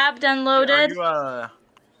app downloaded.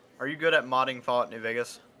 Are you good at modding Fallout New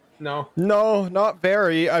Vegas? No. No, not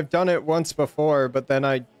very. I've done it once before, but then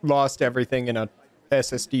I lost everything in a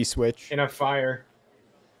SSD switch. In a fire.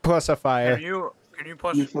 Plus a fire. Can you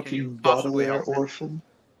push? You Can you fucking possibly daughter help me? orphan.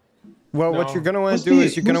 Well, No. what you're gonna want Who's to do the-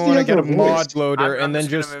 is you're gonna who's want the to get a other mod voice? loader I'm and then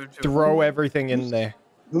just just gonna move to- throw everything in there.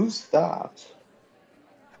 Who's that?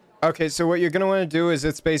 Okay, so what you're gonna want to do is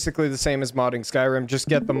it's basically the same as modding Skyrim. Just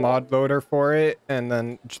get the mod loader for it and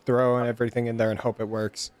then just throw everything in there and hope it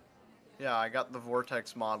works. Yeah, I got the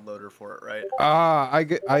Vortex mod loader for it, right?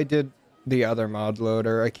 I did the other mod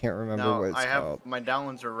loader. I can't remember Now what it's I have called. my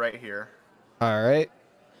downloads are right here. All right.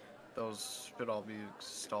 Those should all be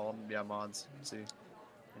installed. Yeah, mods. See,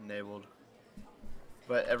 enabled.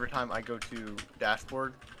 But every time I go to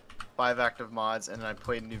dashboard, 5 active mods, and then I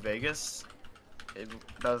play New Vegas, it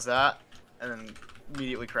does that, and then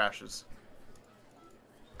immediately crashes.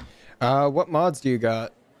 What mods do you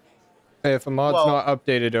got? If a mod's Well- not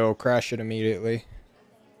updated, it'll crash it immediately.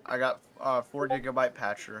 I got 4 GB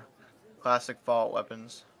patcher, classic Fallout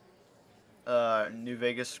weapons, New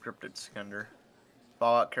Vegas scripted Skender,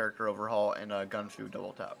 Fallout character overhaul, and Gunfu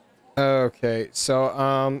double tap. Okay,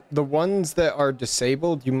 so the ones that are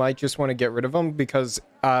disabled, you might just want to get rid of them because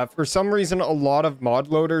for some reason a lot of mod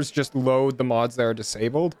loaders just load the mods that are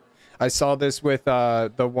disabled. I saw this with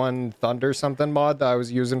the one Thunder something mod that I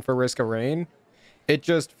was using for Risk of Rain. It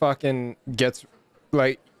just fucking gets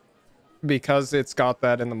like because it's got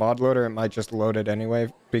that in the mod loader, it might just load it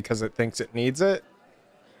anyway because it thinks it needs it.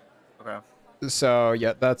 Okay. So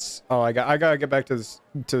yeah, that's all I got. I gotta get back to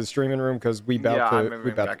the streaming room because we about Yeah, to I'm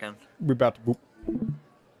moving back in. we about to boop.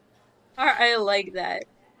 I like that.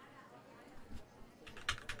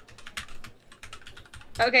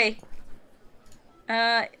 Okay.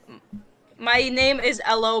 My name is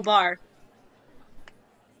Hello Bar.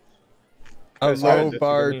 A That's low good, that's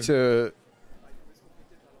bar what I mean. to.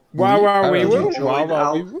 Wow, wow, we Did you will. join Wow, wow,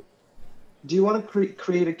 Al? wee woo? Do you want to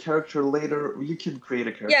create a character later? You can create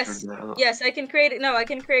a character Yes. now. Yes, I can create it. No, I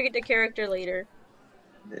can create the character later.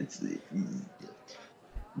 It's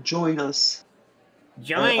join us.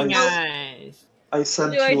 Join I- us. I How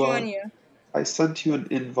sent do I you join you? I sent you an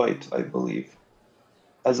invite, I believe,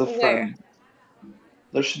 as a Where? friend.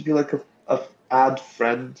 There should be like a add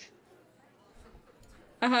friend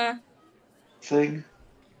Uh-huh. thing.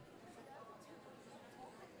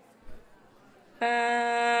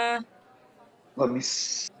 Let me.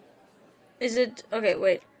 Is it okay?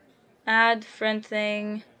 Wait. Add friend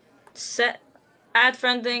thing. Add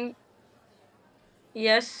friend thing.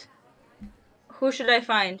 Yes. Who should I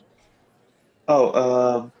find?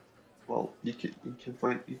 Oh, well, you can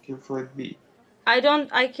find me.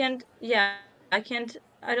 I can't. Yeah, I can't.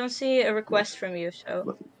 I don't see a request from you.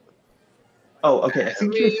 So Oh, okay. I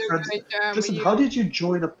think your friends. Listen, how did you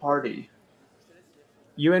join a party?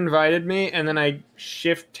 You invited me, and then I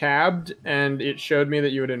shift tabbed, and it showed me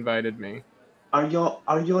that you had invited me. Are you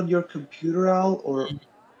on your computer, Al, or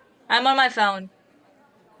I'm on my phone.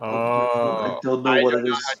 I don't know I what don't it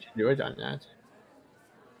know is. how to do it on that.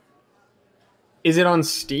 Is it on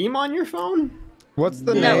Steam on your phone? What's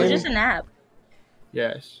the No, name? it's just an app.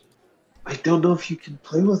 Yes. I don't know if you can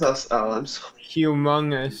play with us, Al. I'm sorry.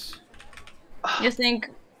 Humongous. You think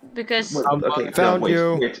because Wait, okay, no, Found wait,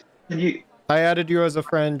 you. wait. Can you? I added you as a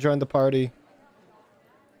friend. Join the party.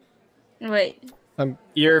 wait.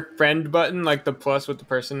 Your friend button, like the plus with the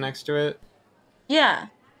person next to it. Yeah,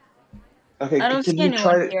 Okay, I don't can see you anyone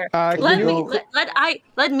try? here. Can Let you me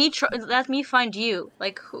go- let me find you.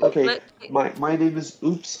 Like who? Okay, my name is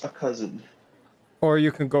Oops, a cousin. or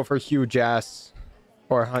you can go for huge ass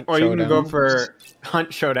or hunt Or you can showdown. go for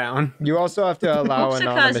Hunt Showdown. You also have to allow Oops, a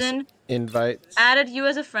anonymous cousin. invites. Added you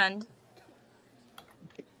as a friend.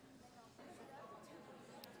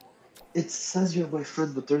 It says you're my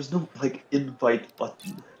friend, but there's no like invite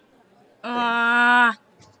button.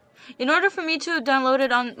 In order for me to download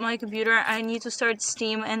it on my computer, I need to start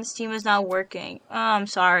Steam, and Steam is not working. Oh, I'm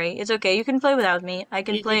sorry. It's okay. You can play without me. I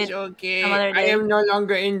can play it okay. some other I day. am no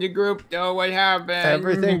longer in the group though. What happened?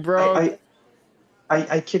 Everything broke.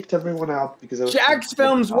 I kicked everyone out because I was. Jax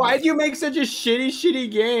Films, why do you make such a shitty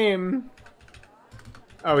game?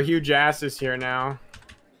 Oh, Huge Ass is here now.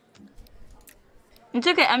 It's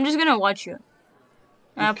okay. I'm just gonna watch you.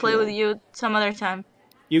 And I'll play with you some other time.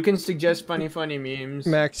 You can suggest funny memes.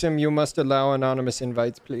 Maxim, you must allow anonymous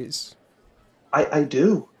invites, please. I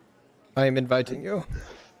do. I am inviting you.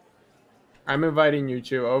 I'm inviting you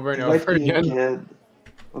to over and Invite over me again. again.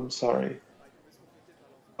 I'm sorry.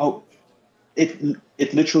 Oh, it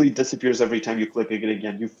literally disappears every time you click it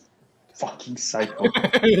again. You fucking psycho.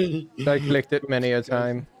 I clicked it many a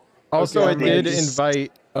time. Also, Okay, I did just-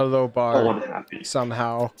 invite a low Oh, bar I'm happy.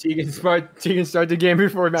 somehow. Tegan start the game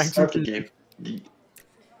before Max. Start the game.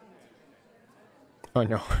 Oh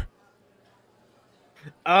no.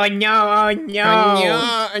 Oh no! Oh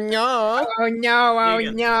no! no. Oh no! Oh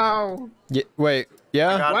Tegan. no! Yeah, wait. I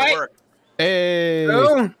Yeah. got it What? to work. Hey.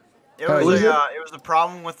 Oh, It Oh, was is it? it was the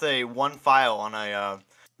problem with a one file on a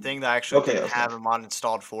thing that actually Okay, didn't okay. have a mod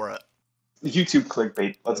installed for it. YouTube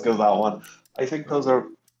clickbait. Let's go that one. I think those are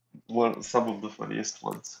some of the funniest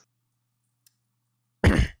ones.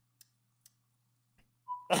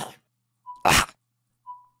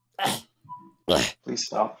 Please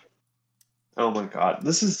stop. Oh my god,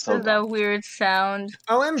 this is so This is a dumb. weird sound.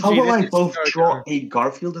 OMG! How will this I is both so draw dumb. a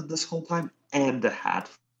Garfield in this whole time and a hat?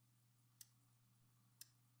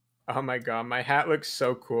 Oh my god, my hat looks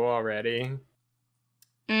so cool already.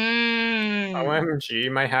 Mmm.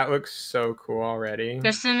 OMG, my hat looks so cool already.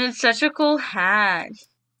 Kristen, it's such a cool hat.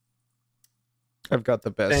 I've got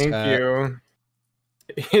the best Thank hat. you.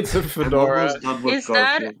 It's a I'm fedora. almost done with Is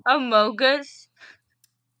that Garfield. a Mogus?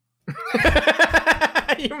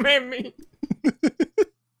 You made me.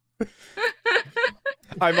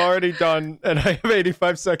 I'm already done, and I have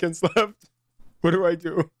 85 seconds left. What do I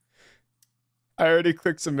do? I already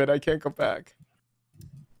clicked submit. I can't go back.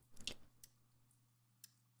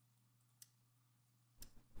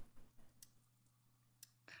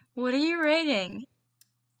 What are you rating?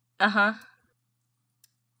 Uh-huh.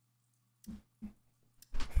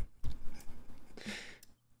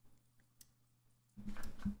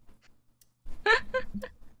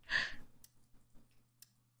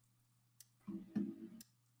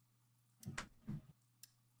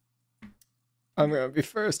 I'm gonna be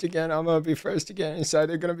first again. I'm gonna be first again. It's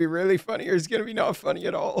either gonna be really funny or it's gonna be not funny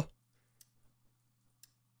at all.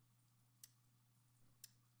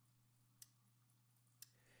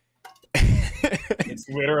 It's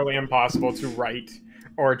literally impossible to write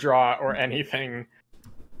or draw or anything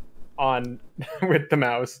on with the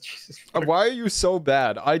mouse. Jesus. Why are you so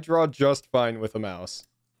bad? I draw just fine with a mouse.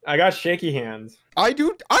 I got shaky hands. I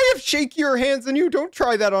do. I have shakier hands than you. Don't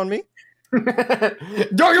try that on me.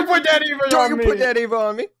 Don't you put that even Don't on you me. put that even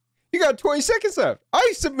on me. You got 20 seconds left.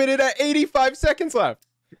 I submitted at 85 seconds left.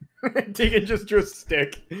 Tegan just drew a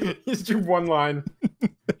stick. He's drew one line.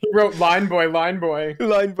 He wrote line boy, line boy.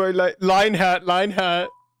 Line boy, line hat, line hat.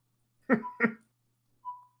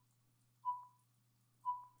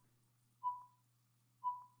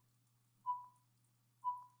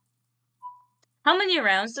 How many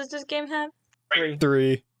rounds does this game have?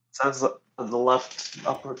 3. Sounds on the left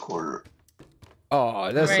upper corner.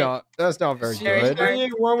 Oh, that's Right. not very Very good.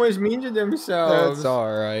 smart. One was mean to themselves. That's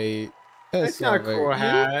all right. That's not very- cool,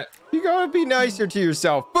 hat. You gotta be nicer to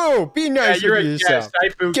yourself. Boo! Be Yeah, nicer you're to a yourself. guest. I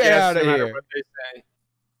boo Get guests outta no matter here. what they say.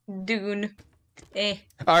 Dune. Eh.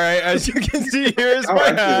 All right, as you can see, here's Oh, my I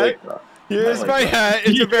actually hat. like that. Here's I like my that. hat.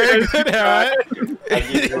 It's a very good hat. I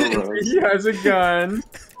give you a rose. He has a gun.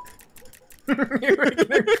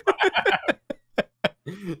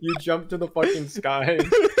 You jumped to the fucking sky.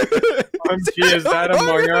 OMG, is that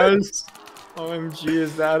Among Us? OMG,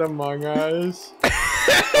 is that Among Us?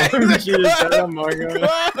 OMG, is that Among Us?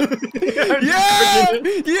 Yeah!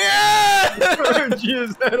 Yeah! OMG,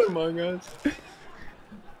 is that Among Us?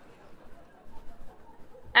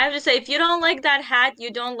 I have to say, if you don't like that hat, you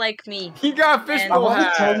don't like me. He got I fishbowl want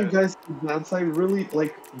to tell you hat. guys to dance. I really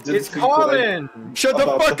like. Didn't It's think what I- Colin. Shut the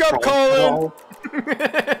about fuck the up, front at Colin! all.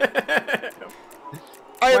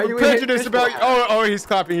 I Why have do a we hate prejudice fishbowl about. hat? Oh, he's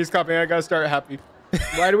clapping. He's clapping. I gotta start happy.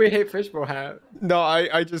 Why do we hate fishbowl hat? No,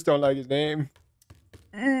 I just don't like his name.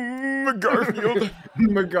 Garfield.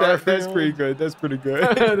 McGarfield. That's pretty good. That's pretty good.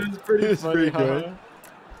 That's pretty That's funny. pretty good. Huh?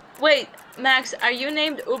 Wait, Max, are you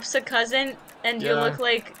named Oops a cousin and you Yeah. look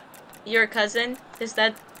like your cousin? Is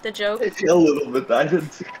that the joke? I feel a little bit. I didn't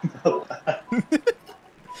think about that.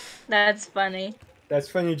 That's funny. That's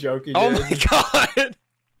funny joke you Oh did. my god.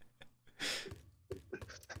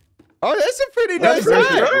 Oh, that's a pretty That's nice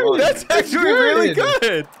pretty hat. good. That's actually really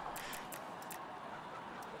good.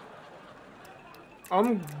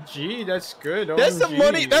 Gee, that's good. That's some OMG.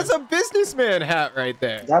 money. That's a businessman hat right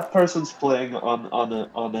there. That person's playing on an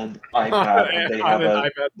iPad, and they On have an a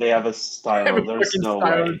iPad. they have a I have style. a There's fucking no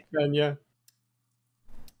stylus way. pen, yeah.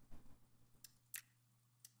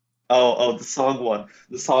 Oh, the song one,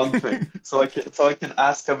 the song thing. So I can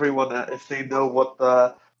ask everyone if they know what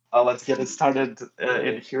the "Let's Get It Started"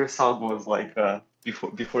 in here song was like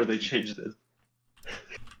before they changed it.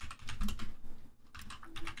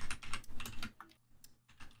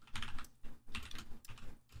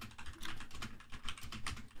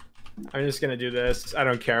 I'm just gonna do this. I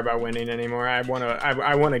don't care about winning anymore. I want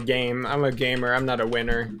a game. I'm a gamer. I'm not a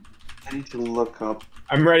winner. I need to look up.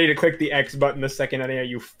 I'm ready to click the X button the second any of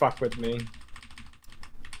you fuck with me.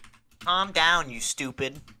 Calm down, you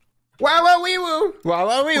stupid. Wow, wow, wee woo.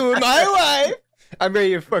 Wow, we with my wife. I'm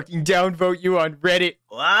ready to fucking downvote you on Reddit.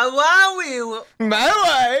 Wow, wow, you.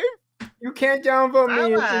 My wife. You can't downvote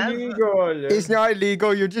me. It's Wow. illegal. It's not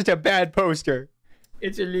illegal. You're just a bad poster.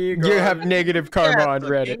 It's illegal. You have negative karma on Castle,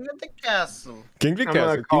 Reddit. King of the castle. King the I'm castle.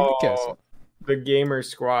 gonna King the call castle. the gamer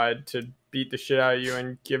squad to beat the shit out of you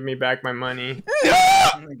and give me back my money.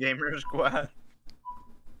 Gamer squad.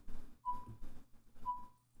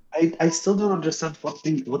 I still don't understand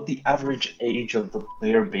what the average age of the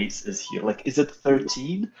player base is here. Like, is it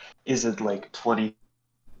 13? Is it like 20?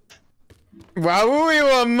 Wow, we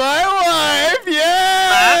want my wife.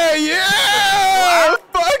 Yeah, yeah.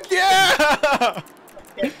 Fuck yeah.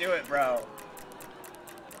 Can't do it, bro.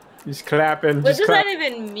 Just clapping. What Just does clap. that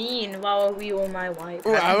even mean? Wow, we were my wife.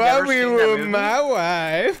 Wow, never we seen that want movie? my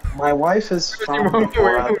wife. My wife is from the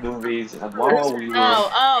Borat movies, and while we were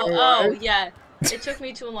Oh, yeah. It took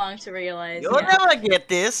me too long to realize. You'll Yeah. never get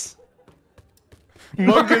this.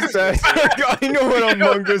 Mungus Blast. I know what a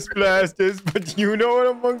Mungus Blast is, but you know what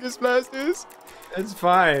a Mungus Blast is? It's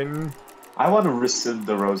fine. I want to rescind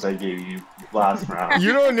the rose I gave you last round.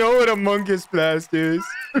 You don't know what a Mungus Blast is.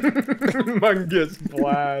 Mungus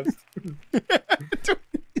blast.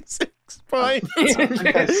 26 points. I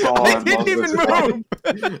think I saw I a didn't even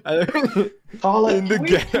Mungus move. Colin, In the can we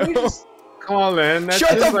ghetto. just- Colin, that's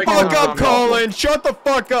Shut just the like fuck a up, Colin. Shut the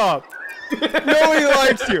fuck up. Nobody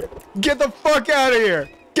likes you. Get the fuck out of here.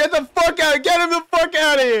 Get the fuck out. Get him the fuck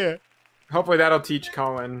out of here. Hopefully that'll teach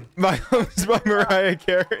Colin. My home's by Mariah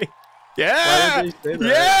Carey. Yeah. Why would they say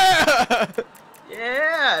that? Yeah.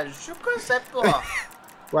 Yeah, je sais pas.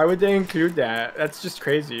 Why would they include that? That's just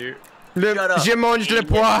crazy. Le, Shut up. je mange le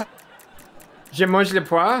pois. Je mange le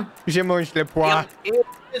pois? Je mange le pois.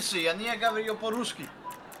 Я не говорю по-русски.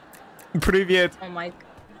 Привет. Oh my.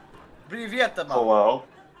 Привет, мам. Hello.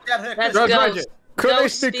 That's Go, Ghost.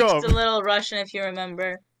 Ghost speaks Kalashnikov. a little Russian if you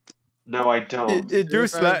remember. No, I don't. It do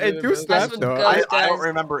slap. It do slap what though. Ghost I don't does.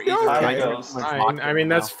 remember either. I I know. just Fine. I mean,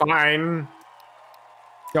 that's fine.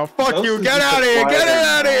 Yo, fuck Ghost you. is Get just out of a here. Get him quiet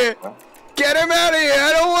out of here. man. Get him out of here.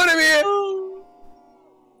 I don't want him here.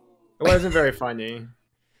 It wasn't very funny.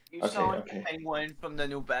 You Okay, sound like okay. the penguin from the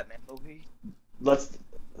new Batman movie. Let's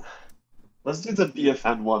do the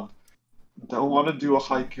BFN one. Don't want to do a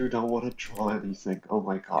haiku. Don't want to draw anything. Oh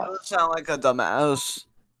my god. You sound like a dumbass.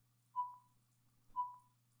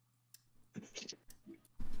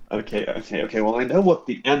 Okay. Well, I know what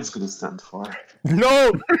the N's gonna stand for.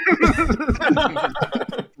 No.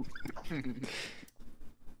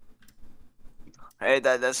 Hey,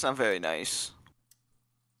 that's not very nice.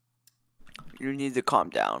 You need to calm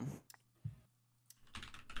down.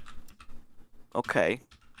 Okay.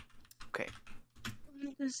 Okay.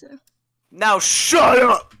 Now shut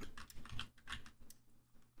up!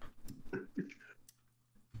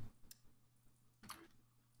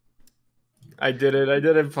 I did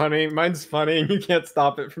it funny. Mine's funny, and you can't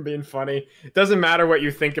stop it from being funny. It doesn't matter what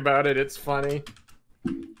you think about it, it's funny.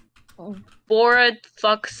 Borat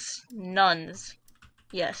fucks nuns.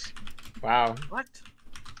 Yes. Wow. What?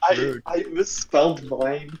 Rude. I misspelled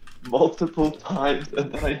mine multiple times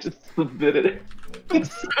and then I just submitted it.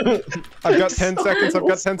 I've got 10 seconds. I've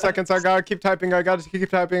got 10 seconds. I gotta keep typing. I gotta keep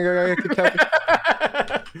typing. I gotta keep typing.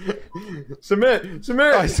 Submit.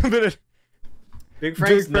 I submitted. Big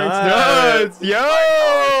Frank's Big Frank's nuts. nuts.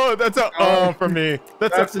 Yo, that's an O for me.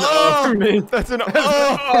 That's an an O O for me. That's an That's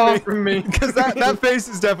O an for me. for me. Because that face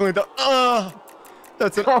is definitely the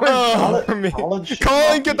That's an Colin, O for me. Colin should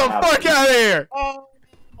Colin, not get be the happy. fuck out of here.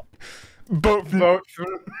 Both Vote.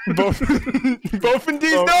 both in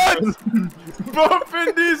these nuts.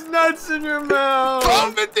 Bumping these nuts in your mouth.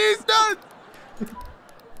 Both in these nuts.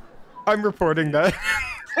 I'm reporting that.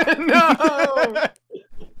 No.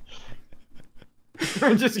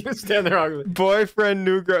 I'm just gonna stand there ugly. Boyfriend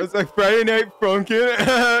new girl. It's like Friday Night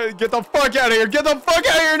Funkin'. Get the fuck out of here. Get the fuck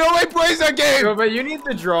out of here. Nobody plays that game. No, but you need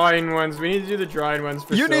the drawing ones. We need to do the drawing ones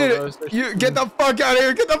for You need solos. it. You get the fuck out of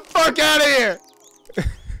here. Get the fuck out of here.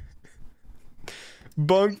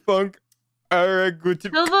 Bunk funk. Alright, good to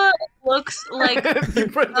Silva looks like You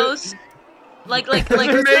put the- Ghost. Like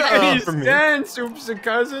doesn't make any for me. sense, Oops and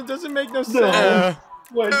cousin. It doesn't make no sense.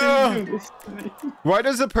 Why did you do this to me? Why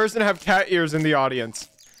does a person have cat ears in the audience?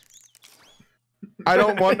 I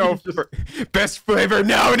don't want no best flavor.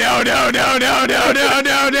 No.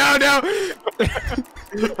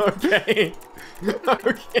 Okay.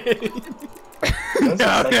 Okay.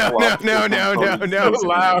 No. So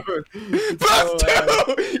loud. Plus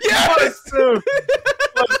two. Yes.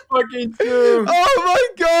 Plus fucking two. Oh my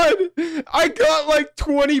god! I got like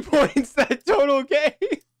 20 points that total game.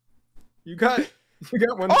 You got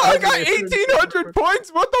one. Oh, I got 1,800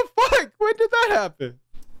 points. What the fuck? When did that happen?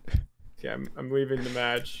 Yeah, I'm leaving the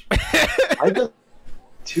match. I got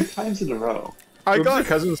 2 times in a row. I Oops and got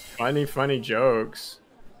cousin's funny jokes.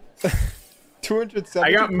 270.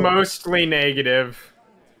 I got points. mostly negative.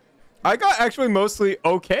 I got actually mostly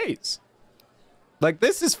okays. Like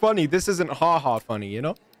this is funny. This isn't ha funny, you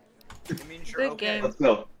know. It means you're Good okay. game.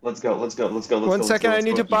 Let's go. One second, I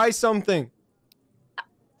need to buy something.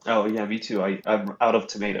 Oh yeah, me too. I'm out of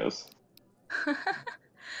tomatoes.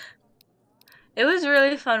 It was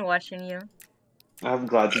really fun watching you. I'm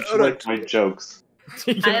glad that you like my jokes.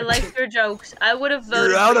 I liked your jokes. I would have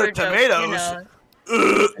voted You're out for of your tomatoes. jokes. You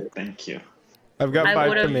know. Thank you. I've got I 5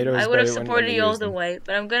 would have. tomatoes. I would have but wouldn't supported really you all use the them. way,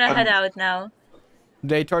 but I'm gonna head out now.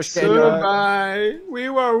 Day Torch Goodbye. Wee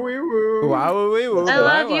woo. Wow, wee, woo. I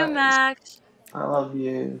love you, Max. I love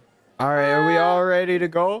you. All right, are we all ready to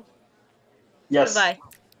go? Yes. Goodbye.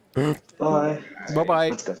 Bye. Bye bye.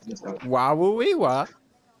 Let's go. Wow, wee, wah.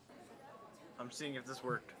 I'm seeing if this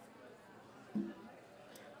worked.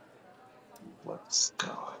 Let's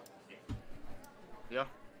go. Yeah.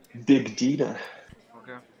 Big Dina.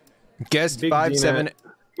 Okay. Guest Big 5-7.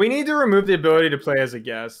 We need to remove the ability to play as a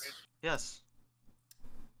guest. Yes.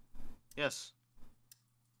 Yes.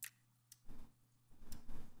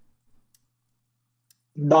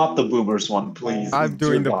 Not the boomers one, please. I'm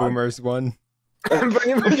doing the Dear God. boomers one. I'm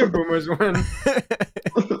bringing back a boomers one.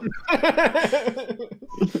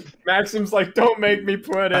 Maxim's like, don't make me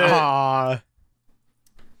put it. Ah.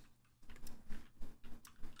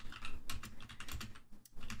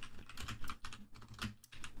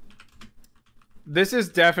 This is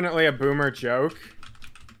definitely a boomer joke.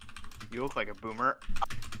 You look like a boomer.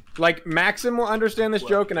 Like, Maxim will understand this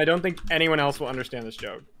joke, and I don't think anyone else will understand this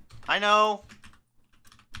joke. I know.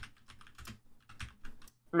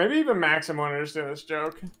 Maybe even Maxim won't understand this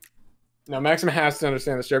joke. No, Maxim has to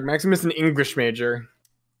understand this joke. Maxim is an English major.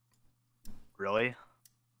 Really?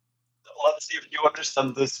 Let's see if you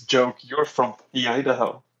understand this joke. You're from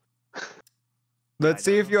Idaho. Let's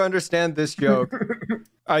see if you understand this joke.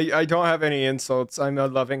 I don't have any insults. I'm a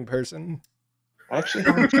loving person. I actually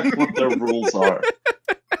haven't checked what their rules are.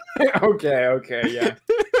 Okay, yeah.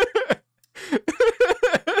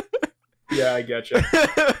 Yeah, I getcha.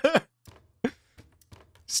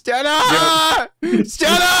 Stella!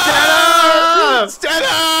 Stella!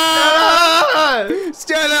 Stella!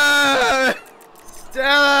 Stella!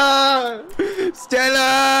 Stella!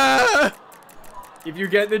 Stella! If you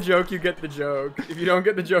get the joke, you get the joke. If you don't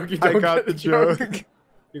get the joke, you don't get the joke.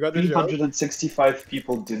 You got the joke? 365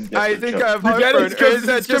 people didn't get I the think joke. I have heartburn. Is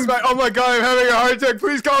that just my... Oh my god, I'm having a heart attack.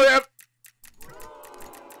 Please call me up.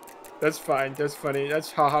 That's fine. That's funny. That's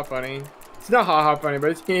haha funny. It's not haha funny,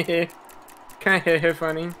 but it's hehe. Kind of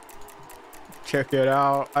funny. Check it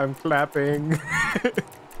out. I'm clapping.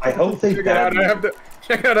 I hope they check it out. I have the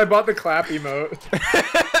check it out. I bought the clap emote.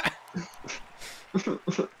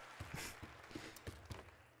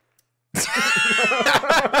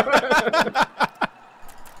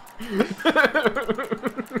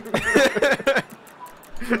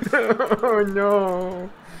 Oh no.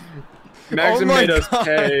 Maxim made us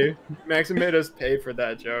pay. Maxim made us pay for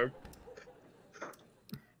that joke.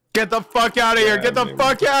 Get the fuck out of here! Get the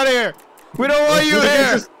fuck out of here! We don't want you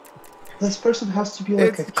here! This person has to be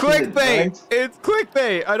like it's a clickbait! kid, right? It's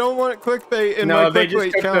clickbait! I don't want clickbait in my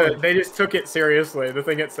clickbait challenge. They just took it seriously, the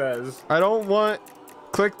thing it says. I don't want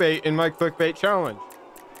clickbait in my clickbait challenge.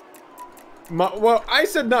 Well, I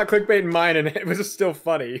said not clickbait in mine, and it was still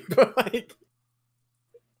funny, but like...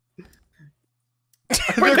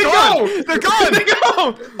 They're gone! They're gone! They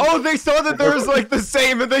go! Oh, they saw that there was like the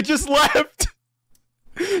same and they just left!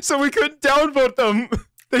 So we couldn't downvote them!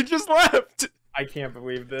 They just left! I can't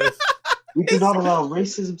believe this. We do not allow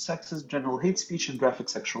racism, sexism, general hate speech, and graphic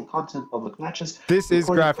sexual content public matches. This is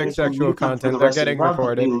graphic sexual content. They're getting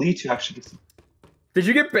reported. Did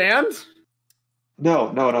you get banned?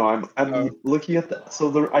 No. I'm looking at the.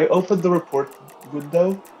 So I opened the report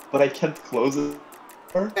window, but I can't close it.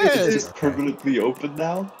 It's just permanently open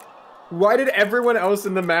now. Why did everyone else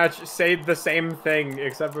in the match say the same thing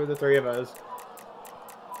except for the three of us?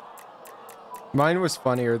 Mine was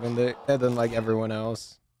funnier than like everyone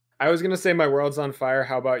else. I was gonna say my world's on fire.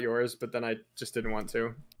 How about yours? But then I just didn't want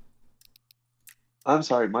to. I'm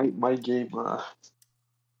sorry. My game.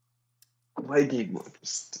 My game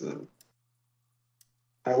just.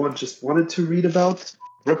 I just wanted to read about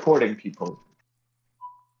reporting people.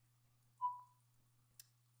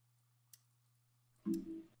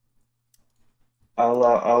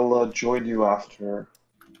 I'll join you after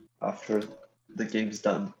the game's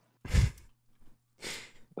done.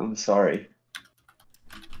 I'm sorry.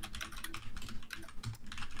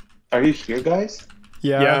 Are you here, guys?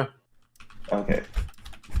 Yeah. Okay.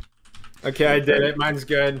 Okay, I did it. Mine's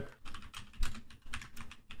good.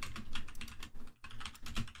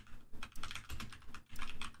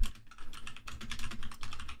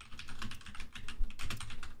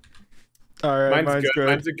 All right, mine's good.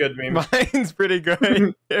 Mine's a good meme. Mine's pretty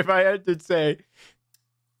good. If I had to say,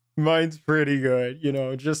 mine's pretty good. You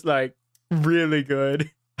know, just like really good.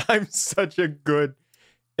 I'm such a good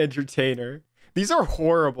entertainer. These are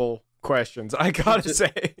horrible questions, I gotta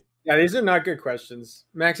say. Yeah, these are not good questions.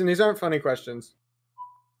 Maxim, these aren't funny questions.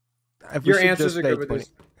 Your answers are good with this.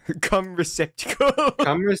 Come receptacle.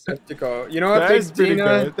 Come receptacle. You know what, That's Big pretty Dina?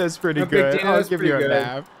 good. That's pretty good. Dina, I'll give you a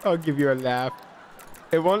laugh. I'll give you a laugh.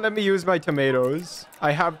 It won't let me use my tomatoes.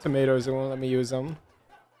 I have tomatoes. It won't let me use them.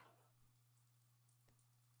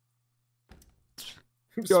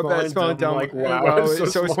 Your bad, small and dumb. Like, wow, wow,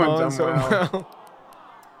 it's so small and so well.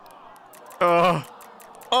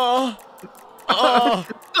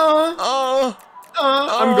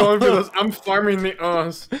 I'm going for those. I'm farming the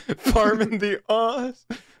us. Farming the us.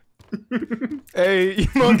 Hey,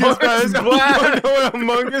 Humongous Blast! You know what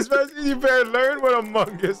Humongous Blast is? You better learn what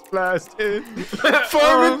Humongous Blast is.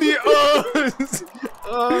 Farming the us.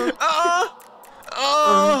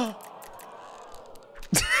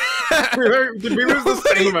 Did we lose the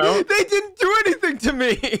same amount? They didn't do anything to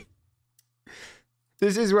me.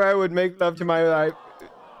 This is where I would make love to my life.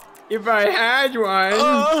 If I had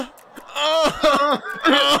one.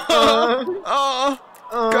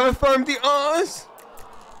 Gotta farm the Oz.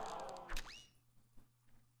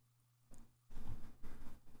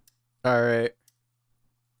 All right.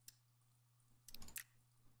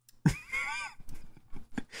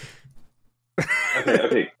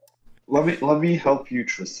 Okay. Let me help you,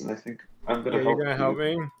 Tristan. I think I'm gonna Yeah, help you're gonna help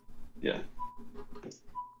me? Yeah.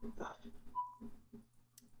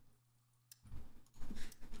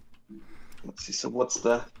 Let's see. So what's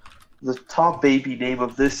the top baby name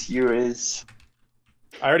of this year is?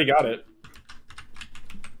 I already got it.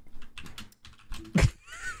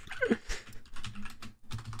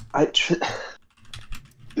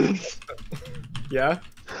 Yeah?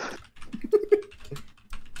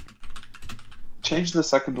 Change the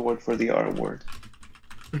second word for the R word.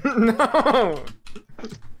 No!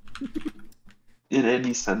 In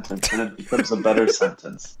any sentence, and it becomes a better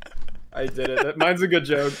sentence. I did it. Mine's a good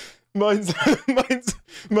joke. Mine's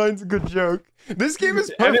a good joke. This game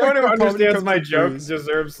is perfect. Anyone who for comedy understands comes my to joke threes.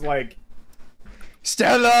 deserves, like...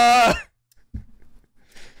 Stella!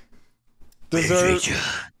 Where's Rachel?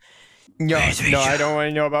 No, Where's no, I Rachel? don't want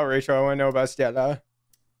to know about Rachel. I want to know about Stella.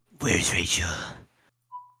 Where's Rachel?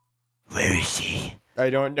 Where is she? I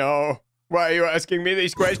don't know. Why are you asking me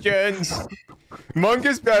these questions?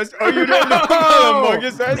 Mungus Fest. Oh, you don't know about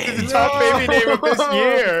Mungus Fest? It's the top baby name of this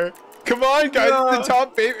year. Come on, guys. It's the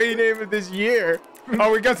top baby name of this year.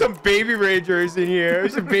 Oh, we got some baby ragers in here.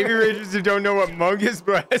 Some baby ragers who don't know what Mungus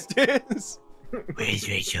Blast is. Where's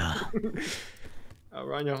Rachel? I'll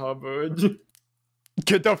run your Hubbard.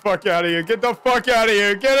 Get the fuck out of here. Get the fuck out of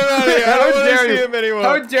here. Get him out of here. I How don't want dare to see you. him anymore.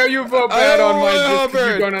 How dare you vote I bad don't on my want just 'cause you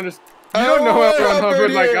Hubbard. don't understand. You don't know how to run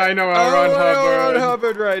Hubbard like I know how to run Hubbard.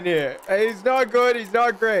 Hubbard right here. He's not good. He's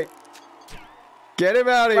not great. Get him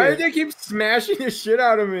out of Why here. do they keep smashing the shit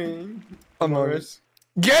out of me? Among Us.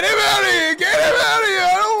 Get him out of here. Get him out of here.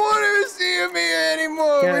 I don't want to see him here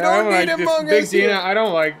anymore. Yeah, We I don't like need this. Among Big Us Dina, here. I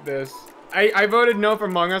don't like this. I voted no for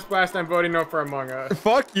Among Us Blast. I'm voting no for Among Us.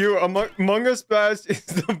 Fuck you. Among Us Blast is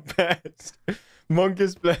the best.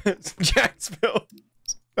 Mungus Blast. Jacksville.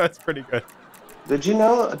 That's pretty good. Did you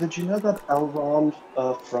know that Elrond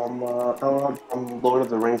from Lord of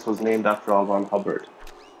the Rings was named after L. Ron Hubbard?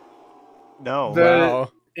 No. The Wow.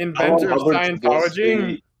 inventor of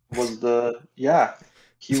Scientology.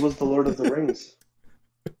 He was the Lord of the Rings.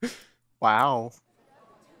 Wow.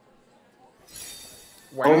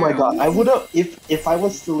 Oh my god, I would have if I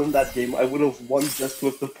was still in that game, I would have won just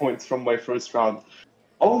with the points from my first round.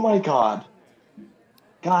 Oh my god.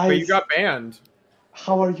 Guys, But you got banned.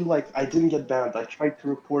 how are you like I didn't get banned. I tried to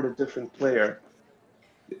report a different player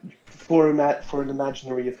for an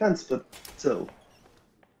imaginary offense, but still.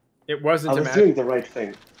 It I wasn't was doing the right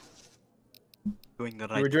thing. Doing the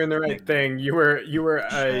right You were doing the right thing. You were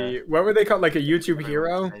a what were they called? Like a YouTube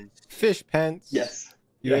hero? Fish pants. Yes.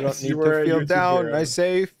 You Yes, don't you need were to a feel YouTube down. hero. I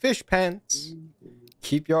say fish pants.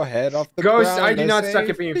 Keep your head off the Ghost, ground. I do not say suck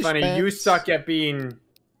at being fish funny. pants. You suck at being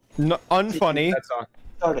No, unfunny. that's all.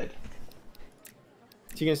 Started.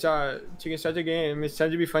 Tegan, start the game. It's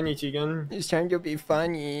time to be funny, Tegan. It's time to be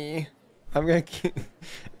funny. I'm gonna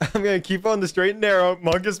keep on the straight and narrow.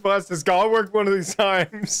 Mungus Blast has gotta work one of these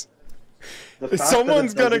times. The fact that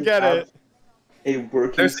Someone's it gonna doesn't get have it. A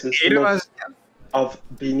working There's 8 system of us. of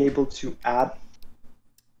being able to add.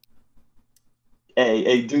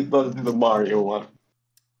 Hey, do the Mario one.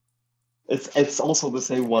 It's also the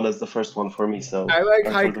same one as the first one for me, so I like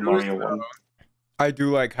for the Mario haikus, one. though. I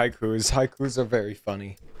do like haikus. Haikus are very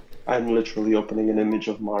funny. I'm literally opening an image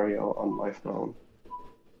of Mario on my phone.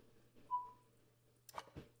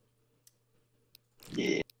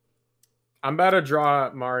 Yeah. I'm about to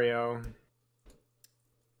draw Mario.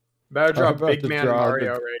 About to draw I'm about Big to Man draw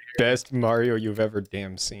Mario the right Best Mario you've ever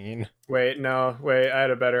damn seen. Wait, no, wait, I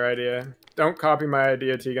had a better idea. Don't copy my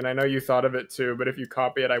idea, Tegan. I know you thought of it too, but if you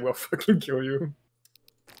copy it, I will fucking kill you.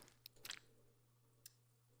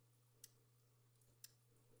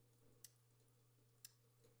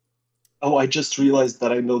 Oh, I just realized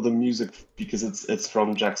that I know the music because it's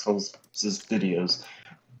from Jackson's videos.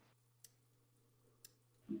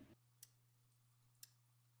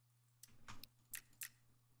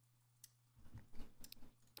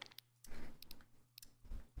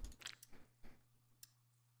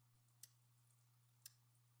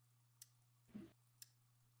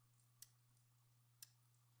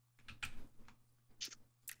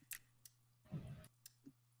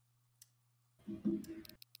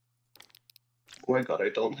 Oh my god, I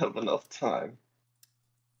don't have enough time.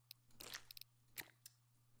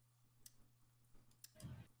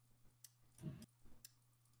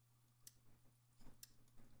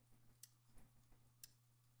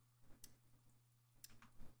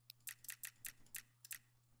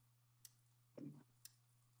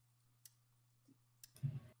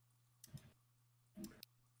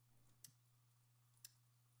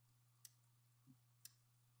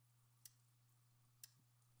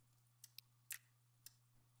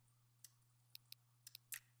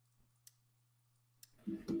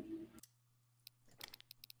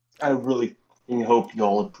 I really hope you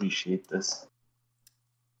all appreciate this.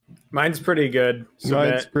 Mine's pretty good.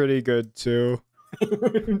 Mine's pretty good too.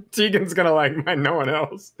 Tegan's gonna like mine. No one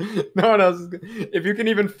else. No one else. If you can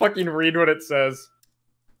even fucking read what it says.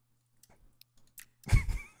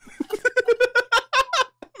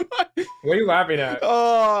 What are you laughing at?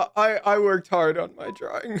 Oh, I worked hard on my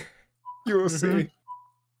drawing. You will see.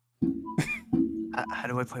 How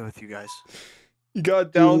do I play with you guys? You gotta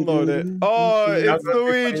download it. Oh, it's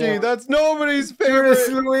Luigi. That's nobody's favorite. It's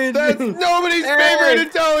Luigi. That's nobody's Hey, favorite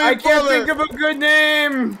Italian I can't brother. think of a good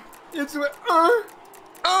name. It's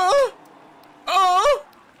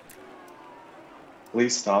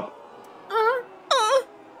Please stop.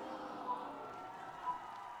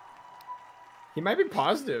 He might be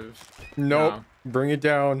positive. Nope. No. Bring it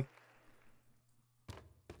down.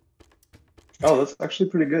 Oh, that's actually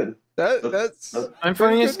pretty good. That's I'm pretty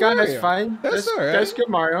funniest good guy. That's Mario. fine. That's alright. That's good,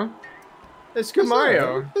 Mario. That's good,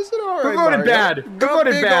 Mario. That's an Who alright voted Mario. bad? Who Got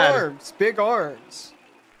voted big bad? arms. Big arms.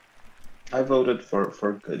 I voted for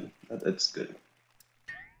good. It's good.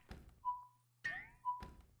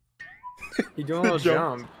 He doing a little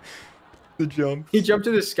jump. The jump. He jumped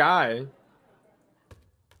to the sky.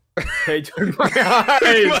 He took my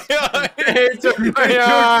eyes. He took my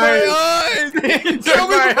eyes. He took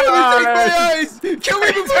my eyes. Kill me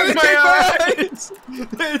before they take my eyes.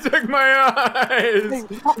 They took my eyes. They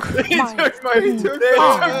took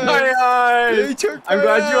my eyes. They took I'm my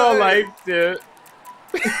glad you all eyes. liked it.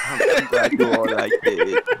 I'm glad you all liked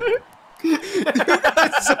it.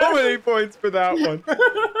 So many points for that one.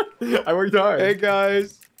 I worked hard. Hey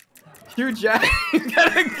guys. Hugh Jack.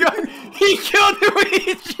 He killed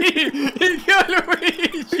Luigi. He killed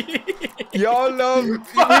Luigi. Y'all love.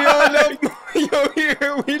 We all love Mario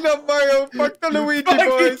here. We love Mario. Fuck the Luigi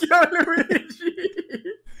boys. Killed Luigi.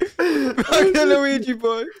 Fuck the Luigi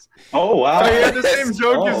boys. Oh wow! He had the same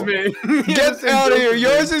joke as me. He had the Get same out of joke here. as me.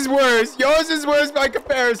 Yours is worse. Yours is worse by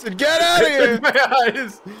comparison. Get out of They here. took my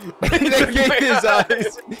eyes. They took gave my his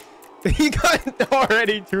eyes. He got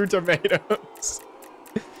already 2 tomatoes.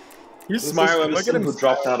 He's This smiling. is Look at him. who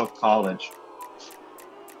dropped out of college.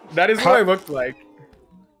 That is what I looked like.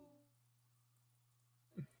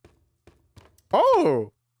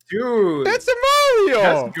 Oh, Dude. that's a Mario.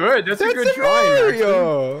 That's good. That's a good drawing,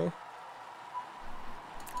 Mario.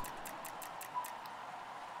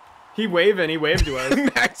 He waving. He waved to us.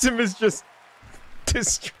 Maxim is just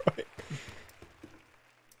destroyed.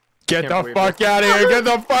 Get Can't the believe fuck out of here! Get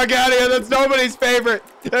the fuck out of here! That's nobody's favorite!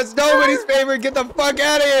 That's nobody's favorite! Get the fuck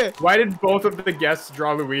out of here! Why did both of the guests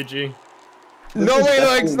draw Luigi? Nobody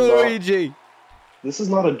likes definitely not- Luigi! This is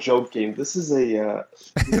not a joke game. This is a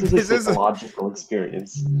This is a- psychological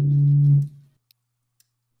experience.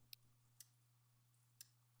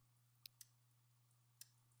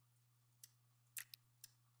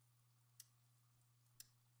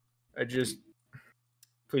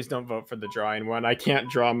 Please don't vote for the drawing one. I can't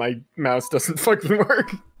draw. My mouse doesn't fucking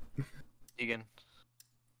work. Egan.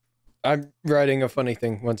 I'm writing a funny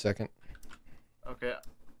thing. 1 second. Okay.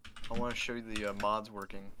 I want to show you the mods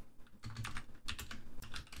working.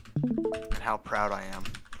 And how proud I am.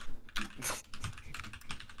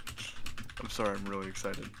 I'm sorry, I'm really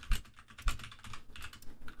excited.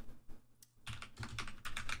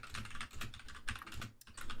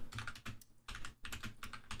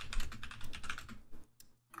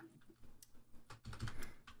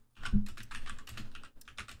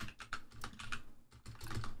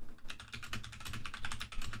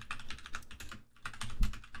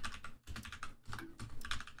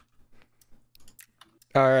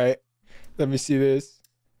 All right, let me see this.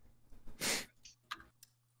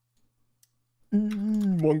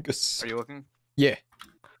 Wonkus. Are you looking? Yeah.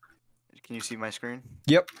 Can you see my screen?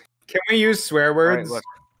 Yep. Can we use swear Alright, words? look.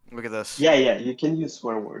 Look at this. Yeah, you can use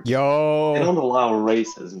swear words. They Yo. don't allow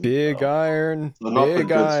racism. Big though. iron. So not the Big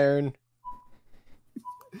good- iron.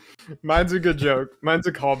 Mine's a good joke. Mine's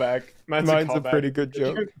a callback. Mine's A callback. pretty good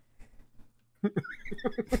joke.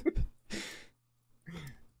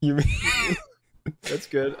 You mean? That's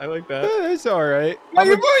good. I like that. It's all right. No, I'm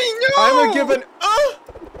you're gonna give an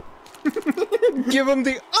give him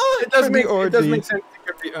the It does for make the orgy. it does make sense.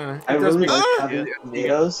 To give the, I it does really make like sense. having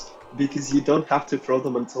tomatoes because you don't have to throw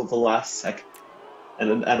them until the last second.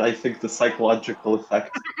 And I think the psychological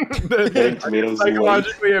effect getting tomatoes late.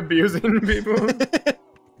 Psychologically abusing people.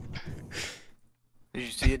 Did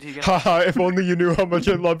you see it, Egan? Haha, if only you knew how much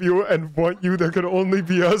I love you and want you, there could only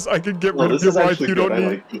be us. I could get Well, rid of this your is wife actually you good. don't I need.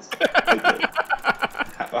 like this. Okay.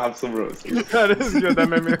 Have some roses. That is good. That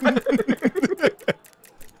made me.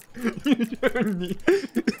 You don't need.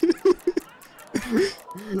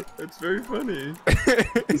 It's very funny.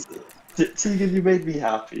 To Tegan, you made me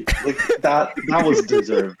happy. Like that was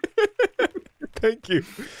deserved. Thank you.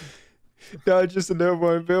 Not just another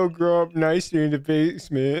one. Bill grow up nicely in the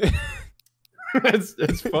basement. That's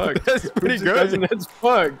fucked. That's pretty Oopsie good. cousin, that's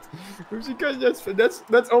fucked. Oopsie cousin,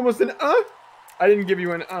 that's almost an I didn't give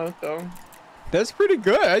you an though. That's pretty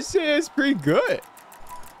good. I say it's pretty good.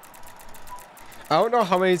 I don't know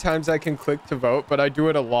how many times I can click to vote, but I do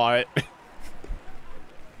it a lot.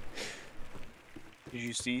 Did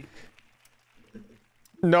you see?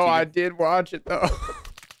 No, I did watch it though.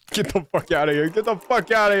 Get the fuck out of here. Get the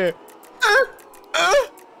fuck out of here.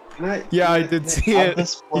 Yeah, I did see it.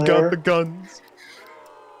 He got the guns.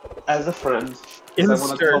 As a friend, I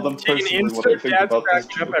want to tell them personally what I think about this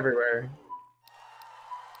up everywhere.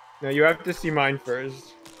 No, you have to see mine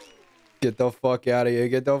first. Get the fuck out of here.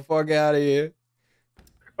 Get the fuck out of here.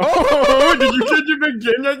 Oh, did you get your big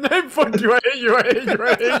game that night? Fuck you, I hate you, I hate you,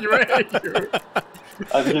 I hate you, I hate you.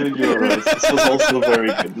 I'm giving you a rose. This was also very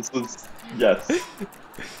good. This was, yes.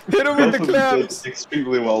 Hit him with the claps. Did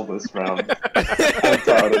extremely well this round. I'm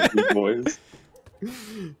proud of you boys.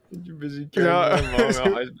 You're busy caring about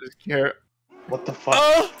mom, I just care. What the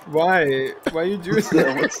fuck? Why? Why you do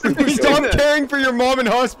that? Stop caring for your mom in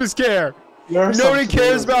hospice care. Nobody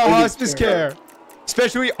cares about hospice care.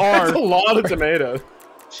 Especially R. That's a lot of tomatoes.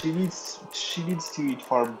 She needs to eat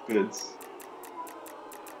farm goods.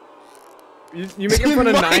 You making fun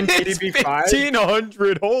of 980p5?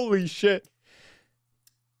 1500. Holy shit.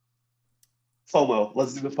 FOMO.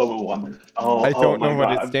 Let's do the FOMO one. I don't know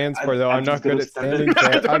what it stands for though. I'm not good at standing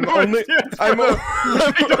for it. I'm only. I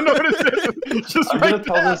don't know what it says. I'm gonna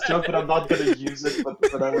tell this joke, but I'm not gonna use it.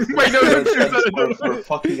 But I was gonna Wait, no, don't use that. for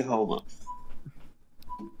fucking homo.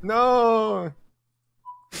 No.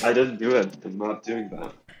 I didn't do it. I'm not doing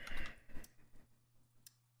that.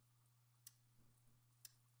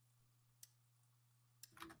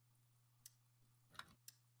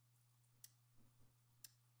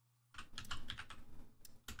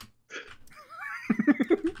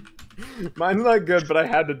 Mine's not good, but I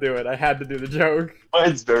had to do it. I had to do the joke.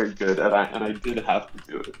 Mine's very good, and I did have to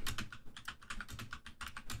do it.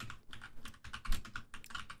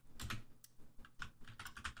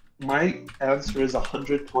 My answer is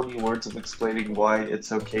 120 words of explaining why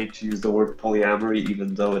it's okay to use the word polyamory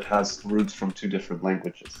even though it has roots from 2 different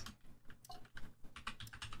languages.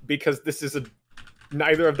 Because this is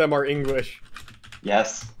neither of them are English.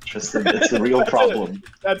 Yes, Tristan, it's a real problem.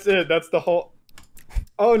 That's it. That's the whole...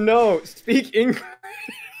 Oh no, speak English.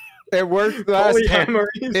 It worked last time.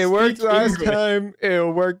 It worked last English. time.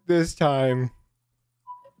 It'll work this time.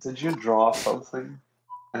 Did you draw something?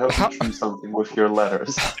 I hope you drew something with your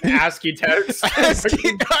letters. ASCII text.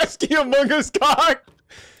 ASCII Among Us cock.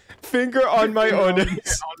 Finger on my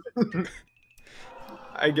honest.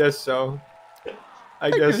 I guess so.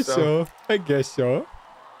 I guess so. I guess so.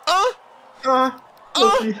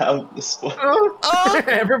 Let me have this one.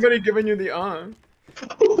 Everybody giving you the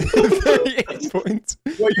 38 points.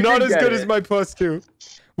 Well, not as good as my +2.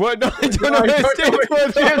 What? No, I don't know what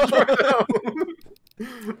it stands for though.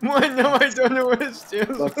 What? No, I don't know what it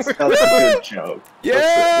stands for. That's a good joke.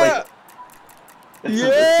 Yeah! It's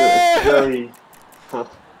a very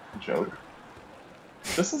tough joke.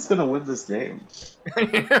 This is gonna win this game.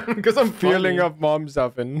 Because I'm Feeling funny. of mom's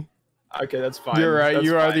oven. Okay, that's fine. You're right. That's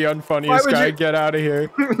you are fine. the unfunniest guy. you- Get out of here.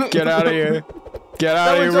 Get out of here. Get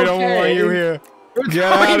out of here. was We don't want you okay. here. It was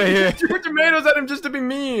Get fine. out of here. You threw tomatoes at him just to be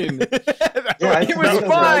mean. Yeah, It was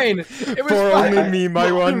fine. It was For fine. only me,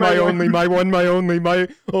 my one, my only, my one, my only, my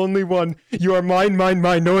only one. You are mine, mine,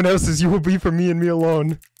 mine. No one else's. You will be for me and me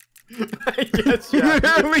alone. I guess, yeah.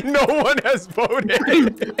 Literally, no one has voted.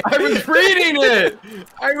 I was reading it.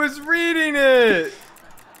 I was reading it.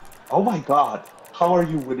 Oh my god. How are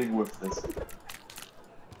you winning with this?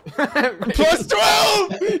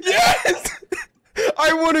 +12! Yes!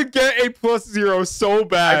 I want to get a +0 so I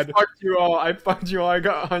bad. fucked you all. I fucked you all. I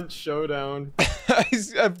got Hunt Showdown.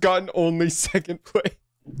 I've gotten only 2nd place.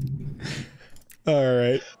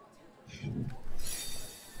 Alright.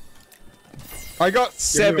 I got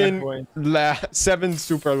Give me my 7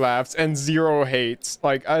 super laughs and 0 hates.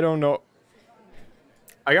 Like, I don't know.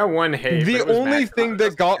 I got 1 hate. The but it was only Max thing Hunt.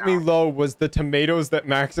 that got me low was the tomatoes that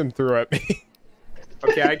Maxim threw at me.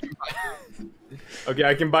 Okay, I can. Okay,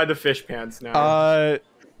 I can buy the fish pants now.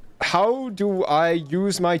 How do I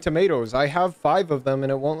use my tomatoes? I have 5 of them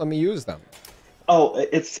and it won't let me use them. Oh,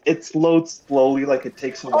 it loads slowly, like it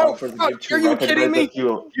takes a while for the game to are you recognize kidding me? that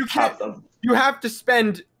you You have can't. them. You have to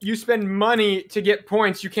spend. You spend money to get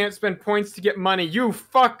points. You can't spend points to get money. You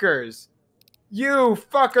fuckers. You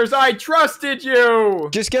fuckers. I trusted you.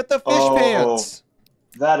 Just get the fish Oh. pants.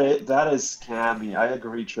 that is scammy. I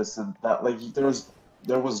agree, Tristan. That like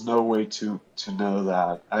there was no way to know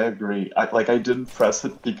that. I agree. I didn't press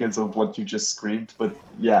it because of what you just screamed, but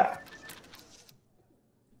yeah.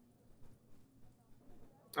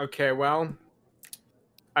 Okay, well,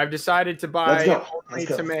 I've decided to Let's buy go. only Let's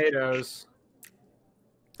go. tomatoes.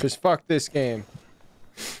 Cause fuck this game.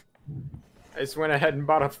 I just went ahead and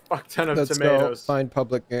bought a fuck ton of Let's tomatoes. go find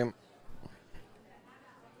public game.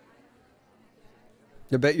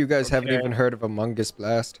 I bet you guys haven't Okay. even heard of Among Us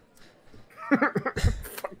Blast.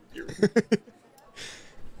 Fuck you.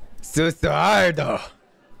 Susardo.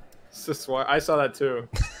 I saw that too.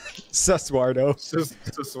 Suswardo.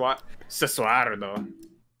 Sasuardo.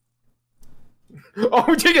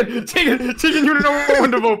 Oh, Tegan, you don't know what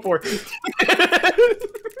one to vote for.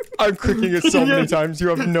 I'm clicking it so many times, you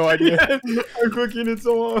have no idea. Yes, I'm clicking it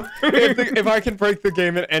so long. If I can break the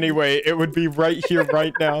game in any way, it would be right here,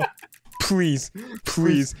 right now. Please,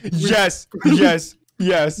 please. Yes, yes,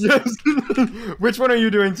 yes. Yes. Which one are you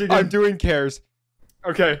doing, Tegan? I'm doing cares.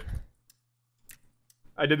 Okay.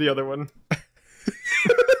 I did the other one.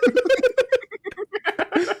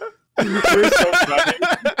 You're so funny.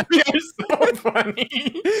 You're so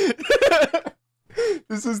funny.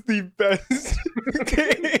 This is the best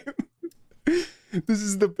game. This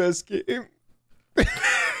is the best game.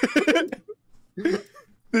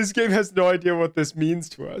 This game has no idea what this means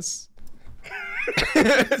to us.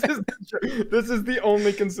 This is the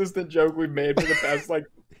only consistent joke we've made for the past like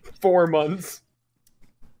 4 months.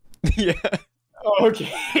 Yeah.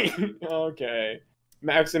 Okay. Okay.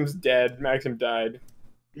 Maxim's dead. Maxim died.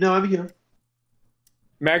 No, I'm here.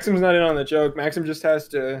 Maxim's not in on the joke. Maxim just has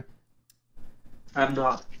to. I'm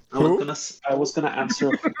not. I Who? was gonna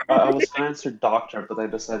answer. I was gonna answer doctor, but I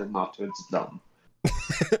decided not to. It's dumb.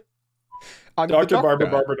 I'm the Dr. Barber,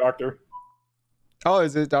 doctor. Barber, Doctor. Oh,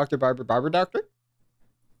 is it Dr. Barber, Barber, Doctor?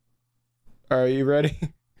 Are you ready?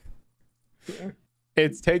 Yeah.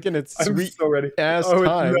 It's taken its I'm sweet so ready. ass Oh,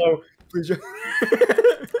 time. no. Please.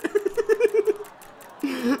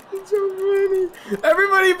 It's so funny.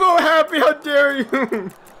 Everybody vote happy. How dare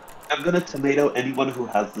you? I'm gonna tomato anyone who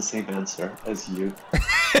has the same answer as you.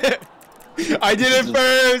 I did it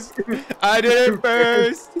first. I did it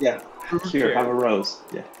first. Yeah. Here, have a rose.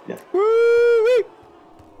 Yeah, yeah. Woo-wee.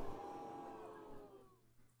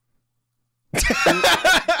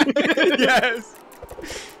 Yes.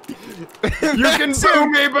 You can boo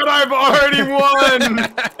me, but I've already won.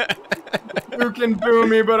 You can boo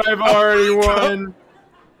me, but I've already won.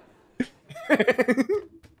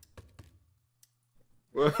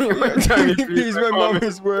 Well, Please, my mom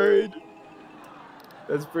is worried.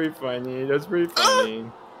 That's pretty funny. That's pretty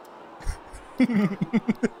funny.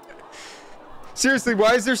 Seriously,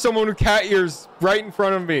 why is there someone with cat ears right in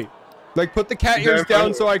front of me? Like, put the cat ears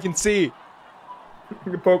down so I can see.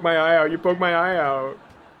 You poke my eye out. You poke my eye out.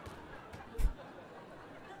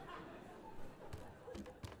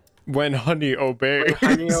 When honey obeys.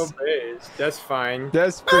 Honey obeys. That's fine.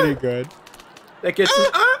 That's pretty good. That gets an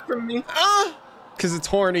from me. Cause it's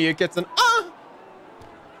horny, it gets an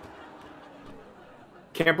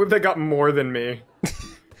Can't believe they got more than me.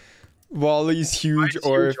 Wally's huge Mine's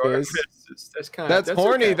orifice. That's kind. That's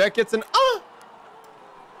horny. Okay. That gets an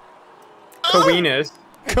Kaweenus.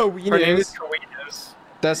 Her name is Kaweenus. Kaweenus.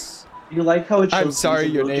 That's You like how it shows I'm sorry,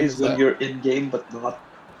 these your name emojis is when that. you're in game, but not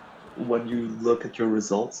when you look at your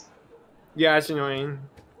results. Yeah, it's annoying.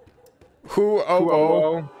 who oh Whoa, oh.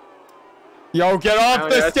 whoa. Yo, get off Oh,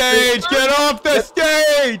 the that's stage! Get off the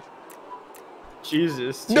stage!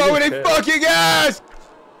 Jesus. Nobody Jesus. fucking asked!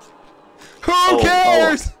 Who Oh.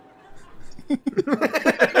 cares?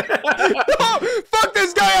 Oh, fuck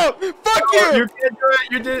this guy up! Fuck Oh, you! you can't do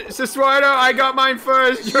it. You did. Sasuardo, I got mine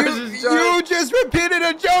first. Yours is done. You just repeated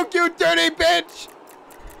a joke, you dirty bitch!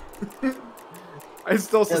 I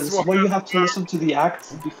still Yeah, this is why you have to listen to the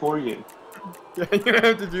acts before you. Yeah, you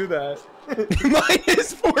have to do that. Mine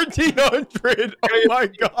is 1400. Oh my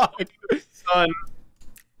god. Son.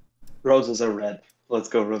 Roses are red. Let's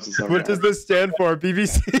go, roses are What red. does this stand for?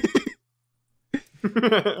 BBC?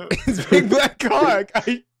 It's Big Black Cock.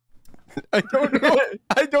 I don't know.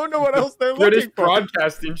 I don't know what else they're British looking for.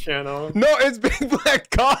 Broadcasting Channel. No, it's Big Black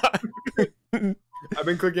Cock. I've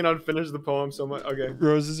been clicking on finish the poem so much. Okay.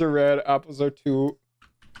 Roses are red, apples are two.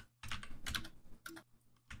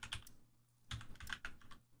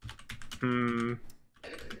 Hmm.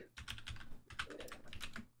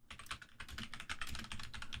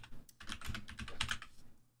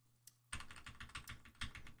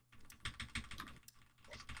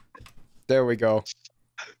 There we go.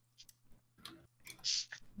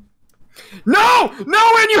 No!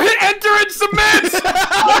 No! And you hit enter and submit!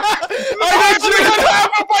 I actually had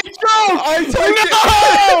half of my joke!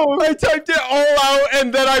 I typed it all out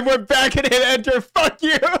and then I went back and hit enter. Fuck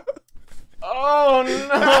you! Oh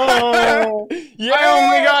no! Yeah! I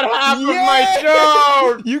only got half of my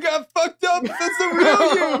joke! You got fucked up, that's the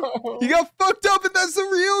real you! You got fucked up and that's the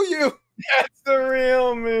real you! That's the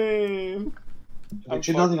real me! But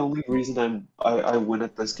you know, the only reason I win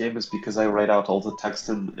at this game is because I write out all the text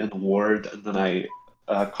in Word and then I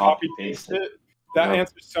copy paste it. That Yeah.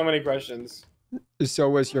 answers so many questions. So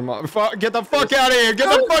was your mom. Get the fuck out of here! Get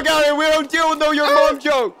the fuck out of here! We don't deal with no your mom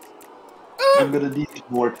jokes! I'm gonna need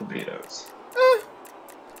more tomatoes.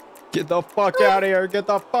 Get the fuck out of here! Get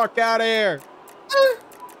the fuck out of here!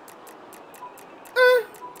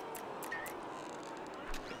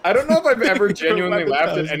 I don't know if I've ever genuinely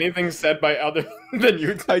laughed at anything said by other than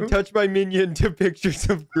you. I touched my minion to pictures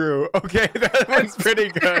of Gru. Okay, that's pretty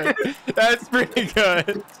good. That's pretty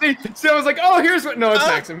good. See, I was like, oh, here's what. No, it's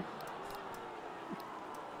Maxim.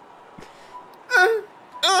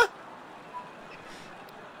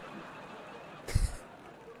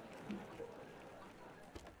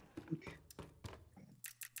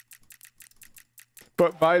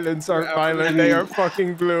 But violence aren't violent, they are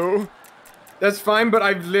fucking blue. That's fine, but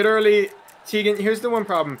I've literally, Tegan. Here's the one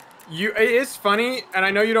problem. It is funny, and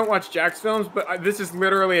I know you don't watch Jax films, but this is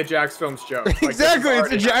literally a Jax films joke. Like, Exactly,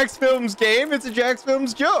 it's a Jax Films game. It's a Jax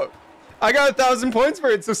Films joke. I got 1,000 points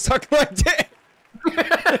for it, so suck my dick.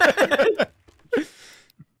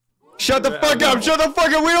 Shut the fuck up! Shut the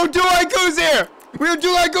fuck up! We don't do haikus here! We don't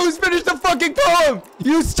do haikus! Finish the fucking poem!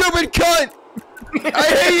 You stupid cunt! I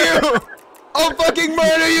hate you! I'll fucking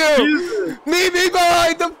murder you! Meet me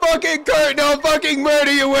behind the fucking curtain! I'll fucking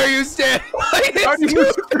murder you where you stand! How do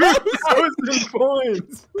you 1,000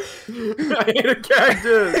 points? I hate a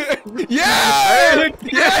cactus! Yeah! I hate a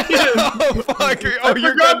cactus! Oh, fuck! I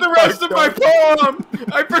forgot the rest of my poem!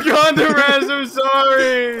 I forgot the rest, I'm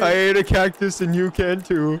sorry! I ate a cactus and you can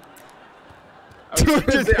too.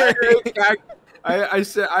 I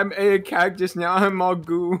said I'm a cactus, now I'm all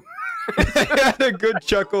goo. I had a good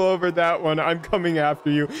chuckle over that one. I'm coming after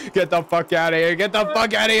you. Get the fuck out of here. Get the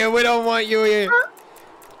fuck out of here. We don't want you here.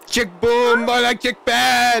 Chick boom, boy, like chick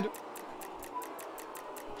bad.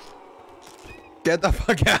 Get the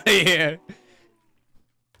fuck out of here.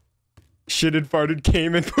 Shitted, farted,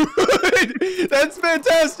 came and food. That's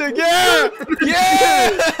fantastic. Yeah.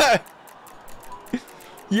 Yeah.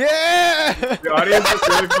 Yeah. The audience is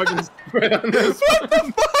really fucking spread on this. What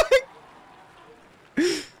the fuck?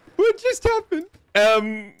 What just happened?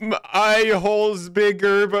 Eye hole's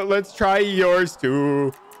bigger, but let's try yours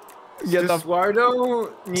too. Get the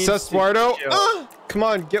Saswardo needs Saswardo. to chill. Come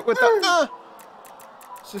on, get with the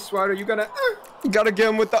Saswardo, you gotta You gotta get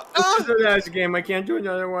him with the This is the last game. I can't do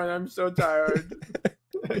another one. I'm so tired.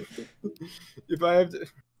 If I have to.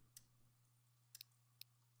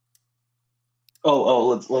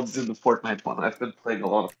 Let's do the Fortnite one. I've been playing a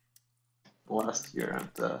lot of last year,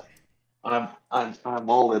 and I'm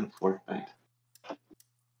all in Fortnite.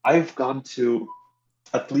 I've gone to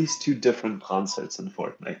at least 2 different concerts in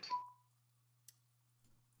Fortnite.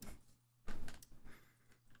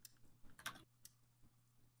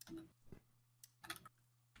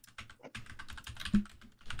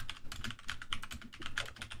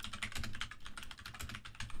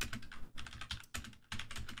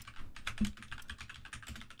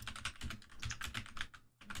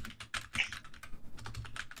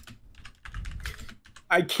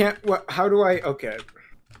 I can't. What? How do I? Okay.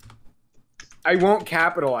 I won't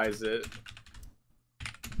capitalize it.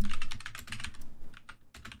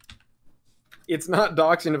 It's not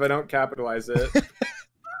doxing if I don't capitalize it.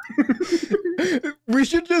 We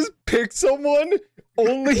should just pick someone,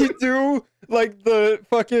 only do like the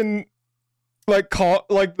fucking like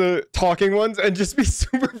the talking ones and just be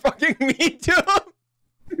super fucking mean to them.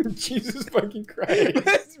 Jesus fucking Christ.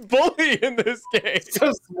 It's bully in this game.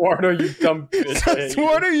 Saswardo, you dumb bitch.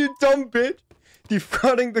 Saswardo, you dumb bitch.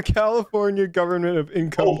 Defrauding the California government of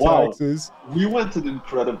income taxes. We went an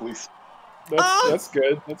incredibly... That's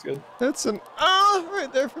good. That's good. That's an right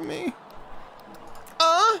there for me.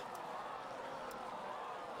 Uh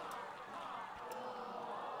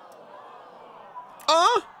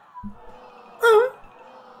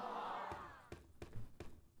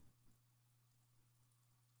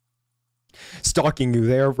Stalking you.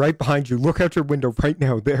 They are right behind you. Look out your window right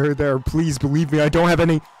now. They're there. Please believe me. I don't have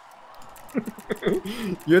any.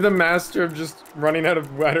 You're the master of just running out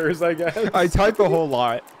of letters, I guess. I type a whole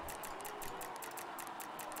lot.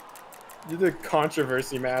 You're the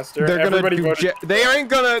controversy master. They're gonna Everybody voted. They ain't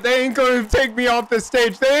gonna take me off the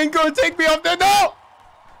stage. They ain't gonna take me off the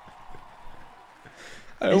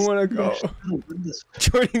I don't want to go.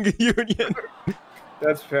 Joining a union.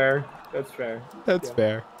 That's fair. That's fair. That's Yeah.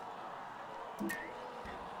 fair.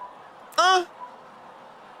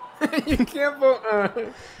 You can't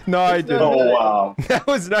vote. No, I didn't. Oh wow. That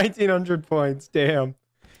was 1900 points. Damn.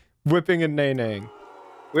 Whipping and nay-naying.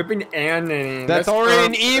 Whipping and nannying. That's already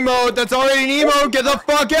an emote. That's already an emote. Get the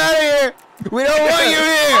fuck out of here. We don't want you here.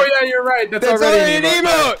 Oh yeah, you're right. That's already an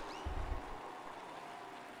emote. emote.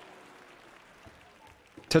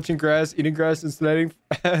 Touching grass, eating grass, and sledding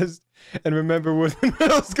fast. And remember, Woodland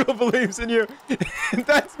Middle School believes in you.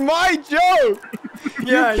 That's my joke.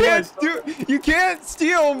 Yeah, you can't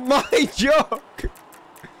steal my joke.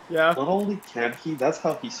 Yeah. Not only can he, that's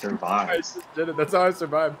how he I survives. just did it. That's how I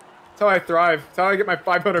survive. That's how I thrive. That's how I get my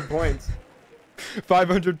 500 points.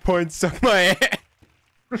 500 points, suck my ass.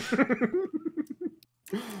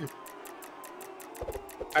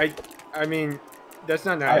 I mean, that's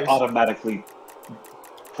not I nice. automatically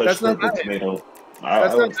push That's not the nice. tomato.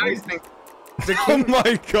 That's I not would say- nice. The Oh king,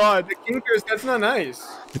 my god. the Kingfish, that's not nice.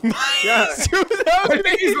 Yeah. I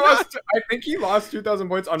think he lost 2,000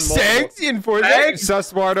 points on multiple. Sanction for that.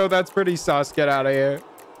 Suswardo, that's pretty sus. Get out of here.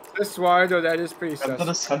 Suswardo, that is pretty I'm sus.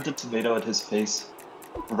 gonna send a tomato at his face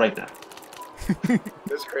right now.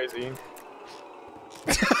 That's crazy.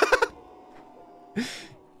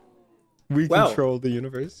 We Well. control the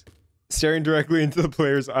universe. Staring directly into the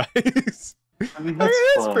player's eyes. I mean, I that's, mean,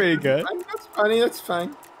 that's fun. pretty good. I mean, that's funny. That's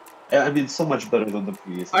fine. I mean, so much better than the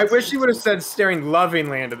previous. I wish he would have instance. said staring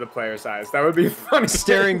lovingly into the player's eyes. That would be funny.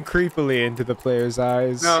 Staring creepily into the player's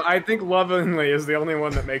eyes. No, I think lovingly is the only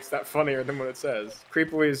one that makes that funnier than what it says.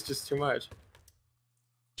 Creepily is just too much.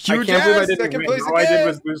 Huge I can't believe I ass, didn't second win. place All I did again.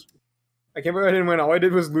 was lose. I can't believe I didn't win. All I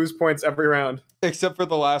did was lose points every round. Except for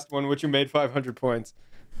the last one, which you made 500 points.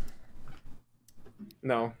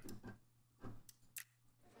 No.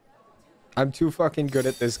 I'm too fucking good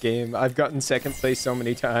at this game. I've gotten second place so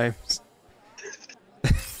many times.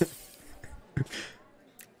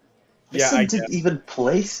 Yeah, Tristan I didn't even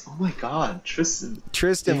place. Oh my god, Tristan.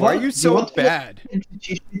 Tristan, You why are want- you you so want to- bad?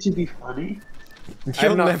 To be funny.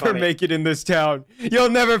 You'll not never funny. make it in this town. You'll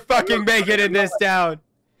never fucking make it in this town.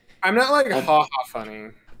 I'm not like ha ha funny.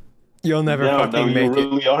 You'll never No, fucking you make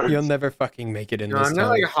really it. aren't. You'll never fucking make it in No, this I'm town. not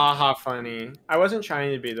like ha ha funny. I wasn't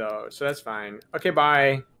trying to be though, so that's fine. Okay,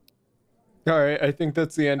 bye. All right, I think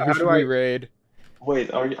that's the end. Who How should do we I- raid?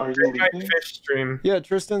 Wait, are you My leaving? fish stream. Yeah,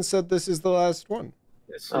 Tristan said this is the last one.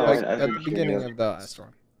 Yes, Oh, Like, I at the think beginning yeah. of the last one.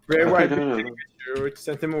 Ray Okay, YB no. Tankachu.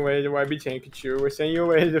 Sent him away to YB Tankachu. We're sending you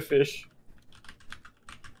away to the fish.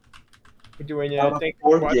 We're doing it. Out of Thank you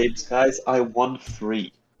 4 for watching. games, guys, I won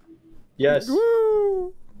 3. Yes.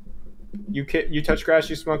 Woo! You touch grass,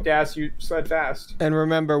 you smoked ass, you sled fast. And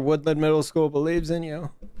remember, Woodland Middle School believes in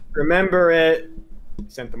you. Remember it.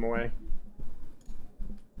 Sent them away.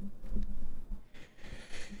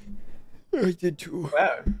 I did too.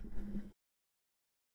 Wow.